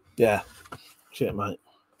to you." Yeah, shit, mate.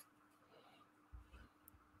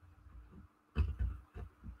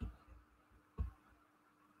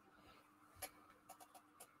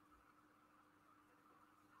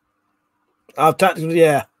 I've tactically,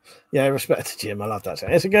 yeah, respect to Jim. I love that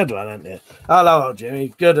saying. It's a good one, isn't it? I love Jim.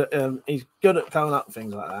 He's good at coming up with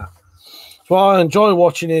things like that. So I enjoy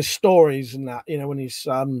watching his stories and that. When he's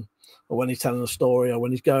or when he's telling a story or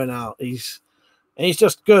when he's going out, he's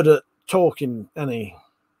just good at talking, isn't he?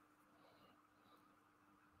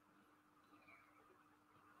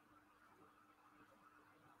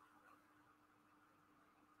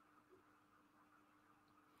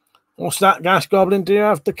 What's that, Gas Goblin? Do you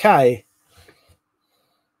have the K?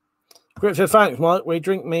 Grip said, "Thanks, Mike. We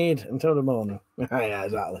drink mead until the morning." Yeah,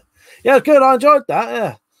 exactly. Yeah, good. I enjoyed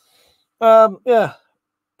that. Yeah. Yeah.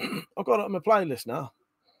 I've got it on my playlist now.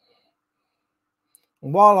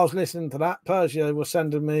 And while I was listening to that, Persia was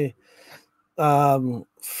sending me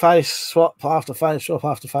face swap after face swap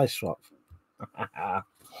after face swap.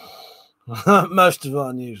 Most of it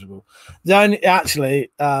unusable. The only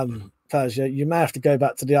actually, Persia, you may have to go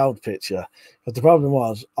back to the old picture. But the problem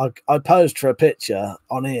was I posed for a picture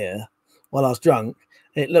on here while I was drunk.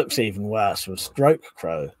 It looks even worse with Stroke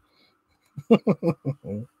Crow.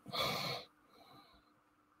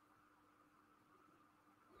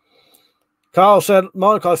 Carl said,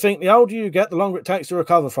 "Mike, I think the older you get, the longer it takes to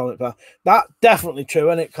recover from it." But that's definitely true,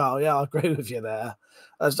 isn't it, Carl? Yeah, I agree with you there.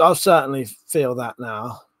 I certainly feel that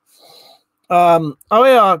now. Oh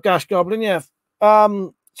yeah, Gas Goblin, yeah.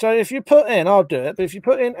 So if you put in, I'll do it, but if you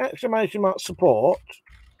put in !support,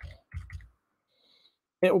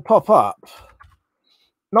 it will pop up.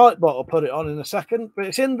 Nightbot will put it on in a second, but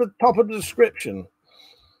it's in the top of the description.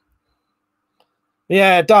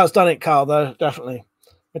 Yeah, it does, doesn't it, Carl, though? Definitely.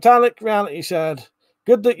 Metallic Reality said,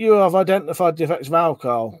 "Good that you have identified the effects of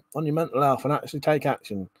alcohol on your mental health and actually take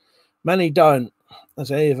action. Many don't,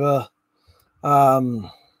 as either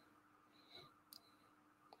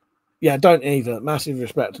yeah, don't either. Massive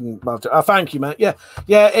respect and thank you, mate. Yeah,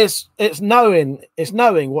 it's knowing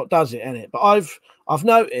what does it, innit? But I've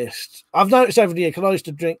noticed over the year, because I used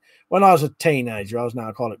to drink when I was a teenager. I was an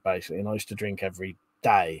alcoholic basically, and I used to drink every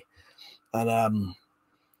day. And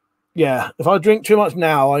yeah, if I drink too much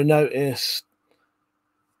now, I notice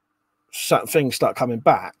certain things start coming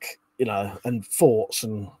back, and thoughts,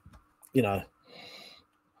 and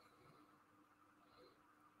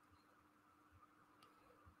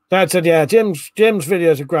Dad said, "Yeah, Jim's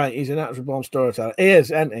videos are great. He's a natural born storyteller. He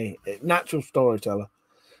is, isn't he? Natural storyteller."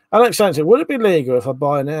 Alex said, "Would it be legal if I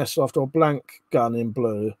buy an airsoft or blank gun in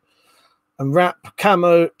blue and wrap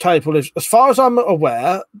camo tape all this?" As far as I'm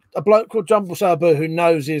aware, a bloke called Jumble Sabu, who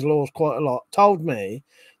knows his laws quite a lot, told me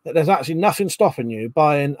that there's actually nothing stopping you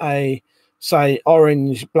buying a, say,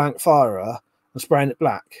 orange blank firer and spraying it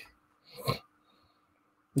black.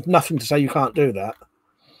 There's nothing to say you can't do that.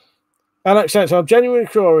 Alex says, "I'm genuinely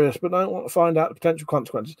curious, but don't want to find out the potential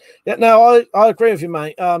consequences." Yeah, no, I agree with you,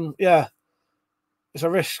 mate. Yeah, it's a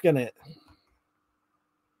risk, isn't it?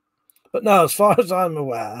 But no, as far as I'm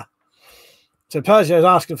aware, so Persia is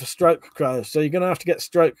asking for Stroke Crow, so you're going to have to get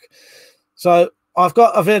Stroke. So I've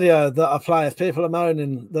got a video that I play. If people are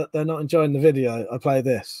moaning that they're not enjoying the video, I play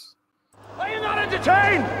this. Are you not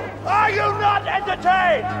entertained? Are you not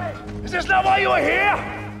entertained? Is this not why you are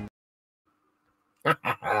here?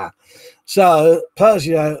 So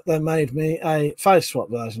Persia then made me a face swap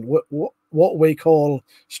version, what we call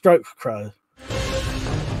Stroke Crow.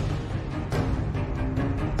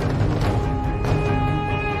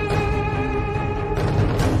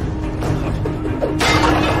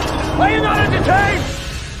 Are you not entertained?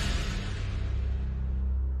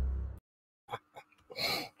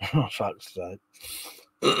 Oh, fuck's sake.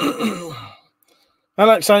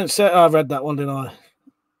 Alex Saint said, I read that one, didn't I?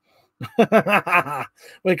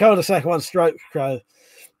 We called the second one Stroke Crow.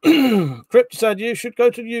 Crypto said, "You should go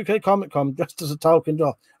to the UK Comic Con dressed as a Tolkien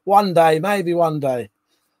doll. One day, maybe one day."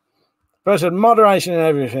 Person, moderation and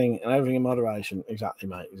everything in moderation. Exactly,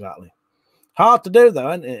 mate. Exactly. Hard to do though,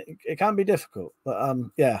 isn't it? It can be difficult, but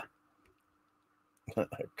yeah.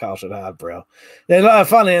 Carl said, "Ah, bro." They're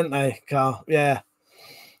funny, aren't they, Carl? Yeah.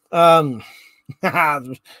 But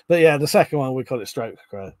yeah, the second one we call it stroke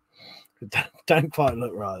crow. Don't quite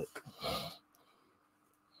look right.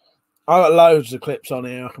 I got loads of clips on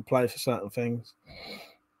here I can play for certain things.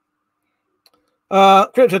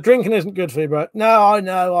 Crypto, drinking isn't good for you, bro. No, I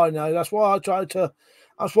know. That's why I try to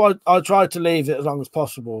leave it as long as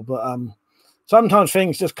possible. But sometimes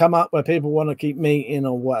things just come up where people want to keep meeting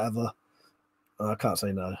or whatever. I can't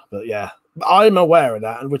say no, but yeah, I'm aware of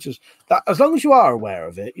that, and which is that as long as you are aware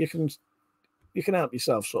of it, you can help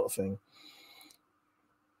yourself, sort of thing.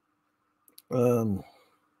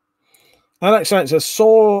 Alex says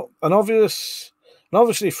saw an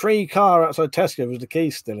obviously free car outside Tesco with the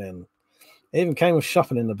keys still in. It even came with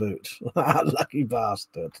shopping in the boot. Lucky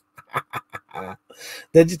bastard.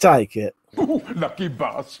 Did you take it? Ooh, lucky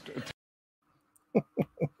bastard.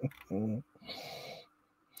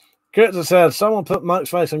 Crypto said someone put Mike's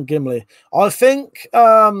face on Gimli. I think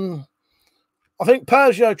Peugeot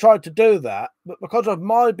tried to do that, but because of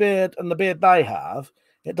my beard and the beard they have,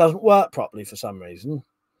 it doesn't work properly for some reason.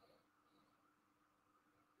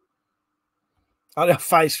 I got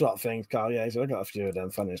face swap things, Carl. Yeah, so I got a few of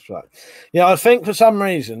them. Funny as fuck. Yeah, I think for some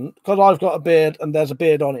reason, because I've got a beard and there's a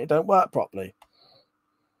beard on it, it don't work properly.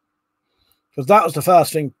 Because that was the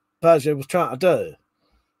first thing Peugeot was trying to do.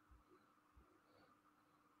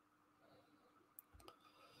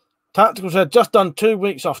 Tactical said, just done 2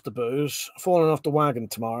 weeks off the booze, falling off the wagon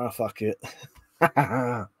tomorrow. Fuck it.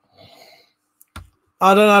 I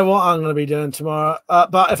don't know what I'm going to be doing tomorrow,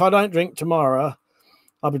 but if I don't drink tomorrow,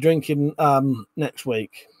 I'll be drinking next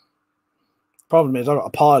week. Problem is, I've got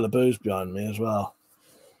a pile of booze behind me as well.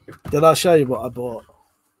 Did I show you what I bought?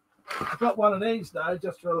 I've got one of these now,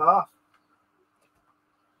 just for a laugh.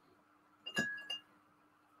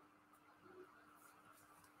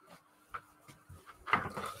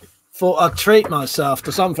 Thought I'd treat myself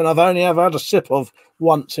to something I've only ever had a sip of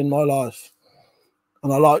once in my life.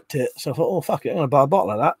 And I liked it. So I thought, oh, fuck it, I'm going to buy a bottle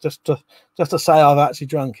of that just to say I've actually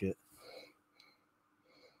drunk it.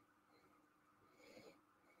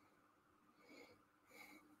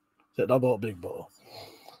 I bought a big bottle.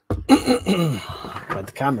 Made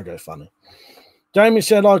the camera go funny. Jamie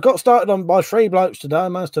said, I got started on by 3 blokes today. I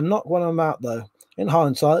managed to knock one of them out, though. In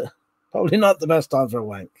hindsight, probably not the best time for a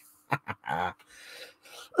wank.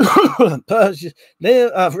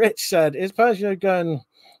 Rich said, is Peugeot going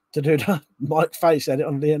to do the Mike face edit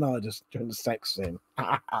on Leonidas during the sex scene?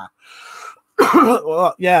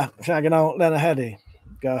 Well, yeah, shagging out Lena Heady.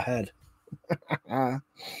 Go ahead.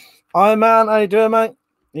 Hi, man. How you doing, mate?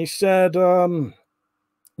 He said,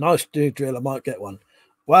 nice dude drill. I might get one.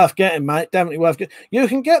 Worth getting, mate. Definitely worth getting. You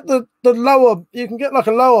can get the lower, you can get like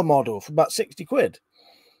a lower model for about 60 quid.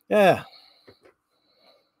 Yeah.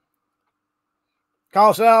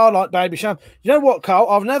 Carl said, oh, I like Baby Sham. You know what, Carl?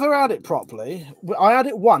 I've never had it properly. I had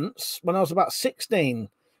it once when I was about 16.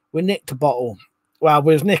 We nicked a bottle. Well,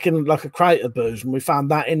 we was nicking like a crate of booze, and we found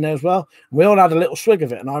that in there as well. And we all had a little swig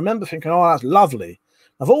of it. And I remember thinking, oh, that's lovely.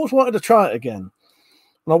 I've always wanted to try it again.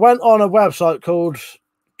 And I went on a website called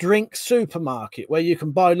Drink Supermarket, where you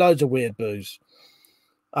can buy loads of weird booze.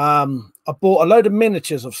 I bought a load of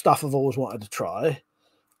miniatures of stuff I've always wanted to try.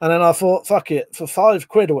 And then I thought, fuck it, for 5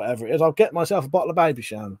 quid or whatever it is, I'll get myself a bottle of Baby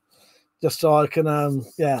Sham. Just so I can,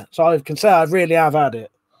 so I can say I really have had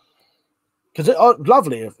it. Because it's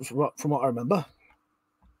lovely, from what I remember.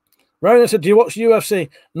 Rona said, do you watch UFC?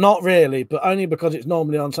 Not really, but only because it's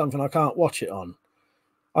normally on something I can't watch it on.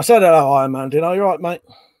 I said hello, Iron Man, didn't I? You're right, mate.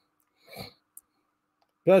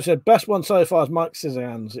 Joe said, best one so far is Mike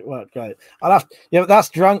Scissorhands. It worked great. But that's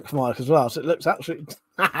drunk Mike as well, so it looks absolutely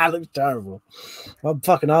it looks terrible. My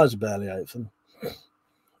fucking eyes are barely open.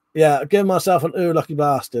 Yeah, I'll give myself an ooh lucky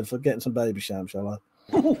bastard for getting some Baby Sham, shall I?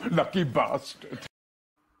 Ooh, lucky bastard.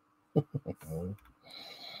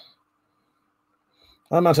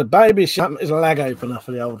 Iron Man said, Baby Sham is a leg opener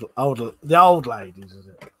for the old ladies, is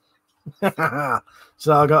it?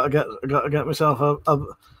 So I got to get myself a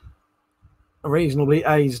reasonably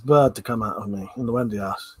aged bird to come out of me in the Wendy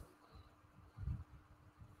house.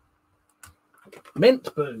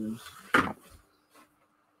 Mint booze.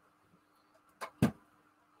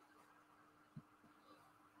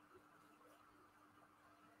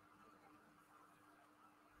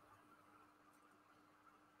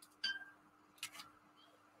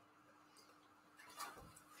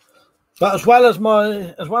 But as well as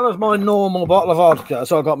my normal bottle of vodka,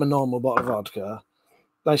 so I got my normal bottle of vodka.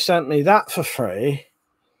 They sent me that for free.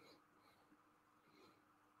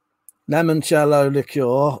 Limoncello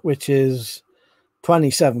liqueur, which is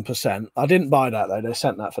 27%. I didn't buy that though. They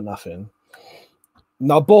sent that for nothing.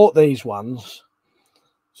 And I bought these ones.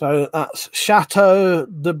 So that's Chateau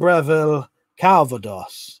de Breville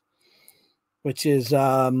Calvados. which is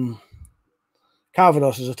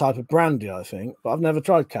Calvados is a type of brandy, I think, but I've never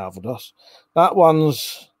tried Calvados. That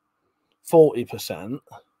one's 40%.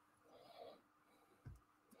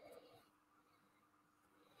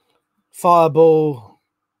 Fireball,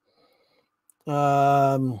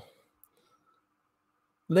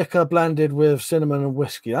 liquor blended with cinnamon and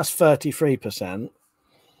whiskey. That's 33%.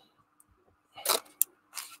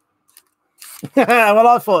 Well,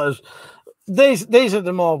 I thought it was, these are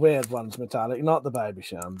the more weird ones, metallic, not the Baby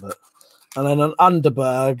Sham, but and then an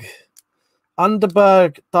Underberg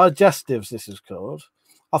Digestives. This is called.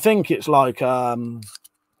 I think it's like Jägermeister,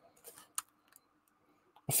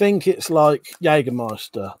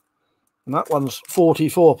 and that one's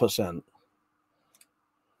 44%.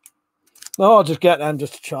 No, I'll just get them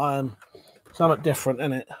just to try and something different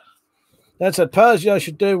in it. They said Persio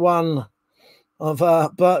should do one of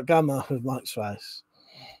Burt Gummer with Mike's face.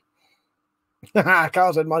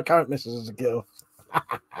 Carl said my current missus is a girl.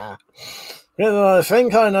 I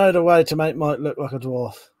think I know the way to make Mike look like a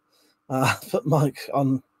dwarf. Put Mike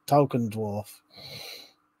on Tolkien dwarf.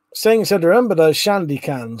 Singh said, remember those shandy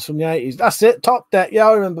cans from the 80s? That's it, Top Deck. Yeah,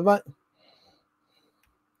 I remember, mate.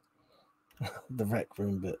 The rec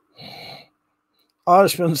room bit.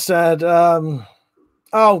 Irishman said, Burt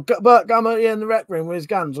Gummer in the rec room with his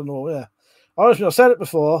guns and all, yeah. Irishman, I've said it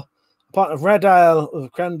before. A pint of red ale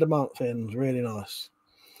with creme de menthe thins, really nice.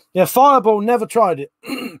 Yeah, Fireball, never tried it.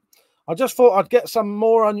 I just thought I'd get some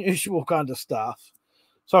more unusual kind of stuff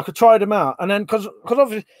so I could try them out. And then, because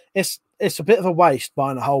obviously it's a bit of a waste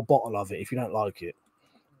buying a whole bottle of it if you don't like it.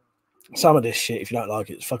 Some of this shit, if you don't like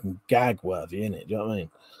it, it's fucking gag-worthy, isn't it? Do you know what I mean?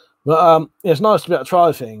 But it's nice to be able to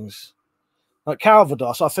try things. Like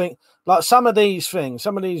Calvados, I think, like some of these things,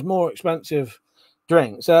 some of these more expensive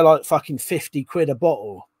drinks, they're like fucking 50 quid a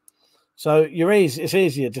bottle. So it's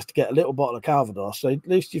easier just to get a little bottle of Calvados. So at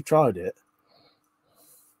least you've tried it.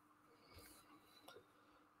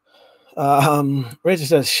 Richard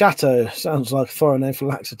says Chateau sounds like a foreign name for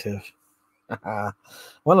laxative.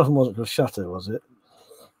 One of them wasn't called Chateau, was it?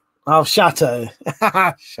 Oh, Chateau.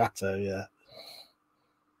 Chateau, yeah.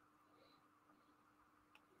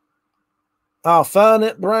 Oh,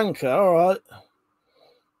 Fernet Branca, all right.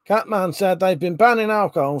 Catman said they've been banning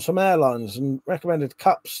alcohol on some airlines and recommended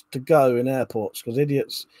cups to go in airports because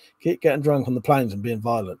idiots keep getting drunk on the planes and being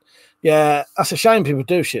violent. Yeah, that's a shame people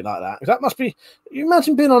do shit like that. That must be, you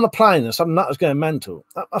imagine being on a plane and some nutter's going mental.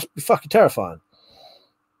 That must be fucking terrifying.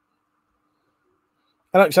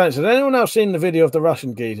 Alex Sainz, has anyone else seen the video of the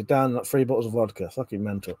Russian geezer down like 3 bottles of vodka? Fucking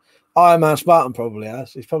mental. Iron Man Spartan probably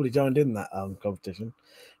has. He's probably joined in that competition.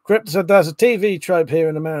 Crypto said there's a TV trope here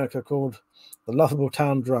in America called the lovable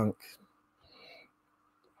town drunk.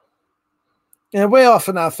 Yeah, we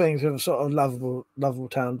often have things with a sort of lovable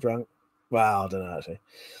town drunk. Well, I don't know actually.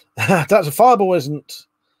 That's a Fireball, isn't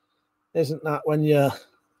that when your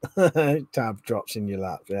tab drops in your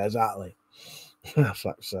lap? Yeah, exactly.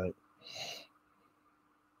 Fuck's sake.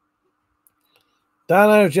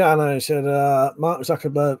 Dano Jano said Mark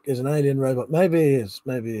Zuckerberg is an alien robot. Maybe he is.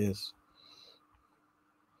 Maybe he is.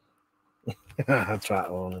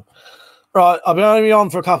 Track warning. Right, I'll be only on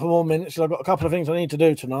for a couple more minutes. I've got a couple of things I need to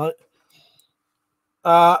do tonight.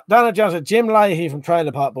 Dano Jano said Jim Leahy from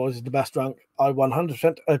Trailer Park Boys is the best drunk. I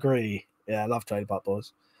 100% agree. Yeah, I love Trailer Park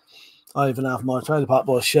Boys. I even have my Trailer Park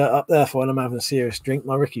Boys shirt up there for when I'm having a serious drink,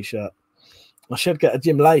 my Ricky shirt. I should get a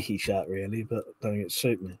Jim Leahy shirt, really, but I don't think it'd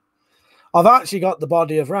suit me. I've actually got the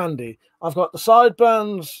body of Randy. I've got the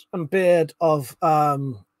sideburns and beard of...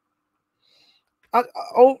 oh,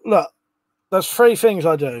 look. There's 3 things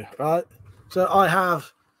I do, right? So I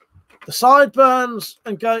have the sideburns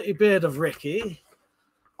and goatee beard of Ricky.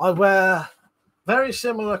 I wear very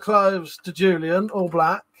similar clothes to Julian, all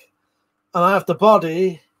black. And I have the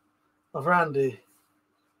body of Randy.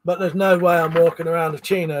 But there's no way I'm walking around with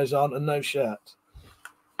chinos on and no shirt.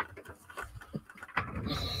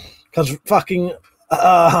 Because fucking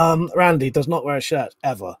Randy does not wear a shirt,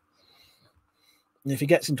 ever. And if he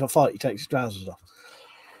gets into a fight, he takes his trousers off.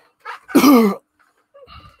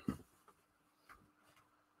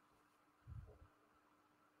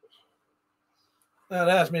 Now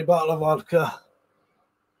there's me bottle of vodka.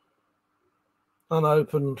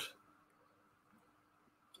 Unopened.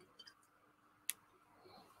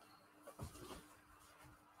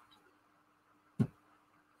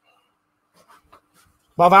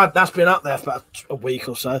 Well, that's been up there for about a week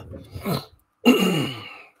or so.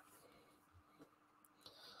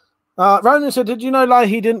 Ronan said, did you know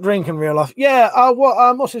Leahy didn't drink in real life? Yeah,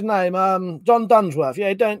 what's his name? John Dunsworth. Yeah,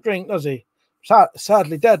 he don't drink, does he?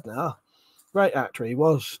 Sadly dead now. Great actor he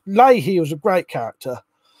was. Leahy was a great character.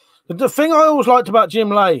 The thing I always liked about Jim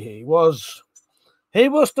Leahy was He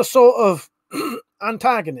was the sort of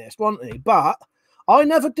antagonist, wasn't he? But I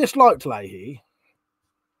never disliked Leahy.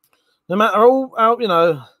 No matter how you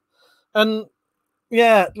know, and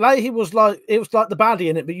yeah, Leahy was like the baddie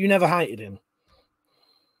in it, but you never hated him.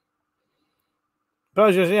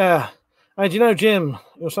 But just, yeah. Hey, do you know Jim?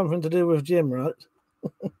 It was something to do with Jim, right?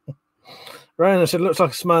 Rona said, looks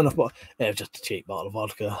like a Smirnoff bottle. Yeah, it was just a cheap bottle of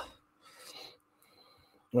vodka.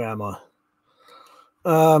 Where am I?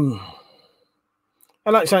 I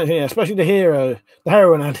like saying, yeah, especially the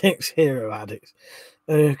heroin addicts, hero addicts,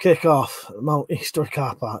 who kick off multi-story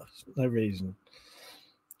car parks. No reason.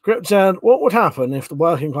 Grip said, what would happen if the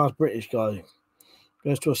working class British guy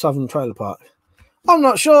goes to a southern trailer park? I'm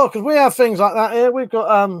not sure, because we have things like that here. We've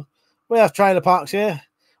got we have trailer parks here.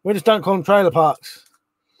 We just don't call them trailer parks.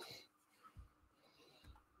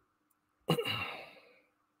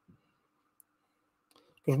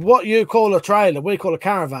 Because what you call a trailer, we call a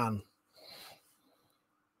caravan.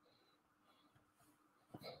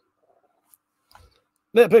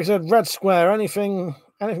 Little Pig said, Red Square, anything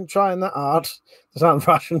trying that hard to sound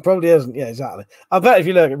Russian? Probably isn't. Yeah, exactly. I bet if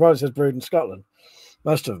you look, it probably says brewed in Scotland.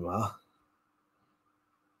 Most of them are.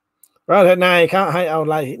 Right, now you can't hate old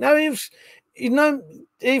Leahy. No, he was, you know,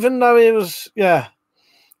 even though he was, yeah,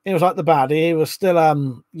 he was like the baddie, he was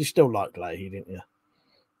still, you still liked Leahy, didn't you?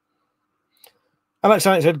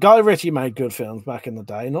 Alexander said, Guy Ritchie made good films back in the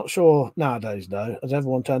day. Not sure nowadays, though, as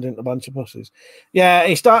everyone turned into a bunch of pussies. Yeah,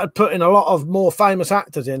 he started putting a lot of more famous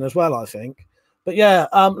actors in as well, I think. But yeah,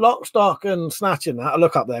 Lock, Stock and Snatching, that, I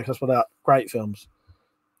look up there because they're great films.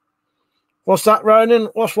 What's that, Ronan?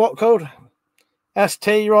 What's what called?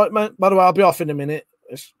 ST, right, mate? By the way, I'll be off in a minute.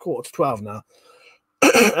 It's 11:15 now.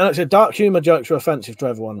 And it said, dark humour jokes are offensive to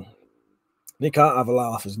everyone. You can't have a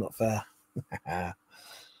laugh, it's not fair.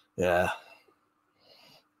 Yeah.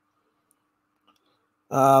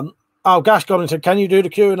 Gash Goblin said, can you do the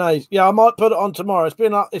Q&A? Yeah, I might put it on tomorrow.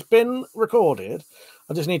 It's been recorded.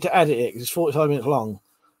 I just need to edit it because it's 45 minutes long.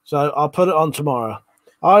 So I'll put it on tomorrow.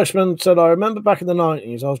 Irishman said, I remember back in the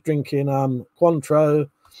 90s, I was drinking Cointreau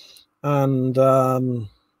and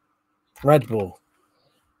Red Bull.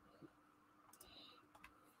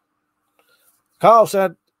 Carl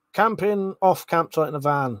said, camping off campsite in a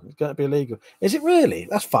van is going to be illegal. Is it really?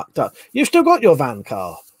 That's fucked up. You've still got your van,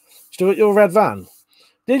 Carl. Still got your red van.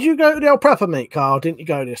 Did you go to the old prepper meet, Carl? Didn't you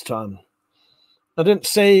go this time? I didn't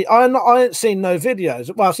see. I ain't seen no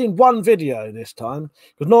videos. Well, I've seen one video this time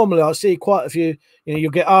because normally I see quite a few. You know,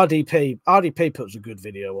 you'll get RDP. RDP puts a good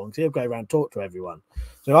video on because he'll go around and talk to everyone.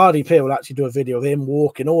 So RDP will actually do a video of him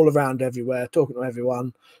walking all around everywhere, talking to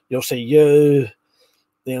everyone. You'll see you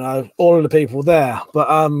know, all of the people there. But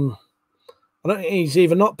I don't think he's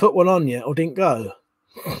either not put one on yet or didn't go.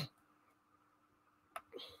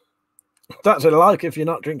 That's a like if you're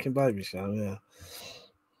not drinking baby, so yeah.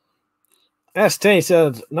 ST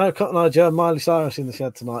said, no Cotton Eye Joe, Miley Cyrus in the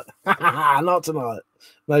shed tonight. Not tonight.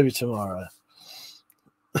 Maybe tomorrow.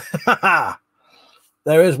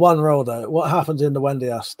 There is one rule, though. What happens in the Wendy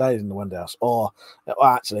house stays in the Wendy house. Or, well,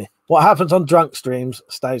 actually, what happens on drunk streams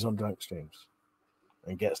stays on drunk streams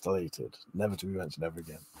and gets deleted. Never to be mentioned ever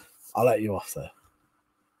again. I'll let you off there.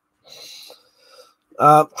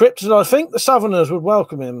 Krypton, I think the Southerners would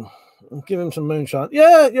welcome him and give him some moonshine.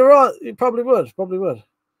 Yeah, you're right. You probably would. Probably would.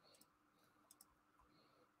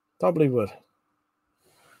 Probably would.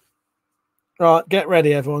 Right, get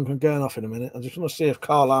ready, everyone. I'm going off in a minute. I just want to see if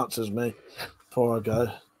Carl answers me before I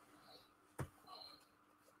go.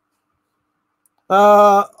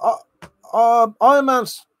 Iron Man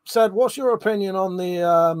said, what's your opinion on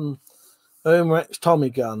the Umrex Tommy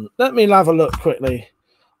gun? Let me have a look quickly.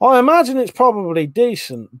 I imagine it's probably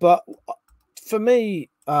decent, but for me,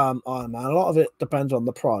 Iron Man, a lot of it depends on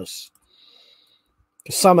the price.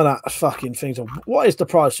 Some of that fucking things. What is the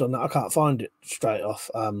price on that? I can't find it straight off.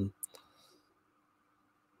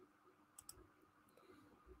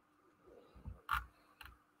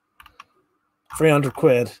 300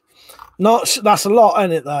 quid. That's a lot,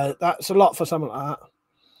 isn't it, though? That's a lot for something like that.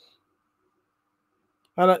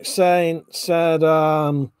 Alex said,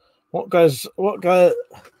 what goes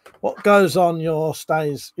on your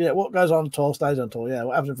stays? Yeah, what goes on tour stays on tour. Yeah,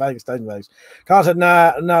 what happens in Vegas stays in Vegas. Carl said,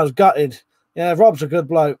 nah, I was gutted. Yeah, Rob's a good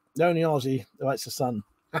bloke. The only Aussie who hates the sun.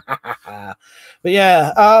 But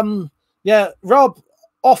yeah, yeah, Rob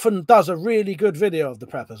often does a really good video of the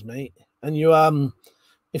preppers meet. And you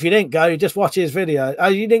if you didn't go, you just watch his video. Oh,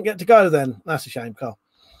 you didn't get to go then. That's a shame, Carl.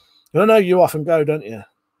 I know you often go, don't you?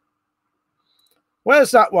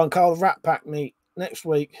 Where's that one, Carl? Rat Pack meet next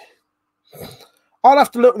week. I'll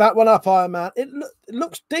have to look that one up, Iron Man. It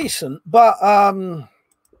looks decent, but oh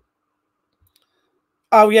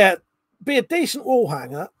yeah, be a decent wall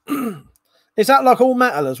hanger. Is that like all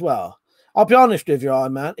metal as well? I'll be honest with you,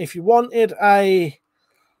 Iron Man. If you wanted a...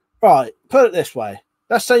 Right, put it this way.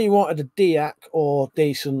 Let's say you wanted a DIAC or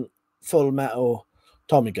decent full metal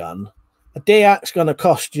Tommy gun. A DIAC's going to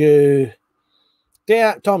cost you...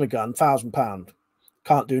 DIAC Tommy gun, £1,000.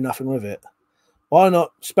 Can't do nothing with it. Why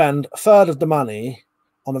not spend a third of the money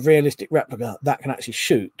on a realistic replica that can actually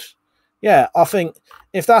shoot? Yeah, I think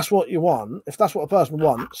if that's what you want, if that's what a person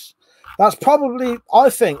wants, that's probably, I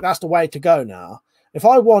think that's the way to go now. If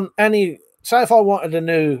I want any, say if I wanted a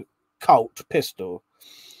new Colt pistol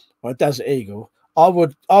or a Desert Eagle, I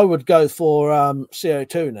would go for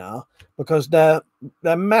CO2 now, because they're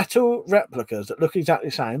metal replicas that look exactly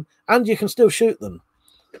the same, and you can still shoot them.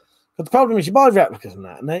 But the problem is you buy replicas and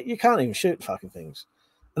that, and you can't even shoot the fucking things.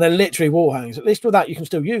 And they're literally wall hangers. At least with that, you can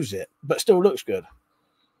still use it, but it still looks good.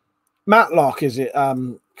 Matlock, is it,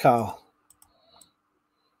 Carl?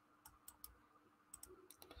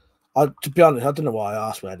 To be honest, I don't know why I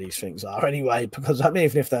asked where these things are anyway, because I mean,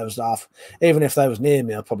 even if they was near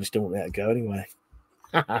me, I probably still wouldn't let it go anyway.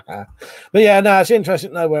 But yeah, no, it's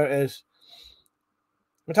interesting to know where it is.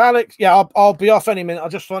 Metallic, yeah, I'll be off any minute. I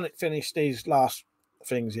just want to finish these last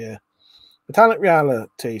things here. Metallic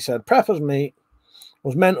Reality said Prepper's Meat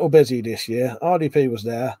was mental busy this year. RDP was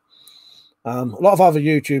there. A lot of other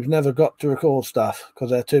YouTubes never got to record stuff because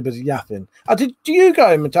they're too busy yapping. Do you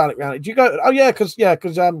go in Metallic Reality? Do you go? Oh yeah, because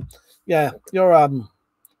you're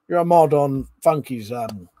a mod on Funky's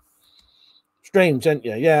streams, aren't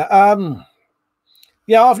you? Yeah.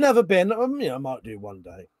 Yeah, I've never been. I might do one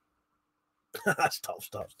day. Stop.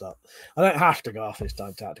 I don't have to go off this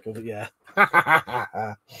time tactical, but yeah.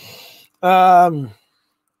 I was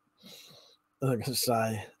going to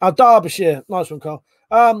say, Derbyshire, nice one, Carl.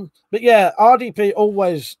 But yeah, RDP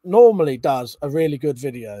always normally does a really good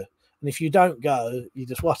video, and if you don't go, you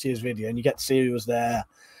just watch his video and you get to see who was there.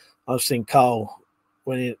 I've seen Carl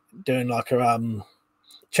when he doing like a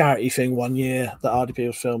charity thing one year that RDP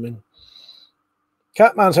was filming.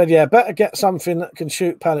 Catman said, yeah, better get something that can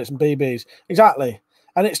shoot pellets and BBs. Exactly.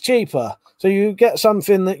 And it's cheaper. So you get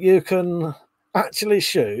something that you can actually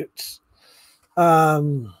shoot,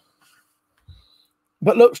 but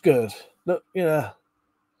looks good. Look, yeah,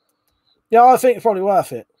 I think it's probably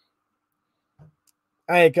worth it.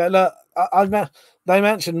 There you go. Look, they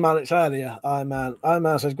mentioned mullets earlier. Iron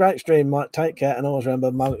Man says, great stream, Mike. Take care and always remember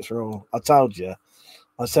mullets for all. I told you.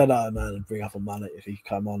 I said Iron Man would bring up a mullet if he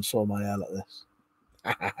come on, saw my hair like this.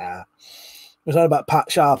 It was on about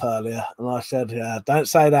Pat Sharp earlier, and I said, yeah, don't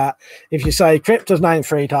say that. If you say Crypto's name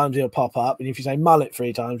 3 times, he'll pop up, and if you say mullet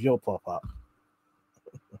 3 times, you'll pop up.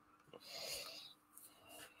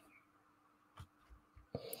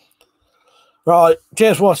 Right,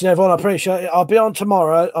 cheers for watching, everyone. I appreciate it. I'll be on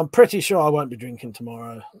tomorrow. I'm pretty sure I won't be drinking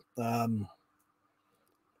tomorrow.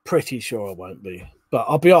 Pretty sure I won't be, but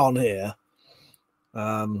I'll be on here.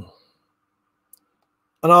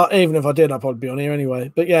 And even if I did, I'll probably be on here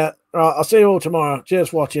anyway. But yeah, right, I'll see you all tomorrow. Cheers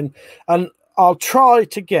for watching. And I'll try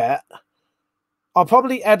to get... I'll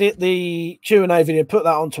probably edit the Q&A video, put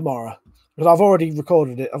that on tomorrow. Because I've already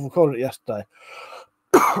recorded it. I've recorded it yesterday.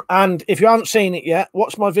 And if you haven't seen it yet,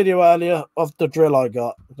 watch my video earlier of the drill I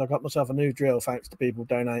got. I got myself a new drill thanks to people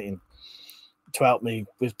donating to help me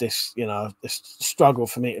with this, this struggle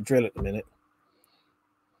for me to drill at the minute.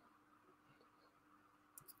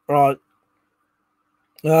 Right.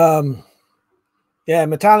 Yeah,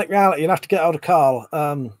 Metallic Reality, you'll have to get hold of Carl.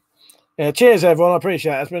 Yeah, cheers everyone, I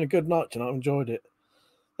appreciate it. It's been a good night tonight, I've enjoyed it.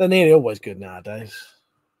 They're nearly always good nowadays.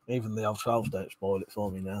 Even the old 12s don't spoil it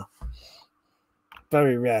for me now.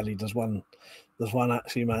 Very rarely does one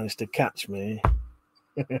actually manage to catch me.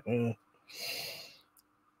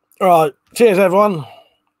 Alright, cheers everyone.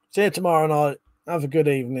 See you tomorrow night. Have a good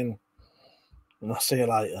evening. And I'll see you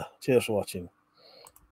later. Cheers for watching.